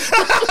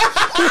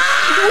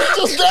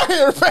just got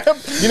here, fam.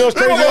 You know what's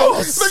crazy?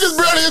 Niggas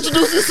barely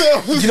introduce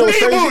yourself. You know what's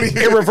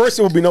crazy? In reverse,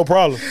 it would be no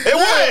problem. It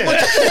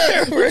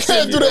would. You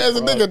can't do that as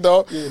a nigga,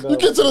 dog. You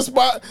get to the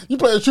spot, you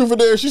play a truth or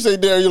dare, she say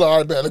dare, you're like, all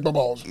right, man, lick my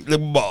balls. The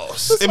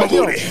boss. In my Like,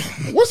 yo, booty.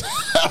 what's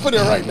happening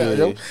right now,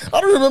 yo?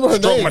 I don't remember her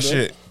Stroke name. my yo.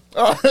 shit.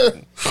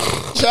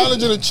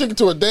 Challenging a chick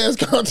to a dance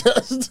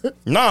contest.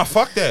 Nah,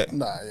 fuck that.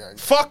 Nah, yeah.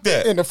 Fuck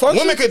that. In the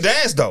function? Women could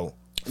dance though.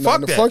 In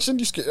Fuck the that. function,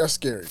 that's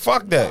scary.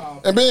 Fuck that.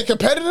 And being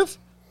competitive?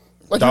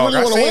 Like Dog, you really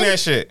I want to seen win? that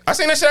shit. I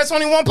seen that shit at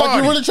 21 party.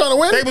 Like you really trying to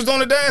win? They was doing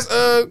the dance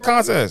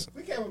contest.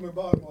 We came up in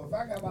Baltimore. If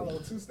I got my little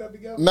two-step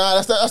together.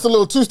 Nah, that's a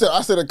little two-step.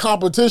 I said a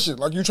competition.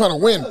 Like you trying to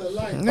win.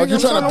 Like Like you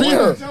trying to beat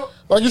her.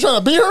 Like you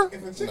trying to beat her?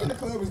 If a chick in the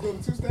club was doing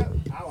a two-step,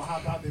 I would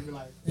hop out there and be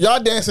like,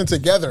 Y'all dancing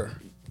together.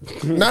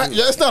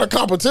 It's not a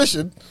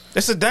competition.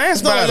 It's a dance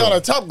It's not like battle. y'all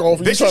at Top Golf.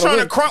 And Bitch, you trying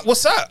to win. crump?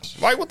 What's up?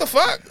 Like, what the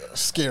fuck?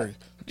 Scary.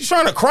 You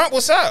trying to crump?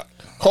 What's up?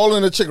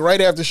 Calling the chick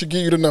right after she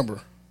give you the number.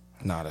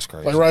 Nah, that's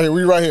crazy. Like right here.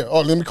 We right here.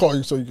 Oh, let me call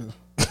you so you can.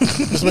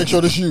 Just make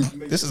sure this you.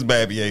 This is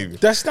bad behavior.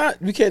 That's not.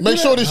 We can't. Make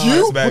do sure that. this Nah,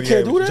 you. it's bad We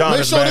can't behavior. do that. John, Make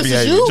that's sure bad this is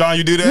behavior. you. John,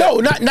 you do that? No,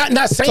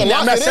 not saying that.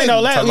 I'm not saying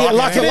all that. To Yeah, lock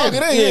lock it it in. in. Lock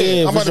it in.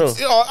 Yeah, I'm for about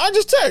sure. to, I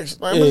just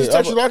text. Like, I'm gonna just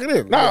text you. Lock it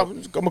in. Nah,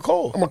 I'm gonna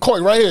call. I'm gonna call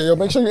you right here. Yo,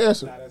 make sure you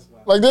answer.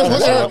 Like this.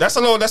 Look at her. That's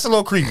a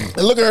little creepy.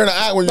 And look at her in the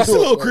eye when you That's do a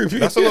little it. creepy.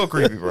 That's a little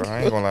creepy, bro.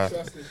 I ain't gonna lie.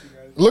 Cause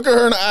Look at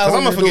her in the eye I'm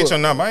when gonna you do forget it. your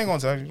number. I ain't gonna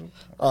tell you.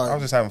 All right. I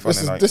was just having fun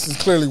tonight. This is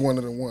clearly one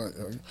of the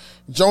ones.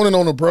 Joning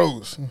on the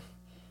bros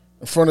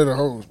in front of the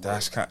hoes.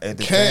 That's it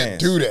depends. Can't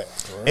do that.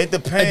 It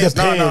depends. It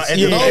No, depends. it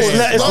Yeah, depends.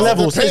 it's No,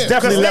 levels. it It's depends.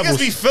 definitely Cause niggas levels.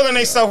 be feeling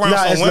themselves around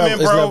Nah, some it's women,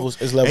 levels, it's bro. levels,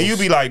 it's levels. And you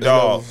be like, It's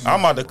dog, levels. I'm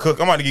about to cook.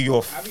 I'm about to give you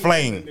a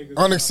flame.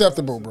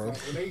 Unacceptable, bro.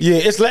 Yeah,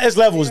 it's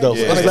levels though.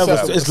 Yeah, It's it's levels.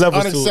 levels. It's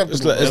levels too.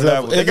 Unacceptable. It's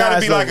levels. It gotta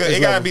be like It's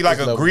it gotta be like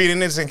levels. a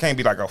greediness. It can't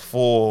be like a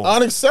full.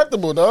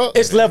 Unacceptable, dog.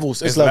 It's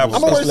levels. It's It's levels. levels.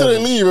 I'm gonna wait It's till they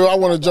levels. leave if I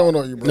want to join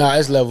on you, bro. Nah,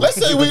 it's levels.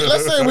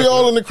 Let's say we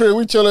all in the crib,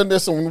 we chilling.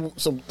 There's some.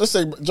 Let's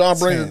say John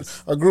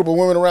brings a group of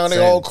women around. They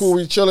all Sense. cool.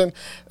 We chilling,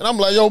 and I'm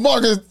like, yo,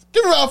 Marcus,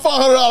 give me around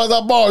 $500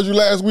 I borrowed you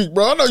last week,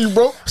 bro. I know you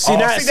broke. See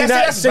that's Bama shit.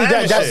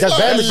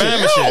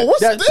 Bama shit. Yo,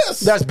 what's That- this?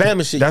 That's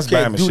Bama shit. That's You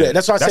can't Bama do shit. that.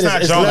 That's why I That's said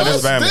not it's Jonas,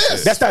 levels. that's Bama What's shit.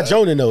 this? That's not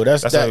Jonan though.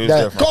 That's That's how it was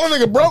different. Call a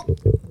nigga broke.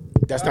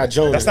 That's not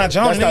Jonan. That's not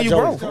Jonan, nigga, you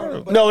Jonan.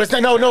 broke. No, it's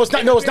not. No, it's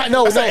not. No, it's not.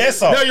 No, That's no. an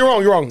insult. No, you're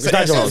wrong. You're wrong. It's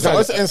not an Jonan. insult.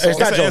 It's an insult. It's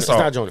not It's an Jonan. It's insult.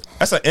 not Jonan.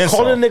 That's an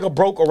insult. Calling a nigga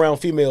broke around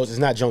females is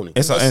not Jonan.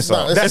 It's an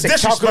insult. not- That's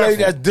That's a calculated.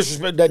 That's disrespectful.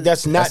 disrespect.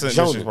 That's not That's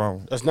Jonan.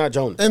 disrespectful. That's not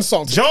Jonan.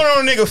 Insult. Joan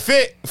on a nigga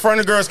fit in front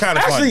of girls kind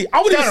of funny. Actually, I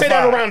wouldn't even say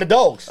that around the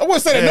dogs. I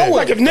wouldn't say that Yeah.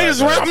 nowhere. Like if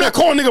niggas around, I'm not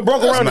calling nigga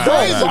broke around the not-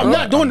 dogs. I'm So not- I'm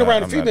not doing it I'm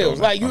around not the doing females.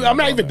 that. Like you, I'm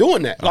not even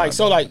doing that. Like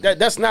so, like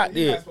that's not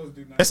you're it. not supposed to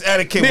do nothing. It's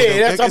etiquette. Yeah, with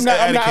that's- the- I'm it's not-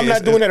 the I'm not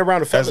etiquette. doing that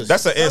around the fellas.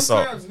 That's an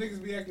insult. Sometimes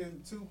niggas be acting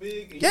too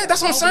big. and Yeah, you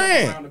that's what I'm gotta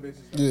saying. around the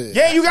bitches.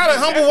 Yeah, you gotta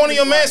humble one of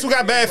your mans who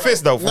got bad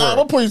fits though. For Nah, I'm real.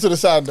 gonna pull you to the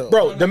side though.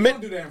 Bro, the Don't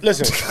minute do that.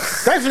 listen,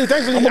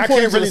 thankfully, I'ma I pull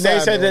you can't to really the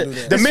side, say though, that. don't do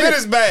that. The This minute shit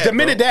is bad, the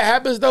minute bro. that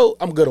happens though,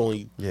 I'm good on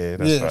you. Yeah, Yeah,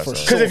 that's for right.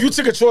 sure. Because if you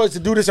took a choice to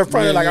do this in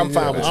front of, like, I'm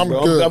fine with you, I'm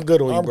bro. good. I'm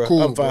good on you, I'm bro.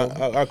 cool, I'm fine.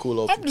 bro. I cool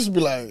off. I'm just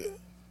be like,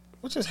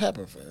 what just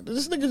happened, fam? Did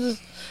this nigga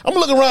just? I'm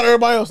looking around at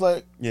everybody else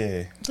like,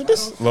 Yeah. did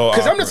this?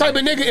 Because I'm the type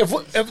of nigga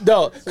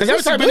because I'm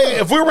the type of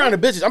nigga, if we're around the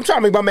bitches, I'm trying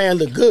to make my man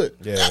look good.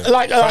 Yeah.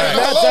 Like,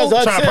 that's Hello?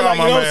 us Trying to saying, put like,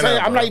 my you know what I'm man saying?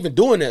 up, I'm bro. not even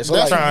doing that. So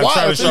That's like, Trying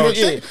wild. to show,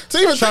 To even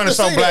trying to think show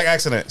say black that.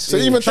 excellence. To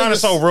even trying to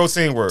think show real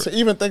teamwork. To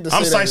even think to say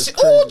I'm that slicing is shit.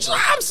 crazy.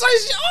 Oh, I'm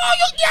slicing. Oh,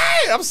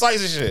 yeah. I'm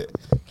slicing shit.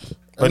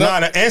 But nah,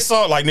 the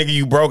insult, like nigga,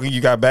 you broke and you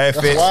got bad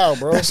That's fits. wild,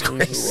 bro. That's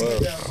crazy. Yeah,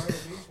 Myrtle Beach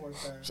one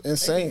time. It's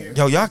insane.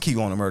 Yo, y'all keep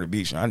going to Murder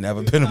Beach. I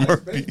never been to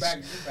Murder Beach. Back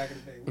in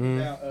the day. We were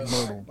down,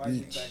 Myrtle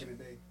Beach. Back in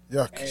the day.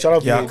 Yuck. shout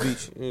out to Yeah. Bay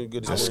Beach.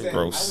 Good That's to see.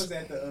 gross. I was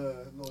at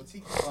the little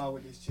tiki bar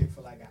with this chick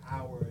for like an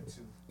hour or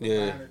two. Yeah.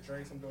 Buying her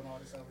drinks, I'm doing all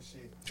this other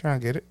shit. Trying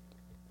to get it.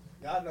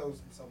 Y'all know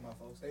some of my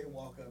folks. They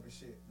walk up and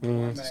shit.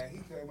 One man, he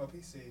came up.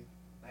 He said,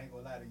 "I ain't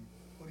gonna lie to you.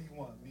 Who do you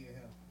want? Me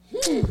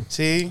and him."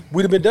 See?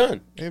 We'd have been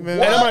done. been-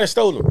 And I might have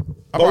stolen them.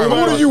 I'm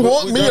alright. Who do you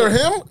want, we me done. or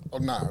him? Oh,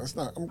 nah, it's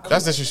not.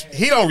 That's disrespect.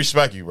 He don't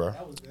respect you, bro.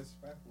 That was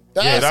disrespectful.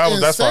 That's Yeah,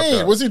 that's fucked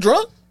insane. up. Was he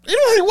drunk? You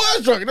know he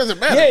was drunk. It doesn't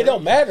matter. Yeah, it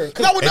don't matter.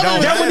 'Cause That would It never don't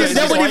even-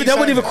 matter. that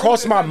wouldn't even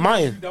cross my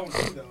mind. Don't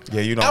do though.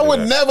 Yeah, you don't. I do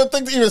would that. never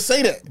think to even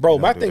say that. Bro,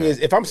 my do thing that. is,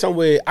 if I'm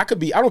somewhere, I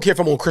don't care if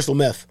I'm on crystal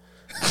meth.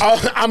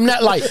 I'm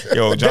not like,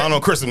 Yo, John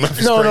on Crystal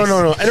Memphis. no. crazy.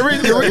 And the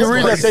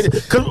reason I say that,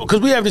 because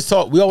we have this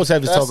talk, we always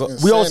have this That's talk,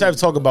 we always insanity. have to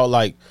talk about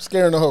like,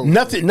 Scaring the hoe.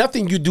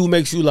 nothing you do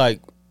makes you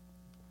like,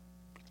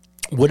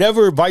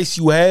 whatever advice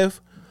you have,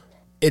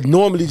 it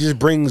normally just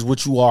brings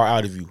what you are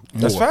out of you.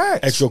 That's more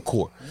facts. at your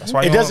core.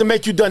 why It you doesn't don't-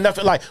 make you done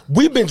nothing. Like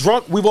we've been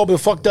drunk, we've all been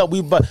fucked up.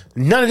 But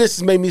none of this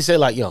has made me say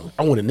like, "Yo,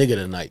 I want a nigga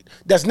tonight."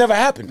 That's never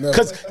happened.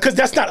 Because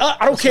that's not.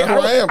 I don't care.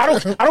 not who I am.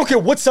 I don't care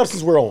what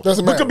substance we're on.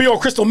 Doesn't we matter. could be on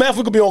crystal meth.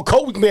 We could be on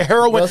coke. We could be on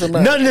heroin. Doesn't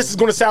matter. None of this is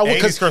going to sound 80s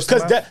because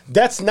crystal meth?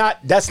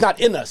 that's not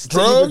in us.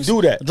 Drugs, to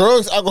even do that.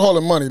 Drugs, alcohol,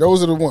 and money.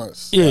 Those are the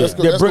ones. Yeah, that's,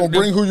 they that's bring- gonna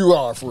bring who you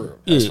are for real.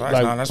 Yeah, facts,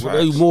 like nah, that's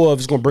facts. more of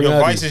it's going to bring Your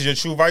out. vices, your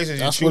true vices, your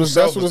That's true what it's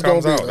self gonna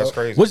comes be, out. dog. That's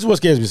crazy. What's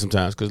scares me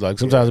sometimes because like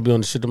sometimes I be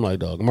on the shit. I'm like,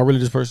 dog, am I really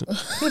this person?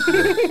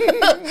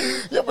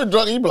 You ever been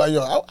drunk and you be like,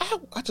 yo,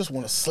 I just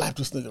want to slap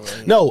this nigga right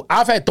here. No,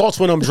 I've had thoughts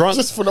when I'm drunk.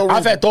 Just for no reason.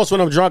 I've had thoughts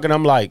when I'm drunk and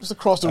I'm like, Just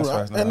across the room.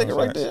 That nigga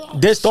right there.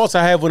 there's thoughts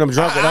I have when I'm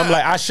drunk and I'm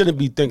like, I shouldn't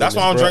be thinking. That's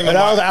this, why I'm bro. drinking. And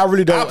I was like, I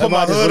really don't. I put am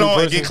my this hood really on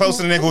and person? get close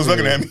to the nigga who's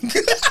looking at me.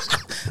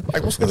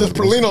 Like, what's Just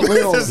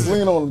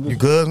lean on. You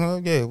good, huh?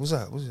 Yeah, what's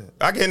up?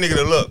 I get a nigga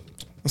to look.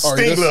 All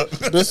right, Sting look.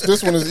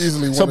 this one is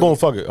easily one. So boom,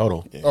 fuck it. Hold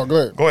on. Oh, go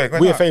ahead. Go ahead.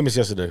 We were famous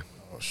yesterday.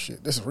 Oh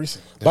shit, this is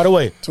recent. By the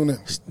way, Tune in.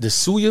 the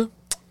Suya,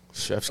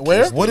 Chef's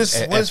Where? Kiss What is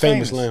at famous?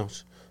 Famous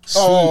Lounge.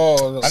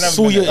 Oh, I never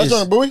Suya been there. that's is on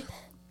the buoy.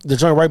 the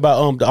joint right by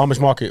the Amish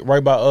market,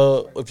 right by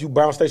if you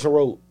Brown Station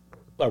Road,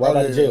 like right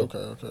by the jail.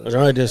 Okay. It's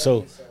right there.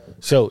 So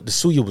the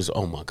Suya was,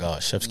 oh my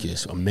god, Chef's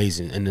Kiss,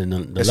 amazing, and then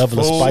the It's level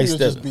of full. spice It's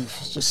that just beef.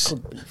 It's just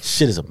cooked beef.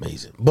 shit is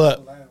amazing.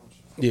 But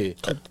yeah,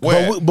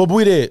 Where? but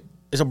we did.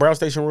 It's on Brown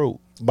Station Road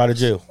by the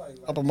jail.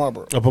 Upper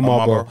Marlboro. Up in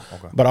Marlboro, Marlboro?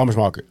 Okay. by the Amish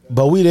market.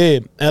 But we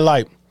did, and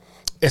like,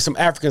 there's some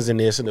Africans in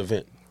there. It's an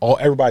event.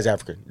 Everybody's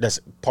African. That's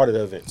part of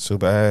the event.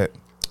 Super ad.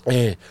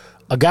 And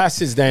a guy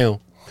sits down,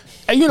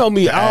 and you know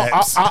me,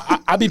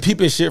 I be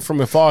peeping shit from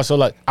afar. So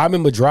like, I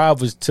remember Drive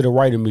was to the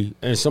right of me,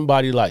 and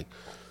somebody like,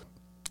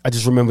 I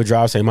just remember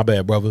Drive saying, "My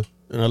bad, brother."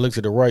 And I looked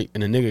to the right,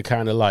 and the nigga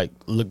kind of like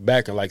looked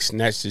back and like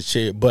snatched his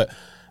chair. But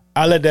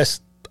I let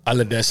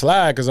that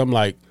slide because I'm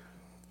like,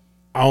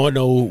 I don't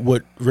know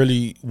what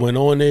really went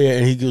on there.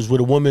 And he was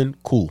with a woman.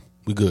 Cool,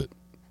 we good.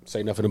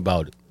 Say nothing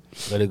about it.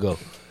 Let it go.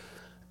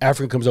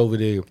 African comes over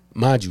there,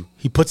 mind you,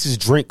 he puts his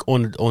drink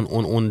on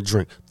the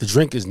drink. The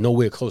drink is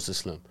nowhere close to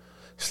Slim.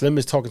 Slim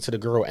is talking to the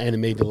girl,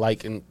 animated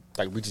like, and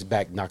like reaches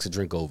back, knocks a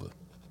drink over.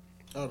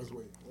 Out of his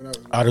way.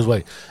 Out of his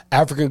way.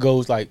 African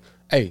goes like,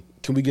 hey,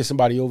 can we get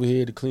somebody over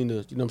here to clean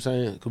the, you know what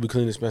I'm saying? Can we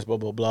clean this mess, blah,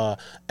 blah, blah.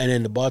 And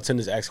then the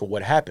bartender's asking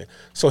what happened.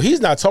 So he's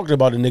not talking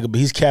about the nigga, but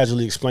he's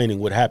casually explaining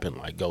what happened.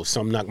 Like, yo,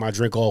 something knocked my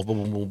drink off,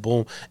 boom, boom, boom,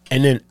 boom.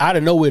 And then out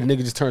of nowhere, the nigga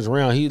just turns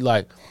around. He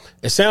like,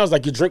 it sounds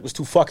like your drink was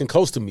too fucking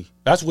close to me.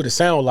 That's what it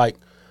sounded like.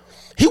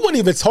 He wasn't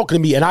even talking to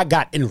me, and I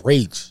got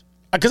enraged.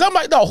 Because I'm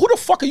like, no, who the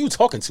fuck are you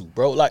talking to,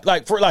 bro? Like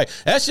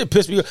that shit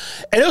pissed me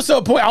off. And it was to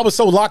a point I was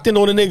so locked in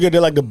on the nigga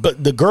that like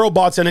the girl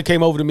bartender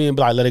came over to me and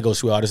be like, let it go,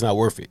 sweetheart, it's not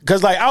worth it.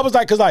 Because like, I was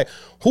like,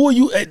 who are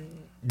you? It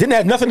didn't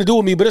have nothing to do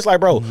with me, but it's like,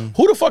 bro,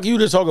 who the fuck are you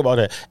to talk about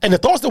that? And the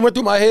thoughts that went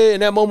through my head in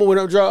that moment when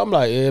I'm drunk, I'm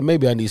like, yeah,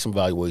 maybe I need some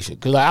evaluation.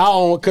 Because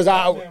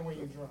like,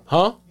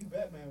 huh?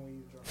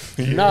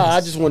 Nah, I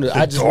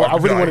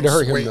really wanted to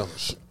hurt him though.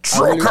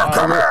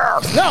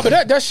 No,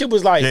 but that shit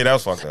was like, Yeah, that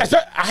was fucked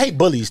up. I hate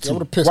bullies too,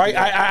 would've pissed right?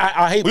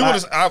 me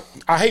off.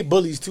 I hate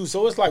bullies too.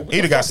 So it's like, what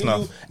He'd the have got fuck are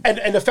you- snuffed.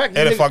 And the fact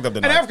that It'd have fucked up the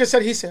and night. African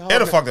said, he said,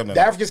 It'd have fucked up the the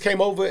night. Africans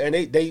came over and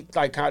they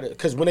like kind of,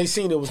 because when they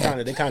seen it was kind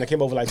of, they kind of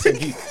came over like 10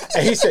 deep.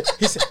 And he said,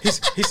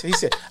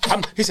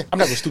 I'm not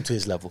gonna stoop to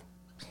his level.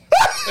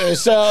 And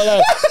so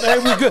like,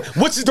 man, we good.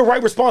 Which is the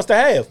right response to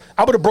have?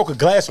 I would have broke a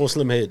glass on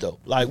Slim head though.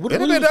 Like, what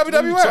It'd are have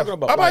been you talking WWF.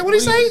 about? I'm like, what he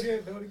say?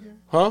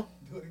 Huh?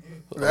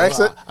 The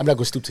accent. I'm not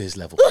gonna stoop to his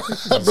level.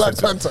 Black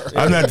Panther.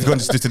 I'm not going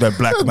to stick to that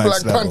black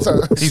man's Black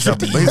level. Panther. He's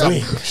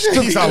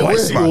a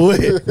white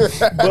man.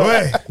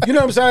 But, you know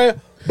what I'm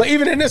saying? But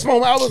even in this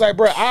moment, I was like,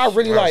 bro, I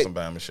really Bro, like. some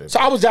Bama shit. So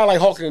I was down like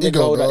hawking the nigga.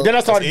 Ego, all night. dog. Then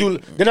I started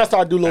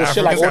to do little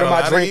shit like Africans order got a my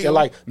lot of drink ego. and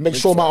like make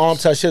sure my arm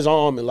touch his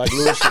arm and like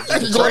little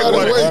shit. Going out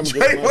of his way. I'm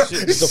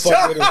good. Just to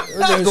fuck with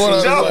him. Going out of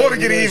his Y'all way. want to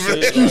get even.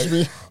 Excuse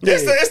me.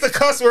 It's the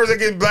cuss words that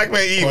get black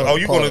man even. Oh,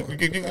 you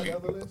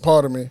gonna?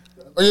 Pardon me.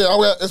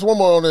 Oh yeah, it's one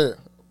more on there.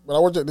 But I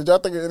want you, did y'all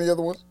think of any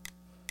other ones?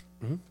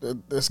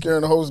 They're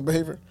scaring the host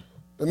behavior.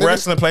 The niggas-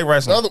 Wrestling, play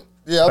wrestling.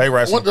 Play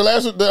wrestling. The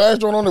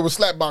last joint on there was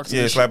slap boxing.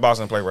 Yeah, slap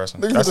boxing and play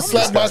wrestling. Niggas just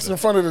slap boxing in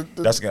front of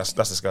the That's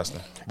disgusting.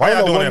 I Why y'all don't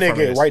know doing one that in front of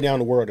nigga this? right now in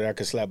the world that I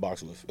could slap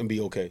box with and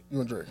be okay. you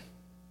and Dre.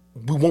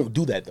 We won't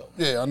do that though.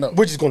 Yeah, I know.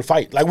 We're just gonna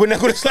fight. Like we're not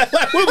gonna slap.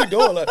 Like what are we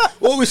doing? Like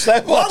what are we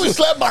slap Why boxing? are we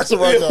slap boxing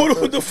right now?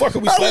 What the fuck are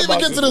we How slap do we even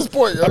boxing? get to this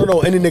point? Yo? I don't know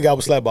any nigga I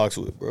would slap box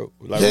with, bro.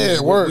 Like,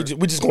 Yeah, word.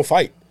 We just gonna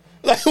fight.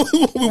 Like we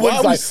Why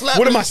are we like, slapping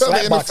what am I each other slap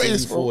in the boxing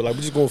face you for? for? Like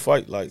we just gonna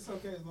fight. Like It's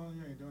okay as long as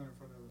you ain't doing it in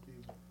front of other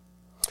people.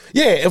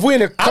 yeah, if we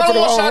in the I comfort don't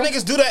of want our y'all home.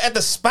 niggas do that at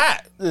the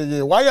spot.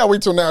 Yeah. Why y'all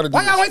wait till now to do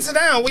Why y'all this? wait sit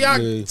down? We y'all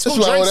Yeah. two That's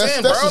why- drinks that's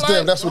in, just bro. them.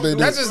 Like, That's what they do.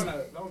 That's just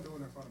Don't do it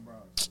in front of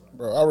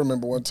Bro. Bro, I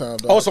remember one time,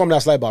 dog. Also, I'm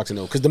not slap boxing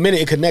though, because the minute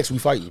it connects, we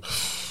fighting.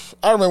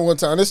 I remember one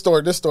time. This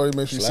story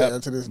makes me Slap.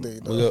 sad to this day,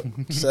 Look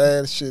dog.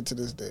 Sad shit to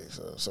this day.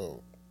 So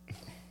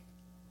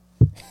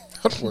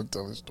I don't want to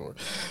tell this story.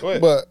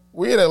 ahead. But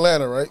we in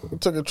Atlanta, right? We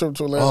took a trip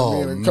to Atlanta,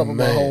 Oh, me and a couple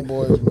man. of my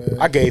homeboys, man.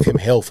 I gave him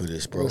hell for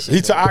this, bro.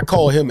 Listen, I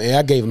called him and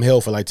I gave him hell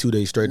for like 2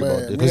 days straight about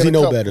this me because and he a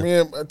know couple-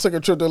 better. I took a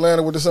trip to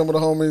Atlanta with some of the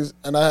homies,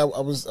 and I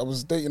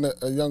was dating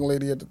a young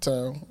lady at the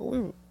time.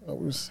 We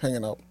was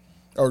hanging out.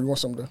 Oh, you want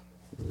something?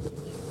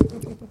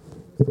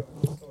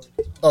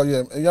 Oh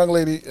yeah, a young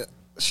lady.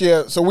 She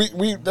had, so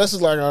we this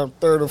is like our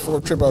third or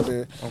fourth trip out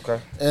there. Okay.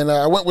 And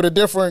I went with a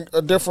different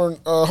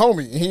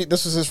homie.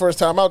 This was his first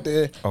time out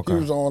there. Okay. He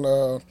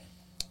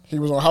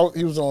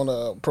was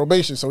on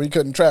probation, so he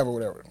couldn't travel,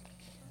 whatever.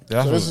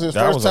 So this is his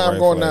first time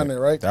going down there,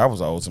 right? That was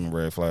the ultimate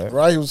red flag.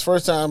 Right, he was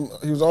first time,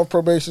 he was off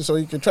probation so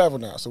he could travel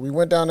now. So we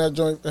went down that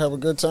joint to have a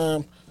good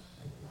time.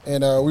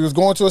 And we was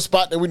going to a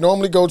spot that we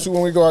normally go to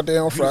when we go out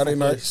there on Friday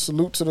night.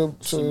 Salute to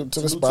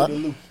the spot. To the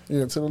loop.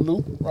 Yeah, to the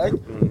loop, right?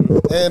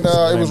 And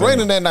it was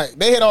raining that night.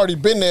 They had already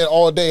been there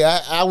all day.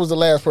 I was the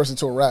last person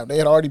to arrive. They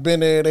had already been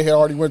there. They had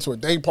already went to a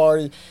day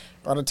party.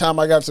 By the time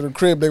I got to the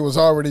crib, they was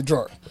already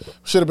drunk.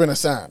 Should have been a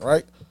sign,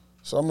 right?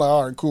 So I'm like,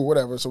 all right, cool,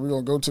 whatever. So we're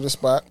going to go to the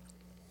spot.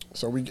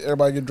 So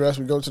everybody get dressed.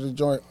 We go to the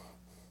joint.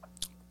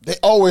 They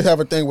always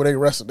have a thing where they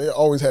wrestle. They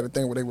always had a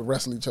thing where they would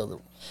wrestle each other,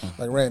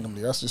 like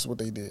randomly. That's just what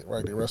they did,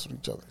 right? They wrestled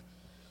each other.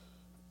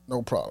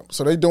 No problem.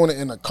 So they doing it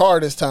in the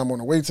car this time on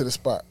the way to the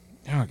spot.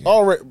 Okay.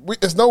 Already,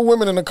 it's no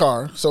women in the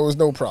car, so it's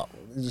no problem.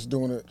 They're just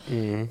doing it.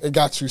 Mm-hmm. It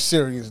got too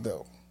serious,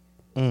 though.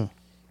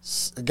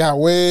 It got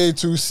way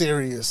too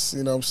serious.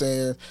 You know what I'm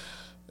saying?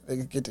 They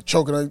get to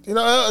choking on. You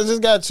know, it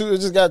just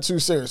got too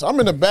serious. I'm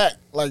in the back,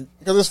 like,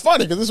 because it's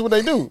funny, because this is what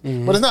they do.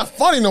 Mm-hmm. But it's not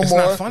funny no more.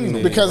 Not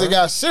funny because it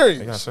got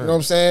serious. You know what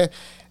I'm saying?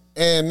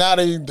 And now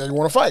they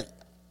want to fight.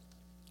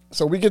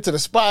 So we get to the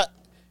spot,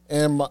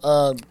 and my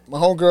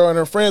homegirl and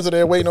her friends are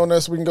there waiting on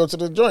us so we can go to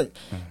the joint.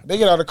 They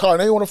get out of the car,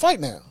 and they want to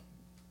fight now.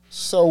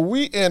 So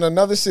we in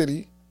another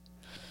city,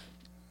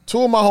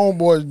 two of my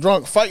homeboys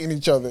drunk fighting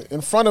each other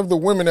in front of the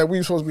women that we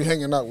were supposed to be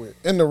hanging out with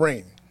in the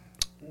rain.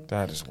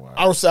 That is wild.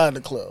 Outside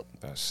the club.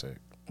 That's sick.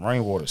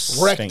 Rainwater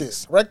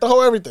stinks. Wrecked the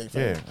whole everything.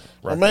 Yeah.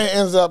 My man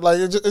ends up, like,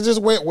 it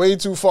just went way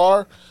too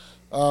far.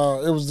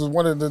 It was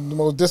one of the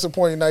most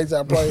disappointing nights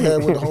I probably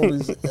had with the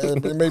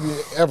homies, maybe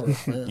ever.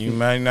 Man. You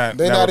might not.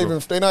 They're not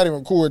even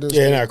cool at this.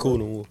 Yeah, they're not cool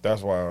no more.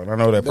 That's wild. I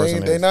know that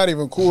person. They're not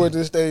even cool at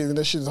this stage, and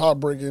this shit is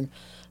heartbreaking.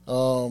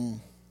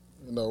 You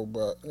know,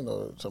 but you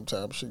know,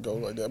 sometimes shit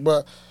goes like that.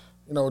 But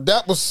you know,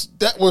 that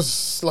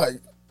was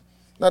like,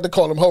 not to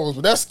call them hoes,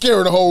 but that's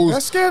scaring the hoes.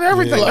 That scared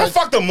everything. Yeah. That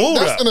fucked the mood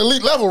up. That's an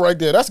elite level right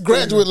there. That's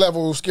graduate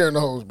level of scaring the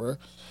hoes, bro.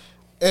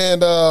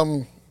 And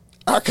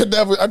I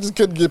just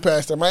couldn't get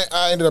past them.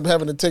 I ended up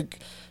having to take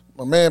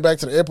my man back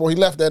to the airport. He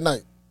left that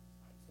night.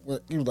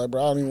 He was like,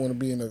 bro, I don't even want to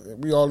be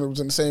we all was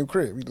in the same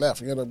crib. We left.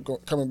 He ended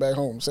up coming back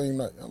home same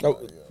night. Like,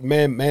 yeah.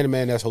 Man to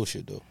man, that's whole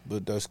shit though.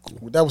 But that's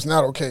cool. That was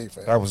not okay,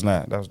 fam. That was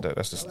not.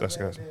 That's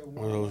disgusting.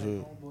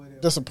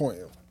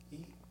 Disappointing.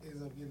 He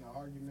ends up getting an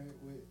argument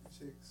with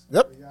chicks.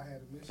 Yep. Y'all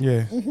had a mission.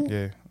 Yeah. Mm-hmm.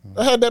 Yeah.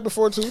 I had that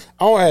before too.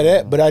 I don't have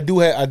that, but I do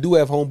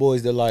have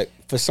homeboys that, like,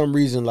 for some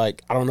reason,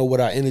 like, I don't know what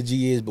our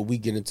energy is, but we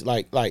get into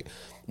like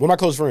one of my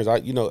close friends. I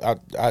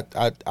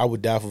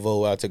would die for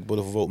Vo. I'd take a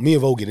bullet for Vo. Me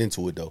and Vo get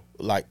into it though.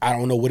 Like, I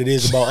don't know what it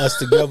is about us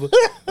together.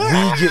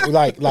 We get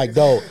like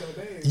though.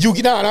 You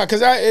get out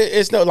because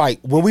it's not like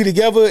when we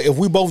together. If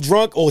we both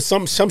drunk or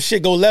some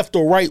shit go left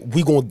or right,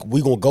 we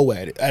gonna go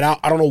at it. And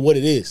I don't know what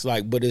it is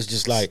like, but it's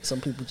just like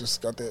some people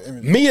just got that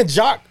energy. Me and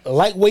Jock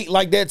lightweight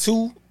like that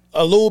too.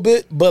 A little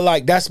bit, but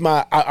like that's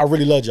I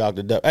really love Jock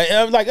to death.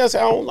 Like I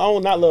said, I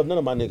don't not love none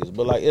of my niggas,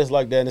 but like it's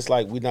like that, and it's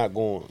like we not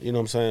going, you know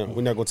what I'm saying?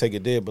 We're not gonna take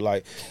it there, but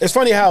like it's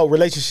funny how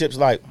relationships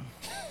like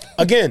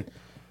again,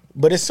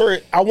 but it's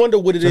certain. I wonder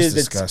what it is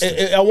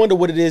that I wonder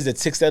what it is that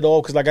ticks that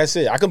off because like I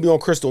said, I can be on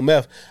crystal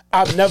meth.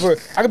 I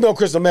can be on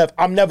crystal meth.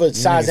 I'm never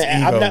sizing.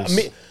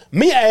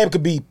 Me and Ab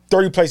could be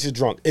 30 places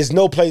drunk. It's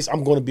no place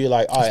I'm going to be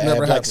like, all right, Ab,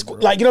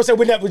 like you know what I'm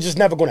saying? We're just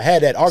never going to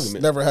have that argument.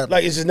 It's never happened.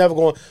 Like it's just never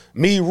going.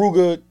 Me,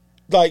 Ruger.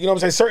 Like, you know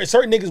what I'm saying?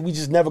 Certain niggas, we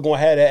just never gonna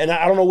have that. And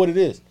I don't know what it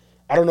is.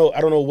 I don't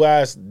know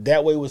why it's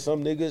that way with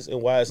some niggas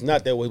and why it's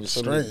not that way with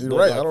some niggas. You're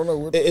right. Like, I don't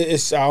know. I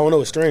don't know.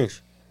 It's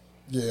strange.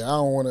 Yeah, I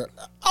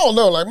don't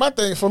know. Like, my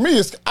thing, for me,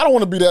 is I don't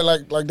want to be that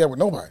like that with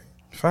nobody.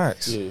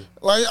 Facts. Yeah.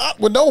 Like,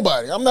 with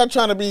nobody. I'm not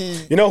trying to be...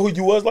 You know who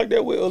you was like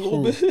that with a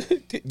little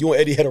bit? You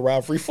and Eddie had a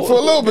ride free for a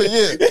little bit,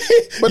 yeah.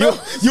 But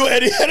you and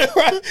Eddie had a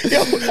ride...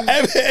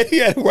 Eddie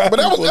had a ride but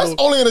that's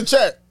only in the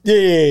chat.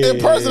 Yeah. In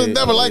person, it's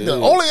never like that.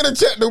 Only in the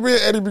chat do me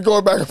and Eddie be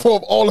going back and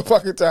forth all the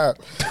fucking time.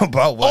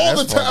 About what?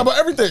 All the time. About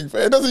everything.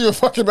 It doesn't even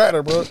fucking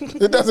matter, bro.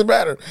 It doesn't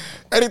matter.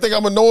 Eddie think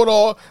I'm a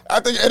know-it-all. I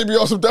think Eddie be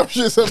on some dumb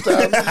shit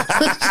sometimes.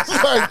 It's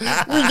just like,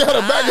 we got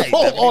to back and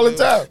forth all the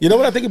time. You know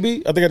what I think it'd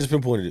be? I think I just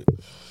pinpointed it.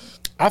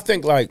 I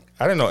think like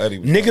I didn't know Eddie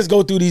was niggas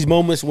go through these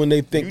moments when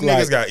they think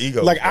like niggas got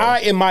ego. Like bro.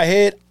 In my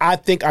head, I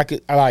think I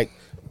could I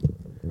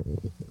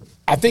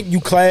think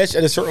you clash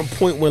at a certain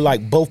point when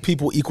like both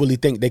people equally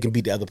think they can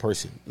beat the other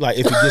person. Like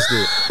if it gets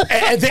there,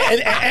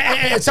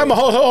 and some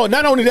hold on.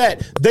 Not only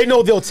that, they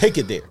know they'll take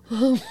it there.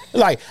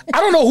 Like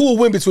I don't know who will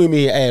win between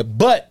me and Ab,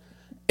 but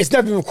it's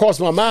never even crossed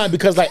my mind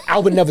because like I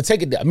would never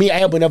take it there. Me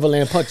and Ab would never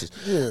land punches.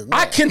 Yeah,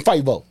 I can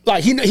fight Bo.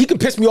 Like he can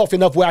piss me off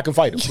enough where I can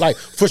fight him. Like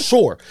for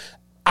sure.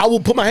 I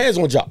will put my hands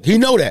on Jock. He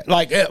know that.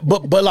 Like,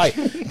 but like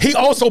he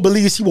also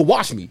believes he will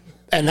watch me.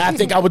 And I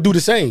think I would do the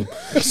same.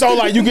 So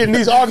like you get in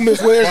these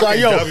arguments where it's like,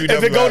 yo,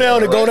 if it go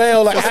down, it go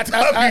down. Like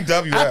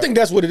I think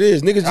that's what it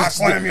is. Niggas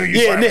just I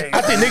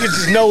think niggas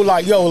just know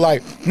like, yo,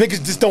 like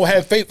niggas just don't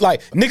have faith.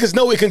 Like niggas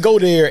know it can go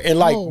there and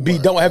like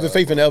don't have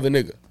faith in the other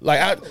nigga.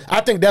 Like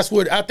I think that's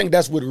what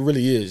it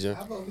really is. Yeah.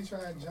 I probably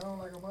trying John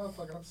like a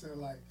motherfucker. I'm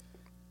saying like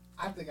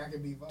I think I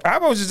can beat Vo.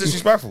 Alvo just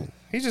disrespectful.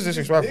 He's just He's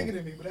disrespectful. bigger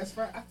than me, but that's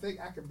fine. I think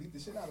I can beat the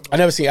shit out of him. I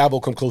never seen Alvo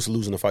come close to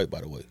losing a fight. By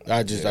the way,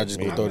 I just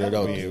gonna throw that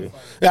out me there. either.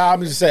 Yeah,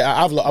 I'm just saying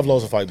I've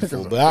lost a fight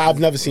before, but I've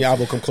never seen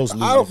Alvo come close to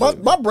losing. A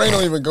fight. My brain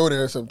don't even go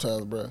there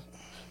sometimes, bro.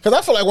 Because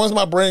I feel like once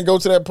my brain go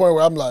to that point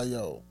where I'm like,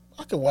 yo,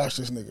 I can watch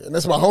this nigga, and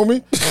that's my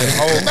homie.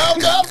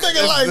 I'm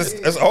thinking like,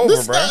 it's over,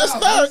 this bro.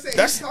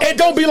 That's It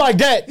don't be like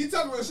that. He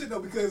talking real shit though,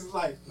 because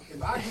like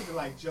if I get to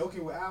like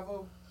joking with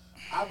Alvo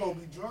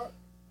be drunk.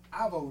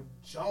 Alvo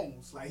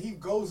Jones, like he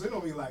goes in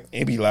on me like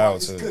It be loud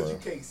it's too, because bro. you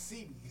can't see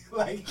me.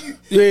 Like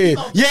Yeah.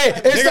 It's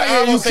Nigga, like I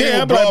you don't say you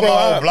can't blow bro.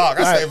 my whole block.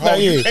 I say, bro,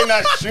 you yeah.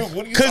 cannot shoot.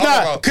 What are you Cause talking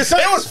nah, about? cause some,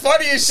 It was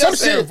funny as shit.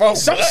 some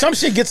shit, some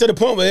shit gets to the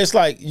point where it's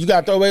like you got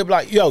to throw away,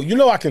 like, yo, you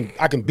know I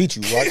can beat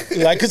you, right?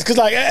 Like, cause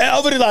like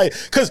over the like,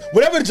 cause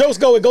whenever the jokes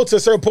go, it go to a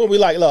certain point. We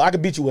like, look, I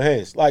can beat you with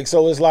hands, like,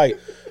 so it's like,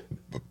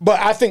 but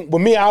I think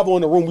when me and Alvo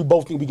in the room, we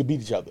both think we can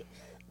beat each other.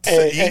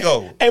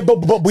 Ego.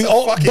 But we It's a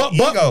all, fucking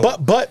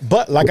ego.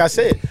 but like I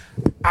said,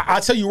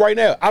 I tell you right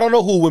now, I don't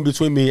know who went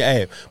between me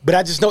and Ab, but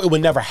I just know it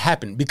would never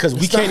happen because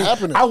we It's not can't.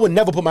 happening. I would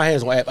never put my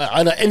hands on Ab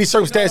under any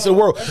circumstance in the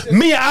world.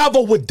 Me and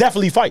Alvo would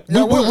definitely fight.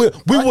 Yeah, we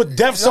would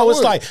definitely. So it's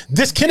would. like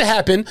this can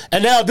happen,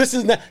 and now this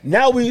is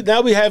now we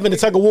having a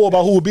tug of war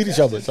about who will beat each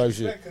other type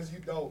shit. Because you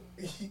don't,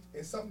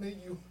 it's something that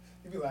you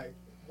be like,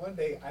 one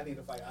day I need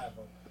to fight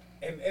Alvo.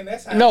 And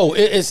that's how No, I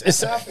feel. it's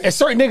That's how I feel.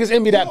 certain niggas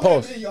in me that You don't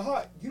have pause. it in your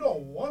heart. You don't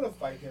want to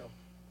fight him.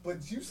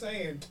 But you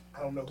saying, I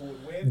don't know who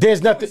would win. There's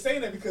You're nothing- only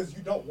saying that because you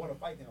don't want to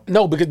fight him.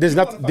 No, because there's You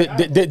nothing. wanna fight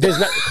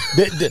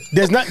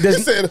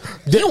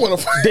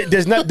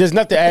Alvo. There's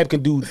nothing Ab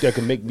can do that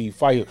can make me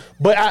fight him.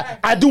 But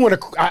I do want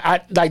to.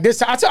 I like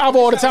this. I tell Alvo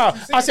all the time.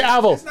 I say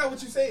Alvo. That's not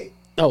what you said.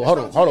 No, hold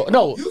on.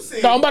 No,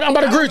 I'm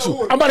about to agree with you.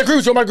 I'm about to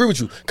agree with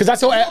you. Because I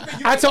tell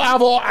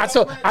Alvo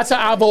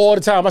all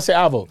the time. I say,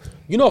 Alvo,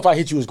 you know if I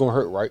hit you, it's gonna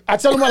hurt, right? I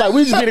tell him like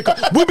we be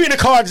in the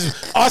car,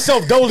 just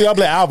ourselves dolly. I'm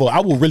like, Alvo, I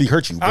will really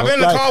hurt you. Bro. I'm in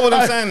the car with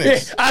him saying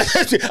this.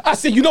 I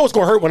said, you know it's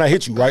gonna hurt when I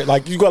hit you, right?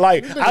 Like you go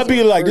like I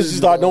be like this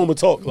is like normal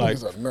talk. Like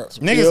Niggas are nuts.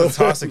 Niggas are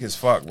toxic as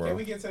fuck, Can bro.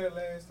 we get to that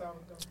last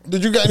topic though?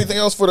 Did you got anything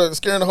else for the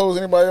scaring the hoes?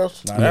 Anybody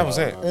else? Nah, that was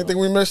it. Anything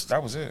we missed?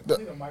 That was it. I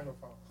need a microphone.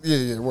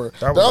 Yeah, word.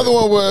 The That was other it.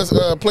 one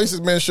was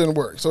places men shouldn't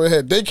work. So it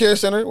had daycare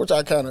center, which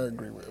I kind of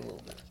agree with a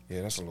little bit.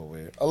 Yeah, that's a little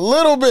weird. A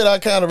little bit, I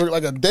kind of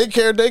like a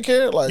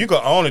daycare. Like You can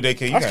own a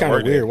daycare. You that's can't kind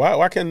work of weird. there.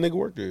 Why can't a nigga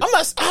work there?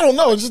 I don't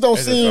know. It just don't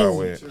It's just kinda seem.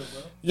 weird.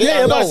 Yeah, I'm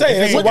I about to know.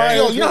 say, But, why-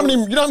 you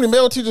know how many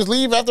male teachers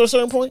leave after a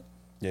certain point?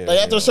 Yeah, Like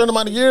after yeah. a certain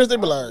amount of years, they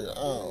be like, I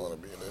don't want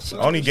to be in this shit.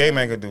 Only gay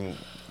man could do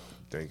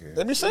daycare.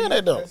 They be saying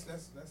that though.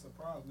 That's a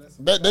problem.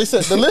 They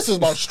said the list is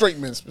about straight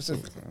men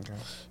specifically.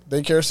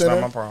 Daycare It's not center.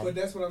 my But problem.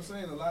 that's what I'm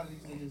saying. A lot of these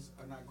niggas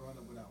are not growing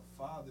up without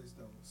fathers,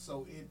 though.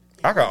 So it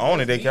I can own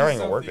a does daycare. I ain't mean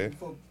gonna work there.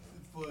 something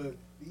For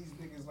these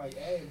niggas like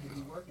Ad to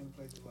be working in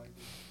places like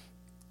this.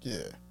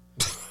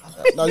 Yeah.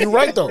 No, you're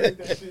right though.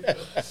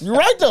 You're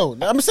right though.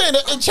 I'm saying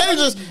that it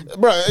changes,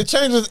 bro. It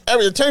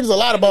changes a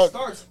lot It about.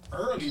 starts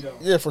early though.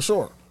 Yeah, for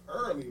sure.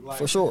 Early, like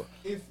For sure.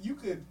 If you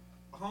could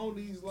hone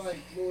these like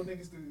little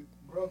niggas to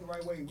grow up the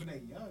right way when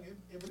they young, it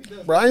really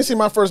does. Bro, I didn't see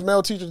my first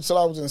male teacher until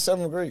I was in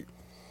 7th grade.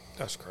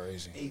 That's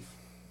crazy. Eighth.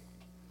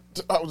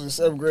 I was in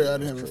 7th grade. I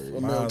didn't have a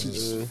male Mine's teacher.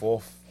 is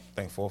fourth. I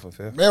think fourth and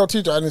fifth. Male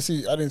teacher, I didn't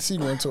see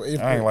one until 8th grade.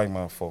 I ain't like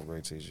my fourth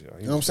grade teacher.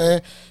 You know what I'm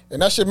saying?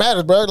 And that shit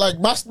matters, bro. Like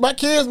my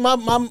kids, my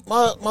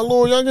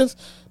little youngins,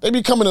 they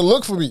be coming to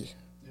look for me.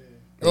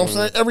 You know what I'm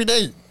saying? Every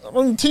day. I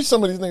don't even teach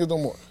some of these niggas no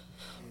more.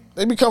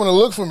 They be coming to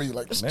look for me.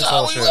 Like, That's John,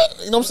 all where you shit.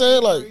 at? You know what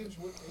I'm saying? Like,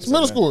 it's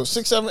middle school,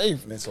 6, 7, 8.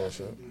 That's all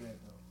shit.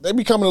 They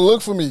be coming to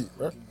look for me,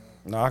 bro.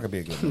 No, I could be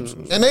a good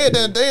middle And they at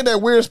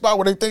that weird spot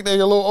where they think they're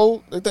a little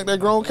old. They think they're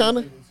grown, kind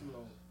of.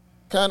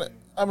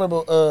 I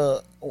remember,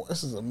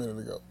 this is a minute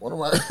ago. One of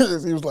my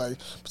kids, he was like,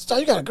 "John,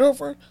 you got a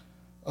girlfriend?"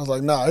 I was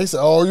like, "Nah." He said,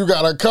 "Oh, you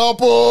got a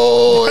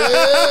couple?"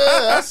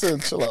 Yeah. I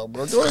said, "Chill out,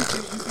 bro. Go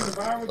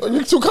ahead. Oh,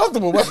 you too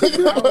comfortable, bro."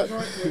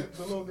 The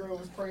little girl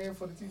was praying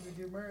for the teacher to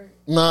get married.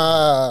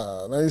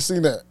 Nah, I ain't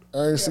seen that.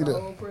 I ain't She seen had a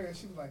that. whole prayer.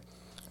 She was like,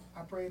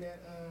 "I pray that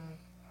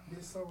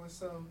this so and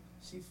so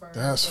she first."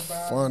 That's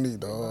funny,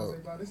 dog.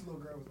 This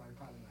little girl was like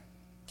probably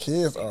like.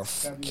 Kids are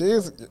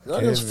kids.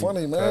 That is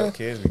funny, man.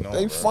 Kids be knowing,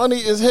 They bro.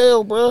 funny as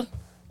hell, bro.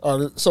 All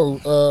right,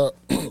 so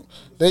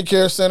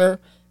daycare center,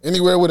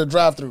 anywhere with a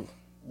drive-through.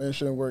 Men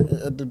shouldn't work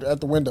at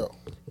the window.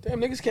 Damn,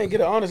 niggas can't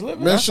get an honest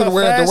living. Men shouldn't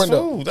wear at the fast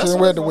window. food. That's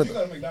Shouldn't wear at the You window.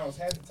 go to McDonald's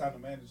half the time the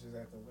managers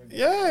at the window.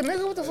 Yeah,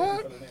 nigga, what the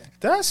fuck?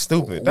 That's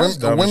stupid. That's A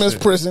dumb as women's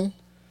shit. prison.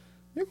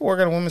 You can work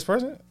at a women's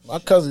prison. My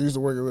cousin used to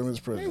work at women's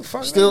prison. You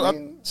fuck Still, that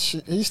mean-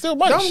 he still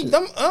might. Shit.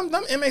 Them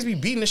inmates be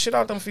beating the shit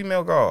out them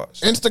female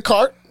guards.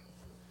 Instacart.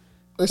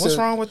 They What's said-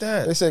 wrong with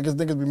that? They said because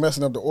niggas be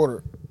messing up the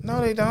order. No,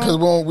 they Because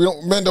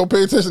don't. men don't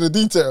pay attention to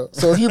detail.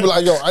 So if you be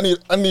like, yo, I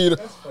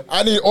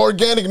need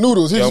organic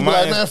noodles. He Yo, just be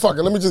my like, man, fuck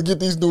it. Let me just get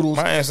these noodles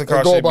My and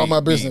Instacart go should about be, my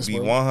business, be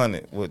bro.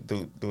 100 with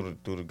do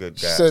the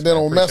good guys. Said they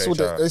man. don't mess with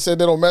Appreciate They said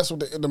they don't mess with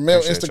the male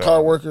Appreciate Instacart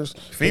y'all. workers.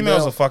 Females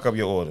They will fuck up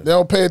your order.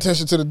 don't pay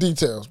attention to the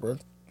details, bro.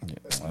 You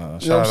know what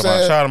I'm saying?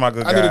 Shout out to my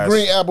good guys. I need a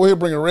green apple. He'll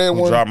bring a red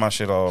one. Drop my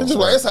shit off. He's just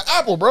like, it's an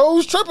apple, bro.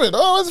 Who's tripping?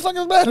 Oh, what's the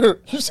fucking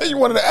matter? You say you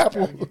wanted an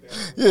apple.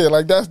 Yeah,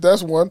 like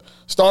that's one.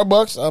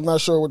 Starbucks, I'm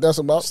not sure what that's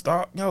about.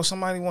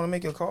 Somebody want to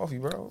make your coffee,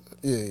 bro.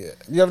 Yeah.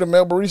 You have the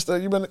male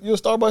barista? You a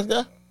Starbucks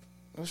guy?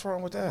 What's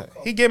wrong with that?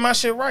 He get my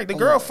shit right. The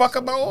girl fuck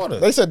up my order.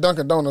 They said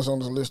Dunkin' Donuts on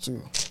this list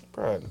too.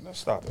 Bro, let's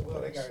stop it.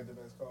 Well, they got the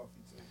best coffee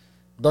too.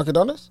 Dunkin'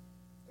 Donuts?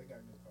 They got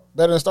good coffee.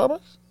 Better than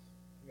Starbucks?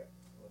 They got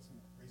some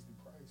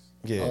reasonable price.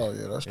 Yeah. Oh,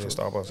 yeah, that's true.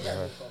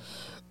 Starbucks.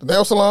 The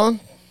nail salon?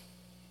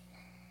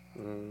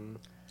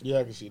 Yeah,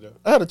 I can see that.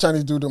 I had a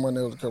Chinese dude do my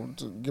nails to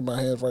get my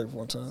hands right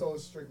one time. So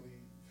it's strictly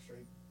Straight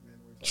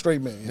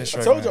straight men. man. Yeah.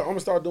 I told you I'm gonna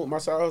start doing my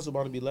side hustle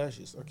about to be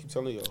lashes. I keep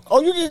telling y'all.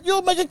 Oh,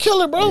 you'll make a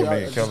killer, bro.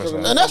 Yeah, killers,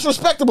 And that's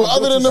respectable.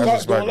 Other than them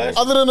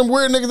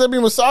weird niggas that be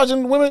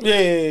massaging women.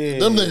 Yeah.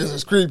 Them niggas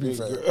is creepy,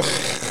 fam.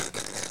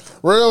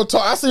 Real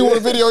talk. I seen one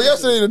video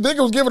yesterday. The nigga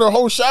was giving her a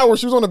whole shower.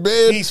 She was on the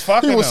bed. He's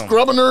fucking He was them.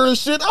 scrubbing her and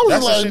shit. I was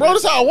That's just like, the bro, shit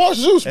this is how I wash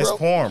Zeus, bro. That's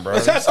porn, bro.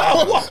 That's how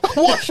I wash. I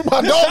wash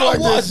my dog like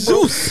this,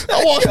 bro. Zeus.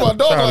 I wash my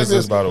dog Shout out like to Zeus,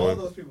 this. by the All way.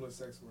 those people are sex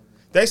workers.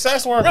 They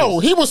sex workers. Bro,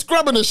 he was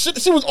scrubbing the shit.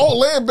 She was all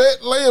laying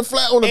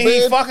flat on the And he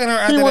bed. fucking her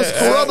after He was that.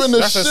 scrubbing the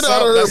That's a shit self-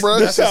 out of her, that's- bro.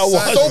 that's a self-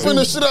 Soaping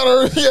the shit out of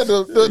her. He had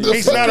the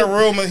He's not a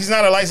real. He's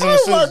not a I licensed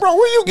was masseuse. like, bro,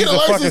 where you get He's a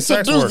fucking license to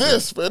sex do worker.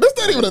 this, man? That's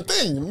not even a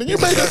thing. Nigga, you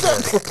make this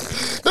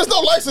up. There's no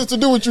license to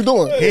do what you're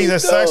doing. He's a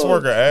sex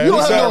worker. Eh? You don't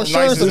He's have not no insurance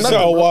or licensed- nothing. That's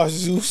how I bro. wash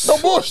Zeus. No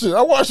bullshit.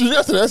 I watched it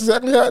yesterday. That's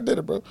exactly how I did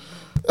it, bro.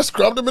 I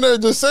scrubbed him in there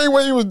the same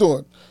way he was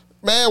doing.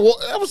 Man, well,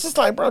 I was just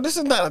like, bro, this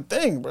is not a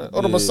thing, bro.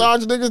 Or the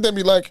massage niggas, they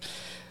be like,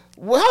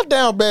 well, how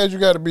down bad you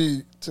got to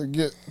be to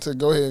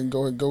go ahead and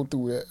go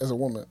through it as a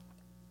woman?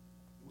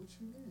 What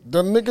you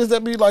mean? The niggas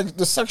that be like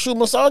the sexual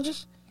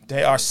massages,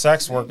 They are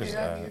sex workers. Yeah,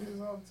 I Eh? get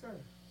this all the time.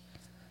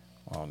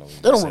 I don't know.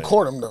 What they don't you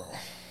record them though.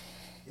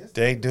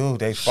 They do.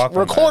 They fuck.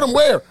 Record them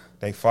where?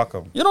 They fuck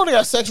them. You know they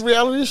got sex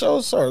reality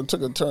shows. Sorry, I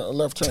took a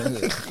left turn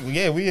here.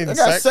 Yeah, we in They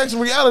got sex. sex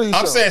reality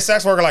shows. I'm saying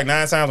sex worker like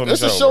 9 times on the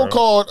It's show. a show bro.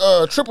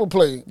 called Triple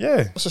Play.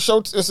 Yeah. It's a show.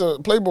 It's a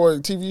Playboy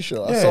TV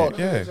show. I Yeah, saw it.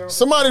 yeah.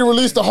 Somebody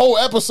released the whole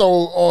episode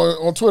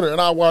on Twitter, and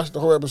I watched the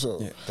whole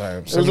episode. Damn.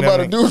 It was about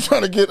a dude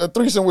trying to get a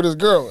threesome with his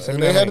girl, and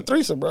me they that had a link.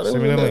 threesome, bro. They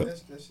Send me was that in link.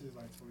 there. That shit is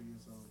like 4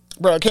 years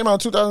old. Bro, it came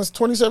out in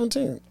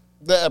 2017.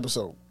 That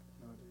episode.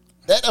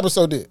 That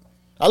episode did.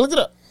 I looked it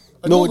up.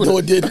 I Googled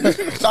it didn't.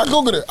 I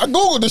Googled it. I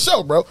Googled the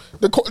show, bro.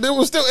 It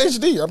was still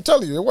HD. I'm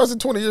telling you. It wasn't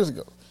 20 years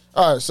ago.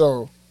 All right,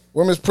 so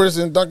women's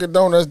prison, Dunkin'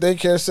 Donuts,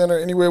 daycare center,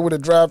 anywhere with a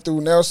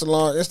drive-through, nail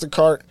salon,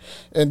 Instacart,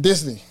 and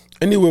Disney.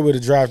 Anywhere with a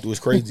drive-through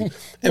is crazy.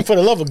 And for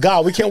the love of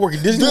God, we can't work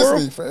at Disney Disney,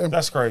 World. fam.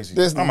 That's crazy.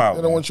 Disney. I'm out.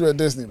 They don't man. want you at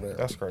Disney, man.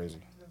 That's crazy.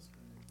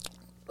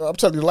 I'm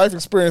telling you, the life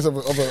experience of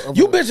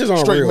You a bitches aren't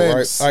straight real, man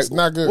right? is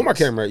not good. Where my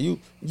camera at?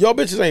 Y'all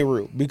bitches ain't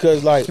real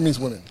because like He means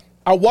women.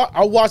 I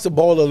watched a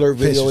ball alert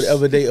video Bitches. the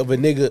other day of a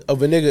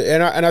nigga,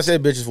 and I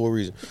said bitches for a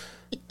reason.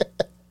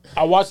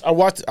 I watched a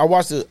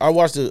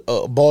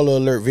ball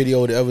alert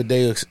video the other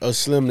day of a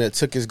Slim that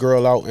took his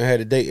girl out and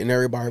had a date, and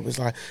everybody was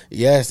like,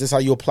 "Yes, this is how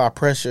you apply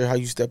pressure, how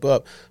you step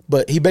up."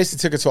 But he basically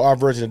took her to our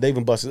version of Dave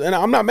and Buster's, and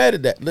I'm not mad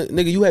at that,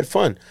 nigga. You had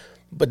fun,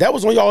 but that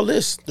was on y'all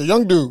list, The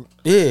young dude.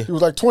 yeah, He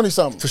was like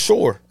 20-something. for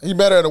sure. He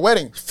met her at a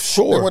wedding.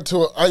 Sure. They went to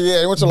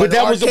like an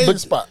arcade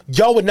spot.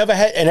 Y'all would never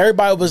had, and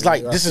everybody was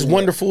like, "This is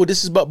wonderful.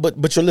 This is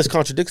but your list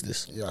contradicts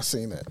this." Yeah, I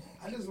seen that.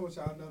 I just want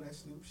y'all to know that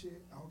Snoop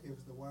shit. I don't care if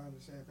it's the wine or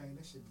champagne.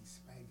 That shit be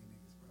spanking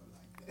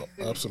niggas, bro. Like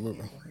that.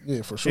 Absolutely.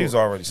 Yeah, for She sure. was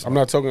already. I'm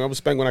not talking. I was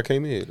spanked when I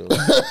came here, though.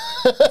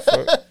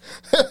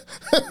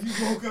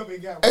 You woke up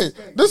and got Hey,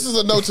 respect. this is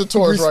a note to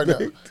Taurus right now.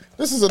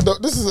 This is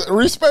a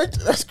respect.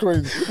 That's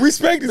crazy.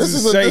 Respect is This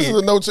is insane.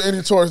 a note to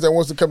any Taurus that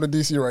wants to come to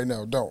DC right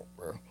now. Don't,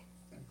 bro.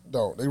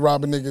 Don't. They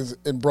robbing niggas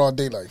in broad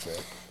daylight, fam.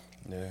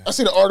 Yeah. I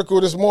seen an article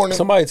this morning.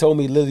 Somebody told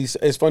me, Lily,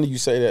 it's funny you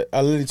say that.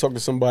 I literally talked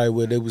to somebody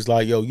where they was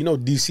like, yo, you know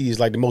DC is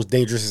like the most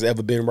dangerous it's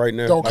ever been right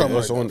now. Don't like, come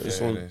it's right on, now. it's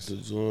Yeah, on, it is.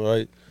 it's on,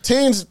 right?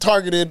 Teens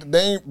targeted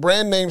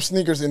brand name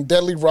sneakers in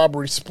deadly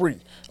robbery spree.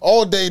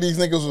 All day these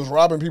niggas was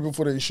robbing people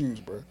for their shoes,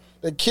 bro.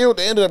 They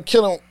ended up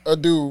killing a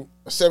dude,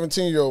 a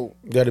 17-year-old.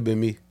 That'd have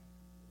been me.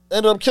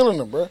 Ended up killing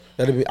them, bro.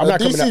 That'd be. I'm A not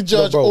coming DC out.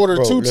 judge Bro, ordered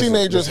bro, two listen,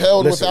 teenagers listen,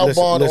 held listen, without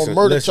listen, bond listen, on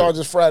murder listen.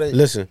 charges Friday.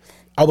 Listen,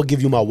 I would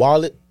give you my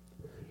wallet.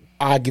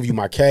 I give you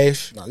my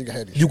cash. Nah, you can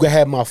have these. You can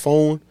have my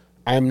phone.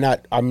 I'm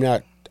not. You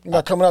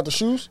not coming out the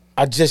shoes?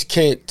 I just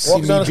can't see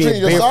Walking down me the street being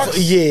in your barefoot. socks?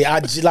 Yeah,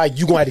 like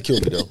you gonna have to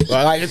kill me though.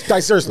 Like,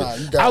 seriously, Nah,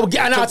 you got I it. would,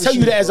 and I'll Take the tell you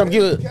shoes, that as I'm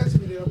giving. Catch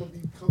me there, I'm gonna be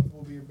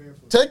comfortable being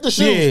barefoot. Take the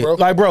shoes, Yeah, bro.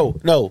 like bro,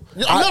 no.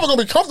 I'm never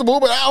gonna be comfortable,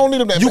 but I don't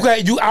need them that You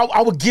bad.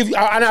 I would give you,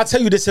 and I'll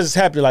tell you this as it's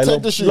happening. Like, Take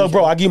look, the shoes, look,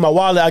 bro, bro. I give you my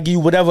wallet, I give you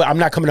whatever. I'm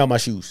not coming out my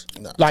shoes.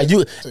 Nah, like take you,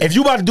 it, take if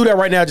you about to do that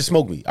right now, just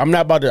smoke me. I'm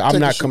not about to. I'm Take the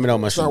not shoes, coming bro. out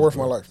my It's shoes. not worth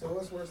my bro. life. So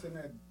what's worse than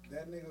that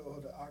nigga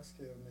or the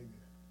Oxtail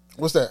nigga?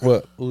 What's that?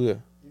 What? Who? Yeah.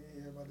 You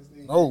ain't hear about this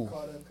nigga Oh. getting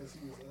caught up because he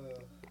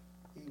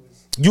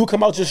was You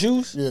come out your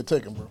shoes? Yeah,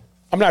 take them, bro.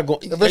 I'm not going.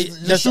 If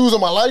it's your shoes on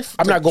my life,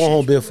 I'm take not the going shoes.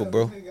 home barefoot,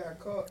 bro. This nigga got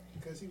caught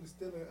because he was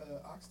stealing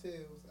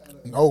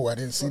oxtails. No, I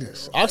didn't see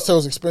this.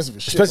 Oxtail's expensive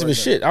as shit. Expensive right as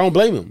now. shit. I don't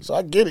blame him. So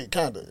I get it,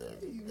 kind of.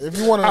 If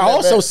you want to, I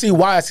also see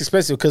why it's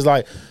expensive because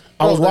like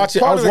I was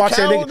watching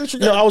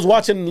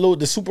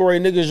the Super Ray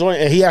niggas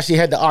joint, and he actually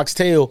had the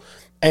oxtail.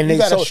 And you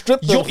gotta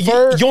strip the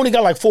fur. You only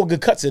got like 4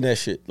 good cuts in that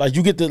shit. Like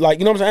you get the you know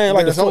what I'm saying?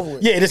 Like it's over.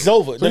 Yeah, it's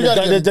over. So you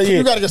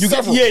gotta get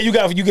several.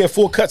 You get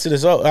 4 cuts in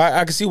this.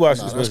 I can see why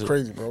it's That's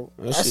crazy, bro.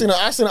 I seen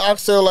an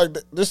oxtail like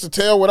this the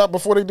tail without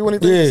before they do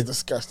anything. Yeah. It's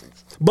disgusting.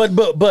 But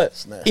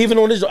even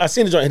on this, I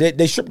seen the joint.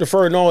 They strip the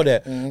fur and all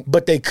that,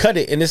 but they cut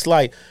it, and it's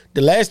like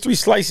the last 3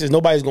 slices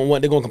nobody's gonna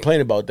want. They're gonna complain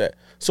about that.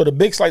 So the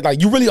big slice,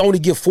 like you really only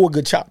get 4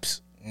 good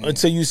chops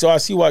until you. So I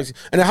see why. And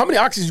then how many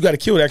oxes you got to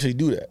kill to actually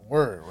do that?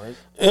 Word, right?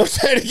 You know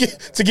what I'm saying?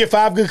 To get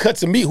 5 good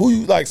cuts of meat, who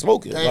you like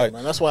smoking? Damn, like,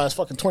 man, that's why it's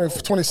fucking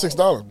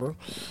 $26, bro.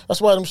 That's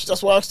why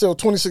I still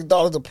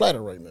 $26 a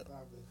platter right now.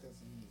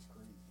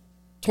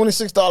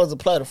 $26 a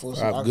platter for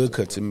 5 good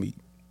cuts of meat.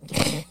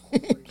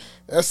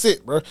 That's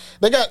it, bro.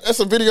 That's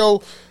a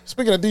video.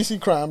 Speaking of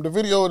DC crime, the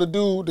video of the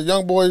dude, the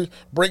young boy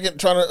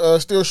trying to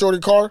steal Shorty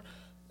car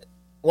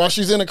while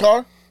she's in the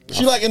car.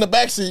 She like in the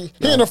backseat.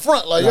 He in the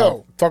front, like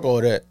yo. Fuck all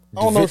that.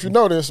 I don't know if you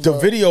know this. The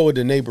video of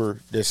the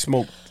neighbor that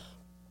smoked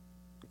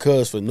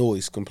cuz for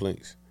noise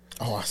complaints.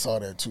 Oh, I saw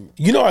that too.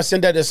 You know, I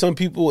sent that to some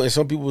people, and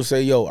some people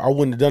say, yo, I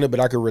wouldn't have done it, but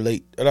I could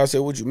relate. And I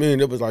said, what you mean?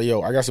 It was like,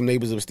 yo, I got some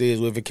neighbors upstairs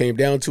where if it came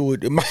down to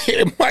it,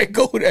 it might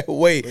go that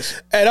way.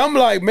 And I'm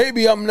like,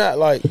 maybe I'm not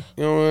like, you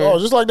know what I mean? Oh,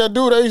 just like that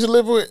dude that used to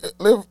live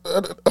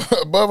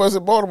above us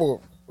in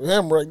Baltimore.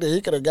 Him right there,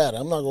 he could have got it.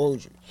 I'm not going to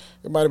hold you.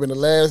 It might have been the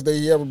last day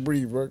he ever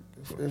breathed, bro.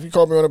 If he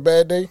called me on a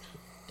bad day,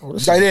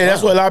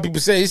 that's what a lot of people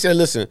say. He said,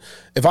 listen,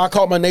 if I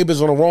caught my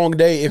neighbors on the wrong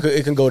day,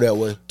 it can go that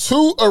way.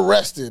 2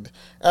 arrested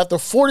after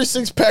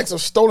 46 packs of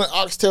stolen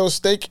oxtail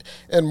steak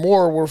and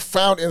more were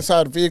found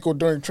inside a vehicle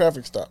during a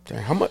traffic stop.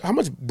 Dang, how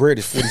much bread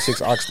is 46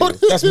 oxtails?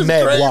 That's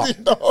mad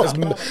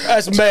guap.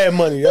 That's mad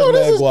money. That's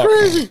mad guap.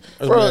 Crazy.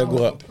 That's mad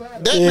guap.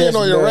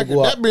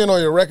 That being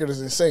on your record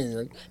is insane.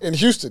 Young. In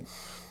Houston,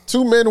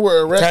 2 men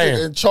were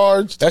arrested and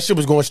charged. That shit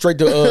was going straight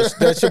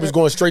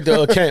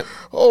to camp.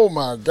 Oh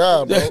my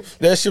God, bro.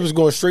 That shit was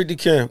going straight to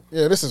camp.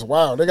 Yeah, this is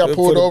wild. They got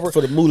pulled over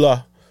for the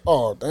moolah.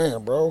 Oh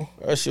damn, bro.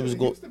 That shit was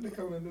going. Houston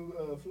becoming a new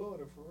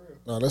Florida for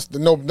real.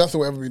 No, nothing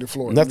will ever be the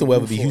Florida. Nothing will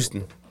ever be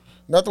Houston.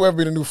 Nothing will ever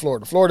be the new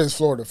Florida. Florida is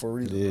Florida for a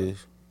reason. It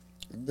is.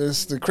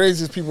 This the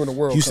craziest people in the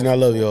world. Houston, I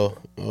love y'all.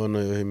 Oh no,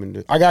 him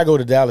and I gotta go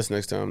to Dallas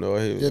next time though.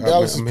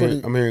 Dallas is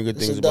pretty. I'm hearing good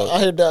things about. I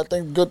hear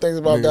good things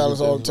about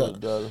Dallas all the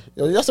time.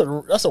 Yo,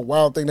 that's a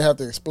wild thing to have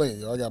to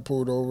explain. Yo, I got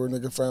pulled over.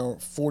 Nigga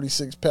found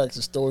 46 packs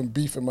of stolen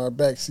beef in my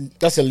backseat.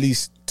 That's at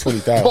least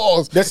 20,000.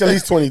 Pause. That's at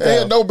least 20,000. They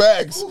had no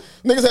bags.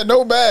 Niggas had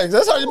no bags.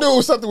 That's how you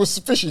knew something was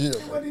fishy here.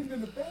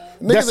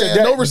 Niggas had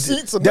no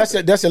receipts. That's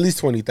at least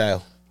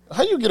 20,000.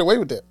 How you get away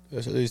with that?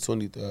 That's at least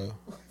 20,000.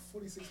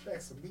 46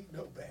 packs of meat,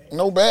 no bag.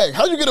 No bag.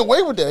 How you get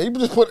away with that? He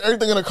just put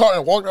everything in the car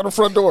and walked out the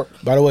front door.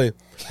 By the way,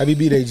 happy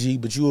B-Day, G.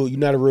 But you're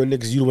not a real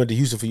nigga. You went to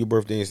Houston for your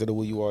birthday instead of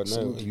where you are now.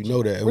 Salute you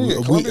know that.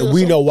 And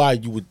we know why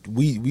you would.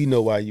 We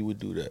know why you would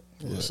do that.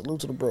 Yeah,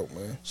 salute to the bro,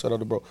 man. Shout out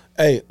to bro.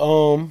 Hey,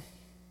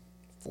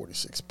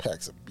 46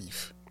 packs of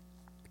beef.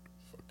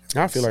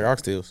 I feel like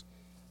oxtails.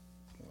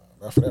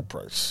 Not for that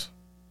price.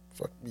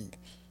 Fuck me.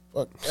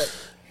 Fuck that.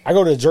 I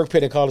go to the Jerk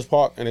Pit at College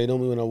Park, and they know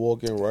me when I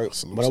walk in, right?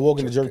 When I walk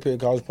in the Jerk Pit at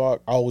College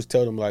Park, I always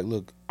tell them, like,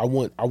 look, I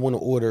want to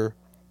order.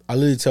 I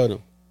literally tell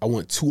them, I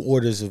want 2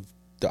 orders of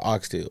the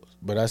oxtails.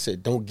 But I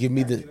said, don't give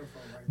me the.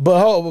 But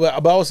I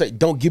always say,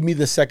 don't give me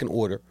the second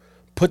order.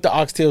 Put the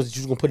oxtails that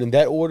you're going to put in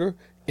that order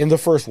in the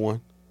first one,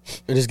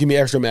 and just give me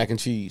extra mac and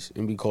cheese,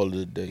 and we call it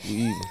a day. We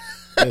even.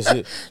 That's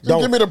it.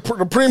 Don't give me the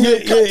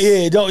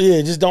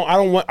premium. Just don't. I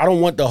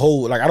don't want the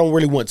whole. Like I don't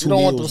really want 2 meals.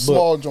 You don't want the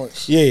small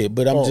joints. Yeah,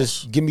 but I'm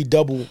just give me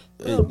double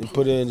and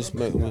put it in this.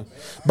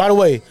 By the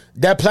way,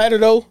 that platter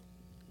though,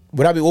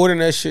 would I be ordering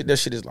that shit? That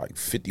shit is like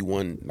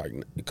 51. Like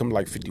it come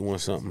like 51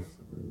 something.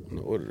 I'm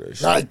gonna order that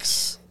shit.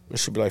 Yikes. It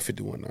should be like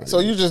 51. So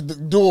you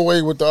just do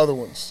away with the other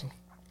ones.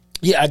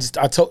 Yeah, I said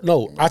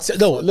no.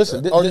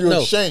 Listen, you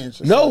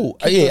exchange? No,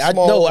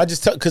 I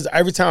just tell because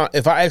every time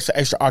if I ask for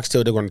extra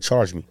oxtail, they're going to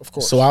charge me. Of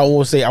course. So I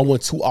won't say I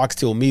want 2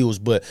 oxtail meals,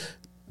 but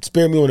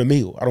spare me on the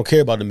meal. I don't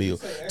care about the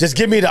meal. Just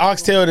give me the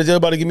oxtail that they're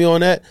about to give me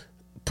on that.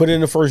 Put it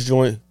in the first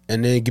joint,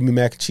 and then give me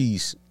mac and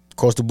cheese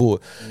across the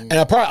board. And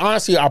I'll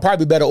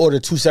probably better order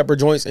 2 separate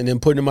joints and then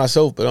put it in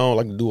myself. But I don't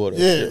like to do all that.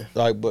 Yeah, shit.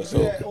 Like but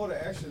so.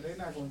 Order extra, they're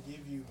not going to give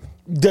you.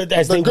 The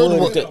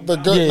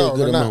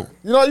good amount.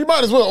 You know, you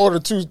might as well order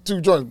two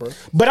joints, bro.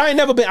 But I ain't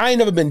never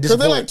been disappointed. Because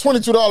they're like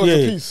 $22 a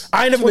piece.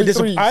 I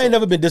ain't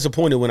never been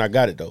disappointed when I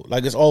got it though.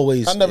 Like it's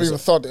always. I never even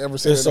thought to ever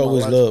say it's that. It's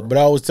always love. But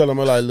I always tell them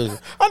like, look.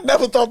 I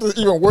never thought to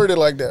even word it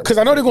like that. Because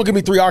I know they're gonna give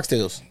me 3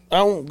 oxtails. I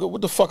don't.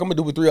 What the fuck I'm gonna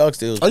do with 3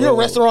 oxtails? Are you a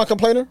restaurant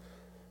complainer?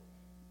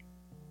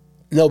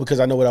 No,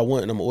 because I know what I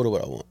want and I'm gonna order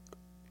what I want.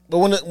 But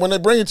when they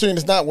bring it to you and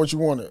it's not what you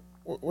wanted.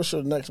 What's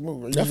your next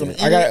move? Are you Definitely.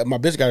 Just gonna eat my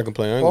bitch got to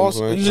complain. You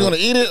just gonna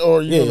eat it,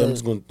 or you? Yeah, I'm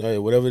just gonna. Hey,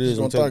 whatever it is,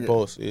 I'm taking the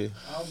pulse. Yeah.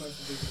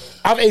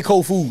 I've ate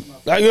cold food.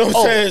 Like, you know what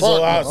I'm saying?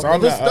 So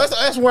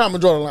that's where I'm gonna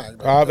draw the line.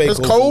 I've ate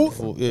cold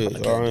food. Yeah,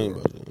 so I ain't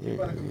about that. You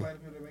better complain to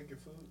people that make your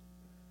food.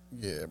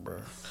 Yeah, bro.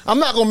 I'm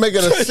not gonna make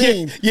it a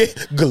scene. Yeah,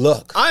 good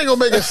luck. I ain't gonna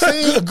make a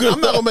scene.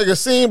 I'm not gonna make a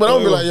scene, but I'm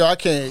gonna be like, yo, I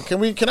can't.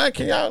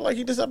 Can y'all like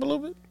heat this up a little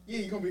bit? Yeah,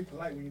 you're gonna be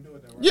polite when you do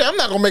it, though. Right? Yeah, I'm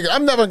not gonna make it.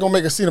 I'm never gonna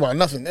make a scene about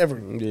nothing ever.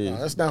 Yeah. No,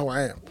 that's not who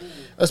I am.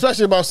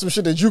 Especially about some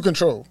shit that you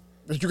control.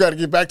 That you got to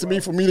get back to me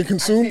for me to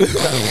consume.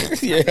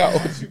 Yeah.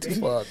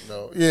 Fuck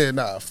no. Yeah,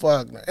 nah.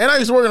 Fuck no. And I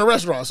used to work in a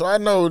restaurant, so I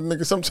know,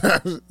 nigga.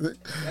 Sometimes.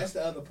 That's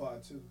the other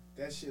part too.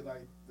 That shit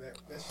like that.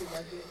 That shit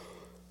right there.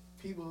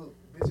 People,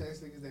 bitch ass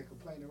niggas that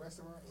complain in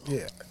restaurants.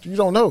 Yeah, you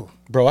don't know.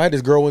 Bro, I had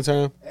this girl one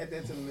time. Add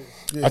that to the list.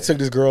 Yeah. I took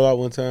this girl out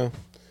one time.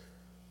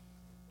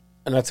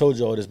 And I told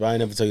you all this, but I ain't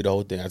never tell you the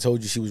whole thing. I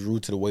told you she was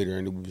rude to the waiter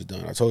and we was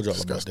done. I told you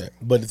all about that.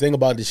 But the thing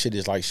about this shit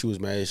is like she was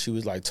mad. She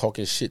was like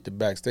talking shit to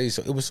backstage.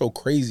 So it was so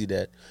crazy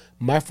that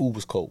my food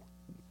was cold,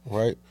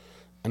 right?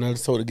 And I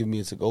just told her to give me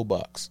a to-go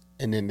box.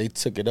 And then they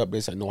took it up. They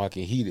said, no, I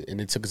can heat it. And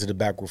they took it to the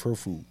back with her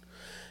food.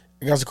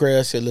 I got so crazy.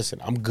 I said, listen,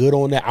 I'm good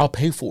on that. I'll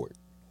pay for it.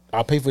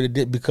 I'll pay for the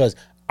dip because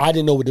I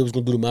didn't know what they was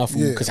going to do to my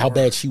food because how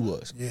bad she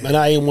was. Yeah. And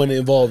I didn't want to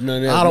involve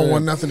none of that. I don't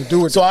want nothing to do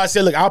with it. So I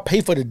said, look, I'll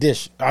pay for the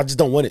dish. I just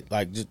don't want it.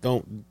 Like, just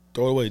don't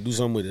throw it away. Do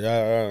something with it.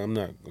 I'm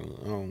not.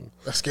 I don't.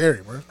 That's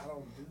scary, bro.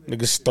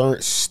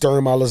 Nigga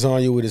stirring my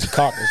lasagna with his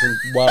cock or some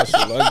wild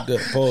shit like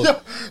that. Pause.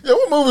 Yo,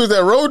 what movie is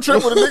that? Road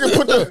Trip where the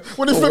nigga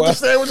when he flipped the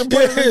sandwich and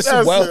put it in his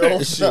some wild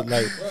ass. shit.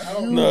 Like,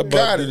 I'm not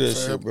about to do that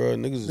shit, bro.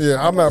 Niggas.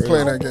 Yeah, I'm not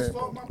playing that game.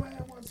 My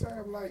man one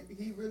time, like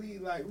he really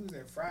like who was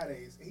that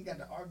Fridays? He got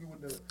to argue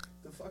with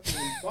the fucking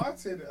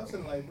bartender. I'm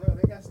saying like, bro,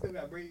 they still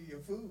got to bring you your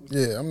food.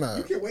 Yeah, I'm not.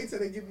 You can't wait till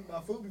they give me my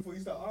food before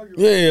you start arguing.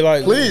 Yeah,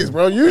 like please,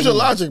 bro, use your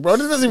logic, bro.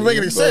 This doesn't even make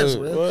any sense,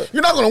 bro. What?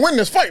 You're not gonna win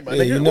this fight, man.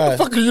 Yeah, Nigga. What the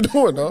fuck are you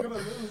doing, dog?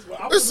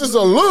 This is a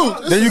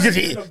lose. Then you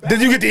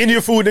get the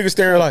Indian food, nigga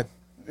staring like.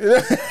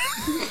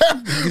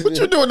 What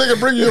you doing, nigga?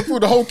 Bring you your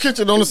food, the whole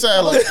kitchen on the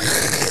side, like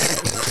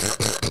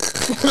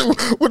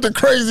with the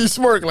crazy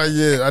smirk, like,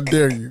 yeah, I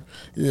dare you.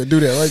 Yeah, do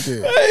that right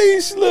there. Hey,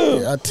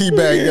 Slim. Yeah, I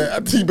teabag that. I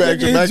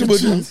teabag your mac and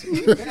cheese.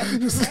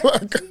 It's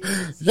like,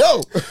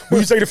 yo, When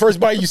you take the first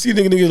bite, you see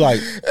nigga like.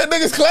 that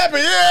nigga's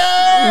clapping.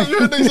 Yeah, you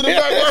hear niggas in the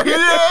background.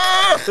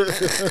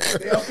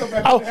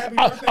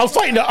 Yeah,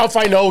 I'm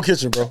fighting the whole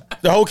kitchen, bro.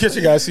 The whole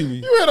kitchen gotta see me.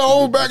 you had the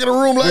whole back of the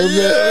room, like,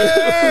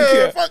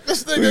 yeah, fuck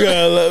this We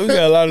nigga. got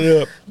a lot of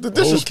it up. The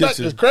disrespect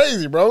is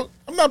crazy, bro.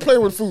 I'm not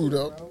playing with food,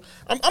 though.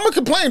 I'm gonna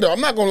complain though. I'm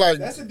not gonna like.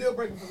 That's a deal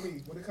breaker for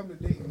me when it comes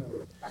to dating.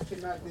 Though, I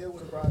cannot deal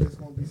with a bride that's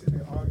gonna be sitting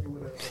there arguing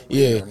with her.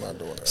 Yeah. I'm not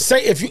doing that.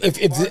 Say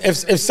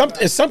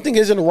if something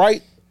isn't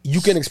right,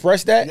 you can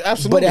express that. Yeah,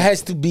 absolutely. But it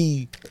has to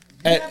be.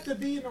 You have to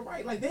be in the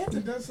right. Like they have to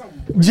do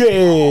something.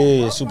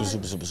 Yeah, super.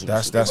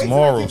 That's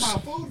morals.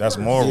 That's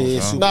morals. Yeah,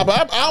 huh? Nah,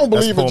 but I don't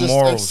believe poor in just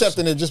morals.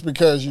 accepting it just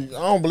because you.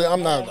 I don't believe.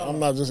 I'm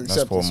not just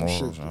accepting poor some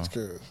morals, shit huh? just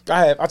because.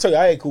 I tell you,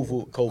 I ate cool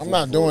food. I'm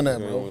not doing that,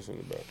 bro.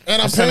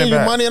 And I'm Send it paying you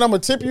back. money and I'm gonna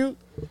tip you.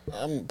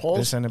 I'm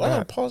pause. Send it I gotta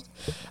back. pause.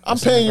 I'm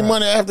paying you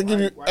money. I have to give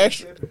you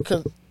extra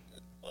because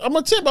I'm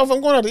gonna tip if I'm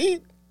going out to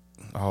eat.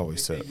 I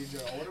always said.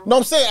 No,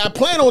 I'm saying I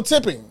plan on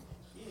tipping,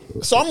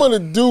 so I'm gonna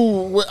do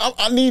what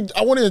I need.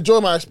 I want to enjoy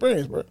my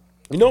experience, bro.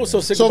 You know what's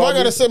so sick So if about I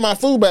gotta me? send my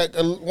food back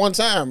one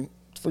time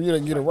for you to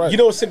get it right, You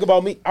know what's sick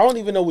about me? I don't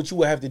even know what you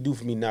would have to do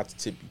for me not to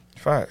tip you.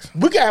 Facts.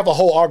 We can have a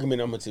whole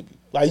argument. I'm gonna tip you.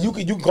 Like you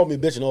can call me a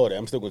bitch and all that.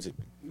 I'm still gonna tip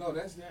you. No,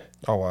 that's that.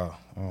 Oh wow.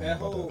 I don't know That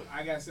about whole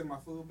I gotta send my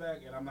food back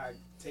and I'm not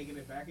taking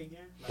it back again.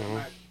 Like I'm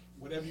not,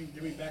 whatever you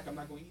give me back, I'm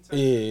not gonna eat.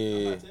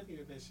 I'm not tipping you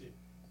with that shit.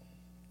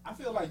 I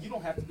feel like you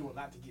don't have to do a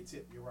lot to get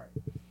tipped. You're right.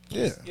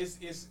 yeah.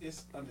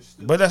 It's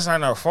understood. But that's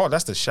not our fault.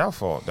 That's the shop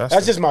fault.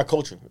 That's just my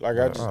culture. Like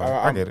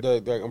I get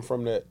it. I'm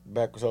from that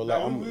back. So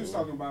like, we was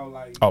talking about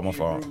like Oh, my being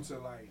fault. rude to,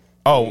 like,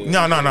 Oh no!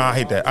 I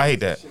hate that. I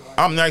hate that.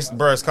 I'm nice,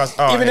 bro. Cause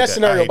even that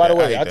scenario, by the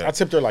way, I I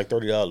tipped her like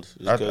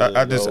 $30.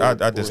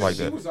 I dislike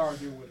she that. was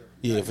arguing with her.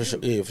 Yeah, for sure.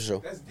 Yeah, for sure.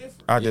 That's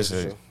different. I just for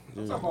say sure.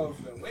 I'm talking about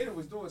if the waiter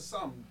was doing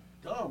something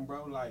dumb,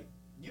 bro. Like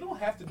you don't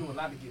have to do a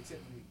lot to get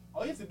tipped.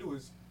 All you have to do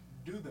is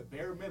do the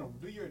bare minimum.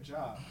 Do your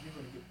job. You're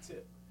gonna get a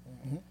tip.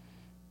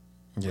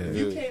 If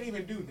you can't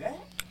even do that.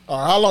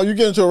 How long you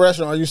get into a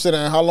restaurant? Are you sitting?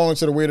 How long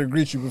until the waiter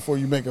greets you before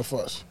you make a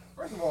fuss?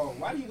 First of all,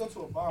 why do you go to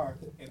a bar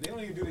and they don't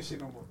even do this shit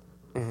no more?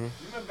 You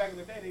remember back in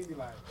the day, they'd be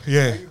like,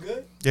 Yeah. "Are you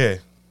good?" Yeah.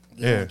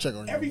 They don't check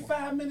on you. Every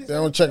 5 minutes. They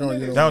don't check on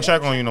you. They don't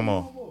check on you no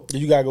more.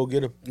 You gotta go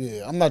get him.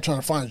 Yeah, I'm not trying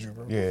to find you,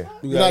 bro. Yeah.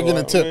 You're not getting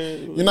a tip.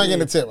 You're not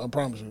getting a tip. I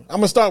promise you. I'm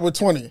gonna start with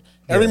 20.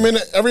 Every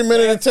minute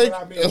it take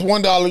is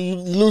 $1. You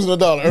losing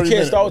 $1 every You can't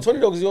minute. start with $20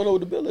 because you don't know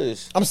what the bill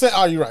is. I'm saying,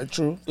 oh, you're right.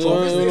 True. You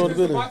don't know what If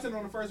the the bill is. bartender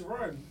on the first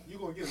run, you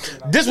gonna get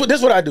 $10.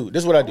 This what I do.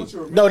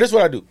 No, this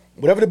what I do.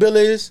 Whatever the bill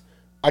is,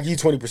 I give you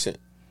 20%.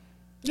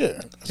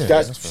 Yeah,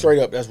 That's straight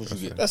up. That's what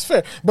you get. that's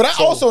fair. But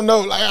I also know,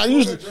 like, I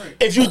usually.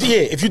 If you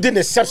did an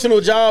exceptional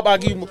job, I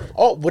give you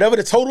whatever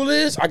the total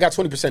is. I got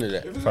 20% of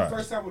that If it's the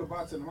first time with a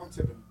bartender, I'm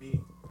tipping big.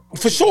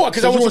 for sure.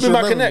 Because I want you to be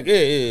my connect.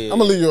 Yeah. I'm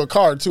gonna leave you a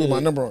card too with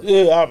my number on it.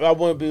 Yeah, I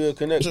want to be a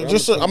connect. I'm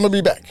gonna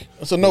be back.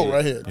 It's a note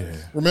right here.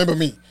 Remember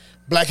me.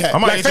 Black hat. I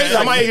might Like,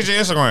 get your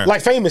Instagram.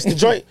 Like Famous, the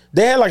joint,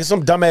 they had like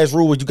some dumbass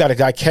rule where you gotta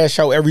like cash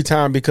out every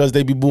time because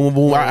they be boom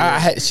boom.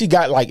 She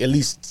got like at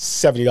least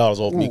 $70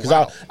 off me because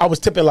I was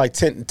tipping like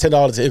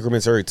 $10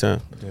 increments every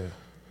time. Yeah.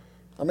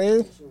 I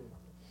mean,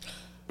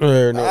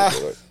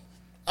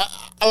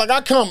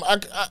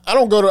 I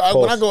don't go to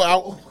when I go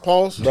out.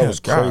 Pause. That was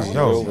crazy.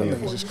 That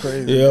was just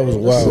crazy. Yeah, that was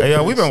wild. Hey,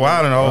 yo, we've been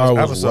wilding all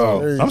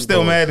episode. I'm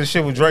still mad at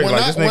shit with Drake.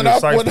 Like this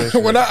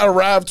nigga when I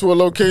arrive to a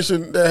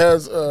location that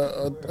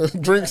has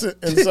drinks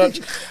and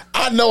such,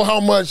 I know how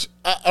much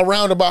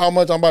around about how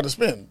much I'm about to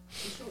spend.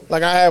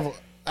 Like I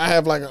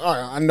have like, all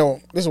right, I know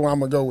this is where I'm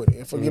gonna go with it.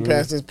 If I get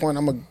past this point,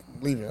 I'm gonna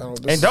leave it.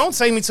 And don't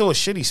take me to a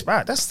shitty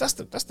spot. That's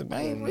the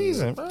main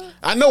reason, bro.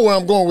 I know where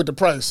I'm going with the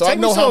price, so Take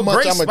I know me to how a much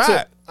great I'm gonna spot.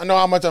 tip. I know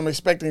how much I'm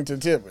expecting to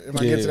tip if I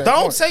get to that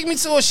Don't point. take me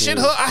to a shit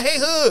hood. I hate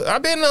hood.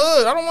 I've been in the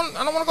hood. I don't want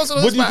to go to the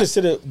hood.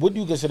 What do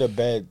you consider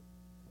bad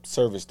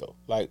service though?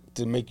 Like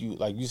to make you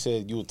like you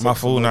said you would My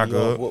food not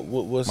good.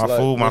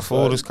 My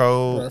food is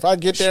cold. If I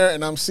get there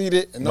and I'm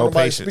seated and No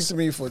nobody patience. speaks to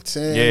me for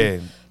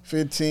 10,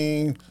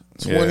 15,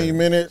 20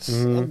 minutes,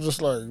 I'm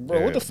just like,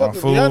 bro, what the fuck? My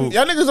food.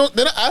 Y'all niggas don't.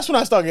 That's when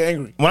I start getting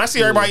angry. When I see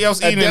everybody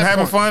else At eating and that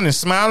having point. fun and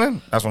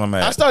smiling, that's when I'm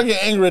mad. I start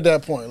getting angry at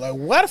that point. Like,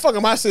 why the fuck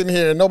am I sitting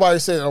here and nobody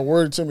saying a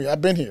word to me?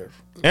 I've been here.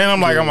 And I'm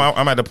like,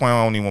 I'm at the point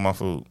I don't even want my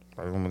food.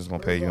 Like, I'm just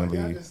gonna pay you and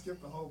Y'all leave. just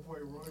skipped the whole point.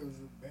 Roy was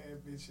a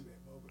bad bitch in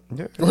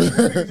that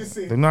moment. Yeah. Just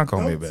said, They're not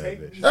gonna be a "Don't bad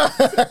take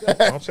bitch.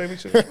 Don't take me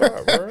to the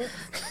spot, bro.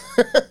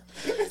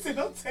 He said,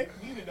 don't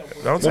take me to no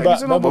bullshit. Don't take me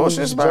to no bullshit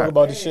Talk spot.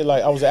 about this shit.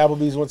 Like I was at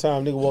Applebee's one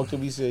time. Nigga walked up.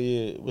 He said,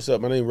 "Yeah, what's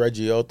up? My name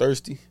Reggie. Y'all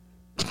thirsty?"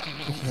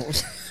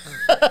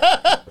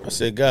 I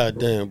said, "God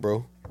damn,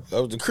 bro."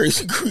 That was the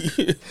crazy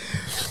creed.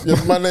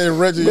 Yes, my name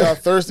Reggie. Y'all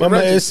thirsty? My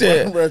man Reggie,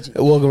 said, Reggie.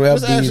 "Welcome to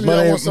Let's Applebee's. actually,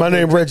 y'all want My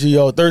name something. Reggie.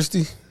 Y'all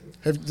thirsty?"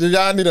 Do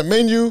y'all need a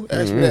menu?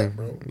 Ask me that,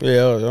 bro.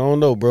 Yeah, I don't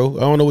know, bro.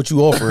 I don't know what you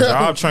offering.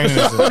 Job training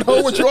is I don't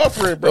know what you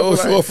offering, bro.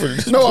 What you offering?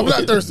 No, I'm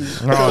not thirsty.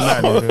 no, I'm not.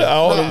 I don't Nigga.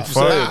 know what you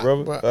fuck. saying,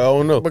 brother. But- I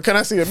don't know. But can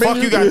I see a Fuck,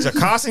 menu? you got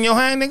Jacos in your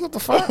hand, nigga? What the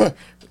fuck?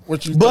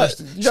 What you But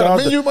thirsty? You got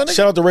a menu, my nigga?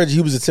 shout out to Reggie.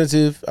 He was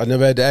attentive. I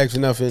never had to ask for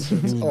nothing. He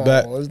was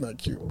back. Oh, it's not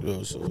cute.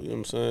 Yeah, so you know what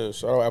I'm saying?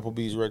 Shout out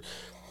Applebee's. Reggie.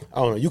 I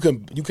don't know. You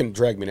can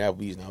drag me to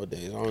Applebee's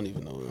nowadays. I don't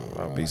even know.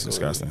 Applebee's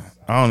disgusting.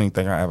 I don't even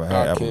think I ever had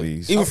I can't.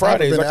 Applebee's. Even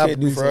Fridays, I've I been can't to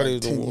do Applebee's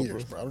Fridays in no like 10 more.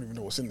 years, bro. I don't even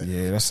know what's in there.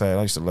 Yeah, that's sad.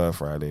 I used to love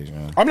Fridays,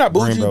 man. I'm not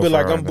bougie, Rainbow but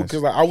like Fridays.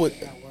 because like I would.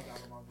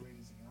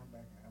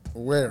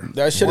 Where?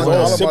 That shit is Where?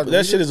 all All simple. about-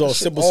 That shit is all that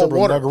shit simple all syrup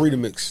water. margarita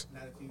mix.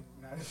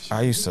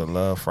 I used to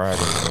love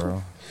Fridays,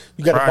 bro.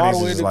 You got a Fridays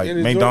bottle is in like it.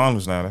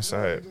 McDonald's now. That's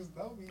sad.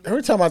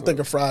 Every time I think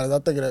of Fridays, I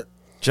think of that.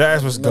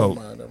 Jazz was Never goat.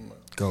 mind, never mind.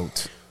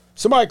 Goat.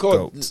 Somebody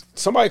called. Goat.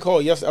 Somebody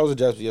called. Yes, I was at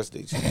Jasper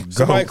yesterday.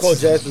 Somebody called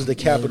Jasper's the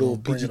capital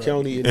of PG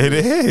County. It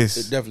is.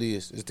 It definitely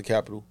is. It's the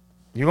capital.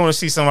 You're gonna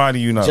see somebody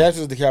you know.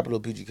 Jasper's the capital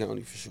of PG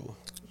County for sure.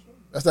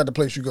 That's not the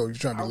place you go. You're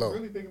trying to I be was low.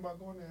 really thinking about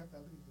going there after I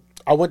leave.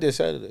 I went there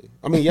Saturday.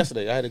 I mean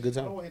yesterday. I had a good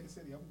I don't time. want to hit the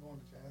city. I'm going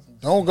to Jazz.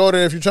 Don't go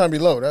there if you're trying to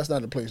be low. That's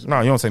not the place.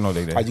 No, you don't take no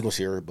day there. How you gonna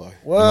see everybody?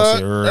 What? gonna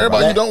see everybody.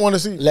 Everybody you don't want to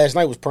see. Last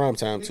night was prime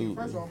time too.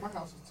 First of all, my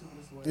house is 2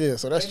 minutes away. Yeah,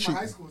 so that's And cheap. my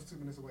high school is 2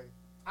 minutes away.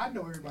 I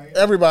know everybody.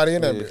 Everybody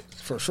in that Yeah. bitch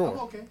for I'm sure.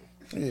 okay.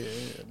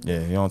 Yeah,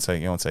 you don't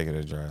take it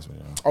at Jazz.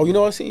 Oh, you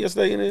know what I seen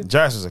yesterday in there?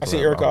 Jazz is a I club. seen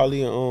Erica bro.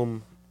 Ali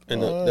and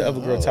the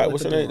other girl. Ty,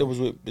 what's her name? That was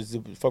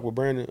with fuck with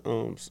Brandon.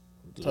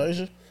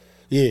 Taisha?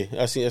 Yeah,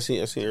 I seen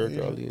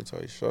Erica Ali and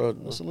Ty. Shout out.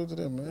 Well, salute to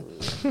them, man.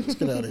 Let's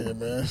get out of here,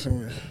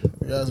 man.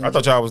 You guys, I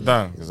thought y'all was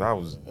done because I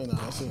was.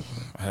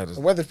 I had the to.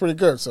 weather's pretty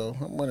good, so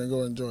I'm gonna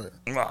go enjoy it.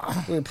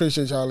 We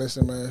appreciate y'all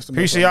listening, man. It's the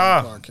Appreciate Most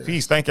Wanted y'all. Podcast.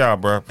 Peace. Thank y'all,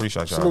 bro.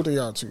 Appreciate y'all. Salute to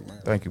y'all too,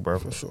 man. Thank you, bro.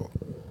 For sure.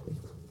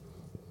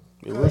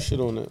 Yeah, real shit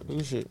on that.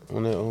 Real shit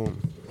on that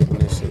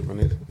shit. On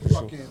that. For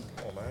sure.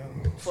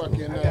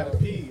 Fucking. I gotta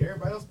pee.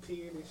 Everybody else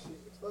peeing and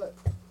shit. But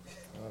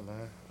Oh,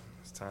 man.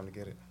 It's time to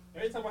get it.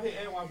 every time I hit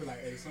Anwar, I be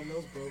like, hey, something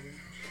else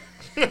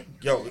broken.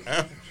 Yo,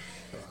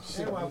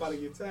 Anwar about to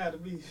get tired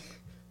of me.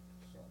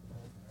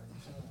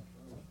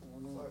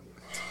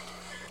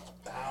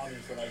 I don't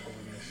even feel like doing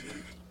this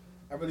shit.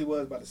 I really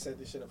was about to set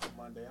this shit up for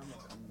Monday. I'm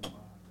not coming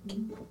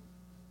tomorrow.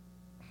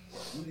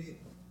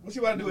 What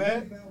you about to do,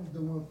 Ed?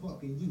 The one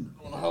fucking you.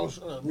 On the house.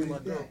 Me my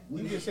girl.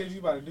 You just said you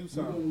about to do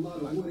something.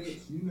 What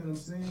if? You know what I'm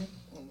saying?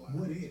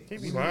 What if? he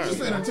be lying. Just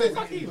for bro.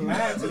 entertainment. He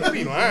lying to He the be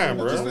people. lying,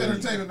 Just for bro.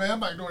 entertainment, man. I'm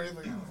not doing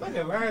anything.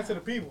 Fucking lying to the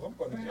people. I'm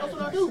going to That's jail.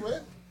 what I do,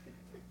 man.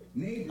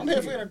 Nigga, I'm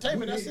here for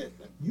entertainment. That's it.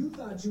 You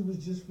thought you was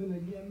just finna,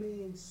 yeah,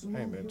 man, smooth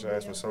Ain't been your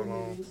jazz for ass so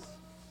long. ass,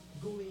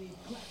 go ahead,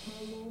 clap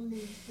my little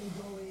knees and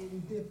go ahead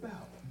and dip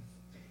out.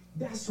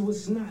 That's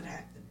what's not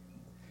happening.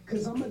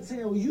 Cause I'ma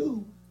tell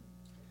you,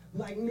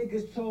 like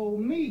niggas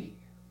told me,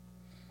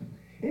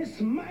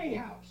 it's my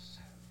house.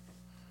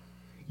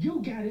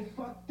 You got it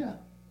fucked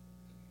up.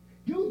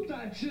 You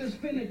thought you was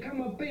finna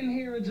come up in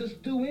here and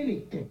just do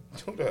anything.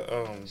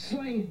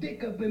 Slang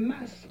dick up in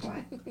my spot.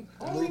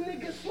 Only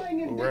nigga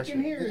slanging dick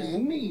in here is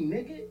me,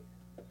 nigga.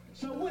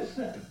 So what's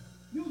up?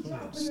 You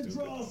dropping the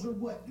draws or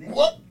what, nigga?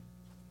 What?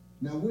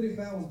 Now what if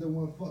I was the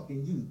one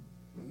fucking you?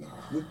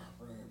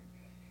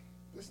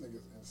 This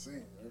nigga's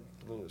insane, man.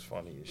 Lou is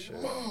funny as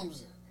shit.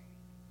 Mom's.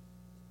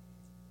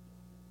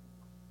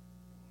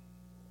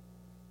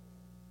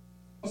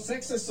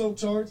 Sex assault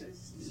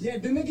charges. Yeah,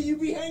 the nigga you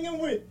be hanging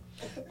with.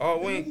 Oh,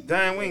 we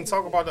ain't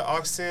talk about the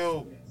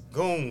Oxtail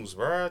Goons,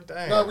 bro.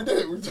 Damn. Nah, we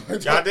did.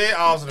 Y'all did?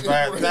 I was in the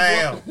back.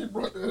 Damn. He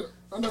brought that up.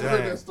 I never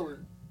heard that story.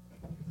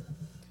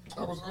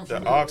 I was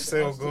The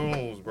Oxtail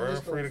Goons, bro.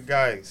 Free the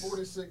guys.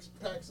 46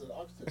 packs of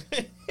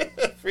oxtail.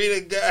 Free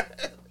the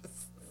guys.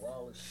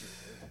 Wow as shit.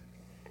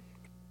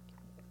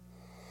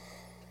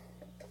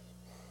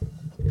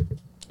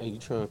 Hey, you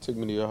trying to take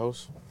me to your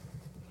house?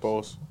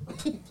 Boss.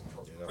 Yeah,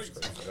 that was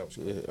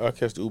crazy. Yeah, I'll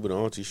catch the Uber to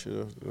auntie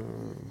shit.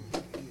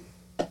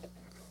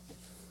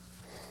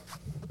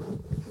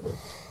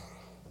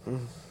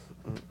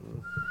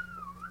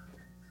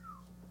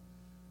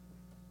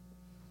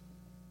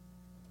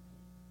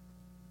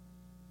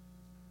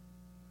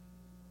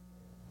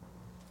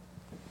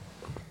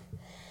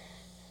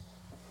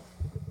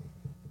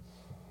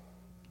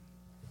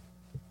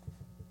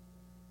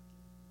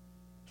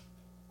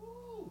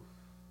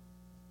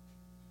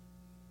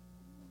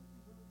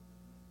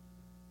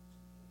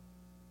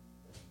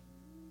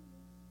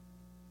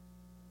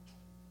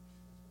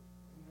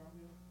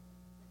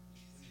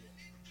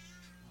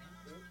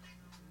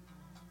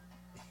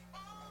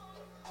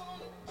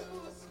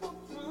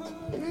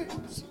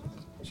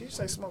 She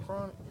say smoke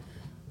chronic.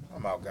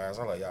 I'm out, guys.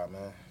 I like y'all,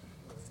 man.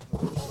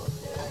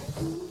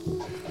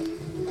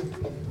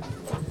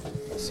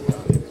 See y'all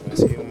niggas, man.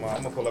 See you tomorrow.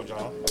 I'm gonna pull up,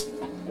 John.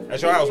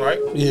 That's your house, right?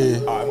 Yeah.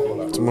 All right, I'm gonna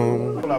pull up. Tomorrow. Pull up.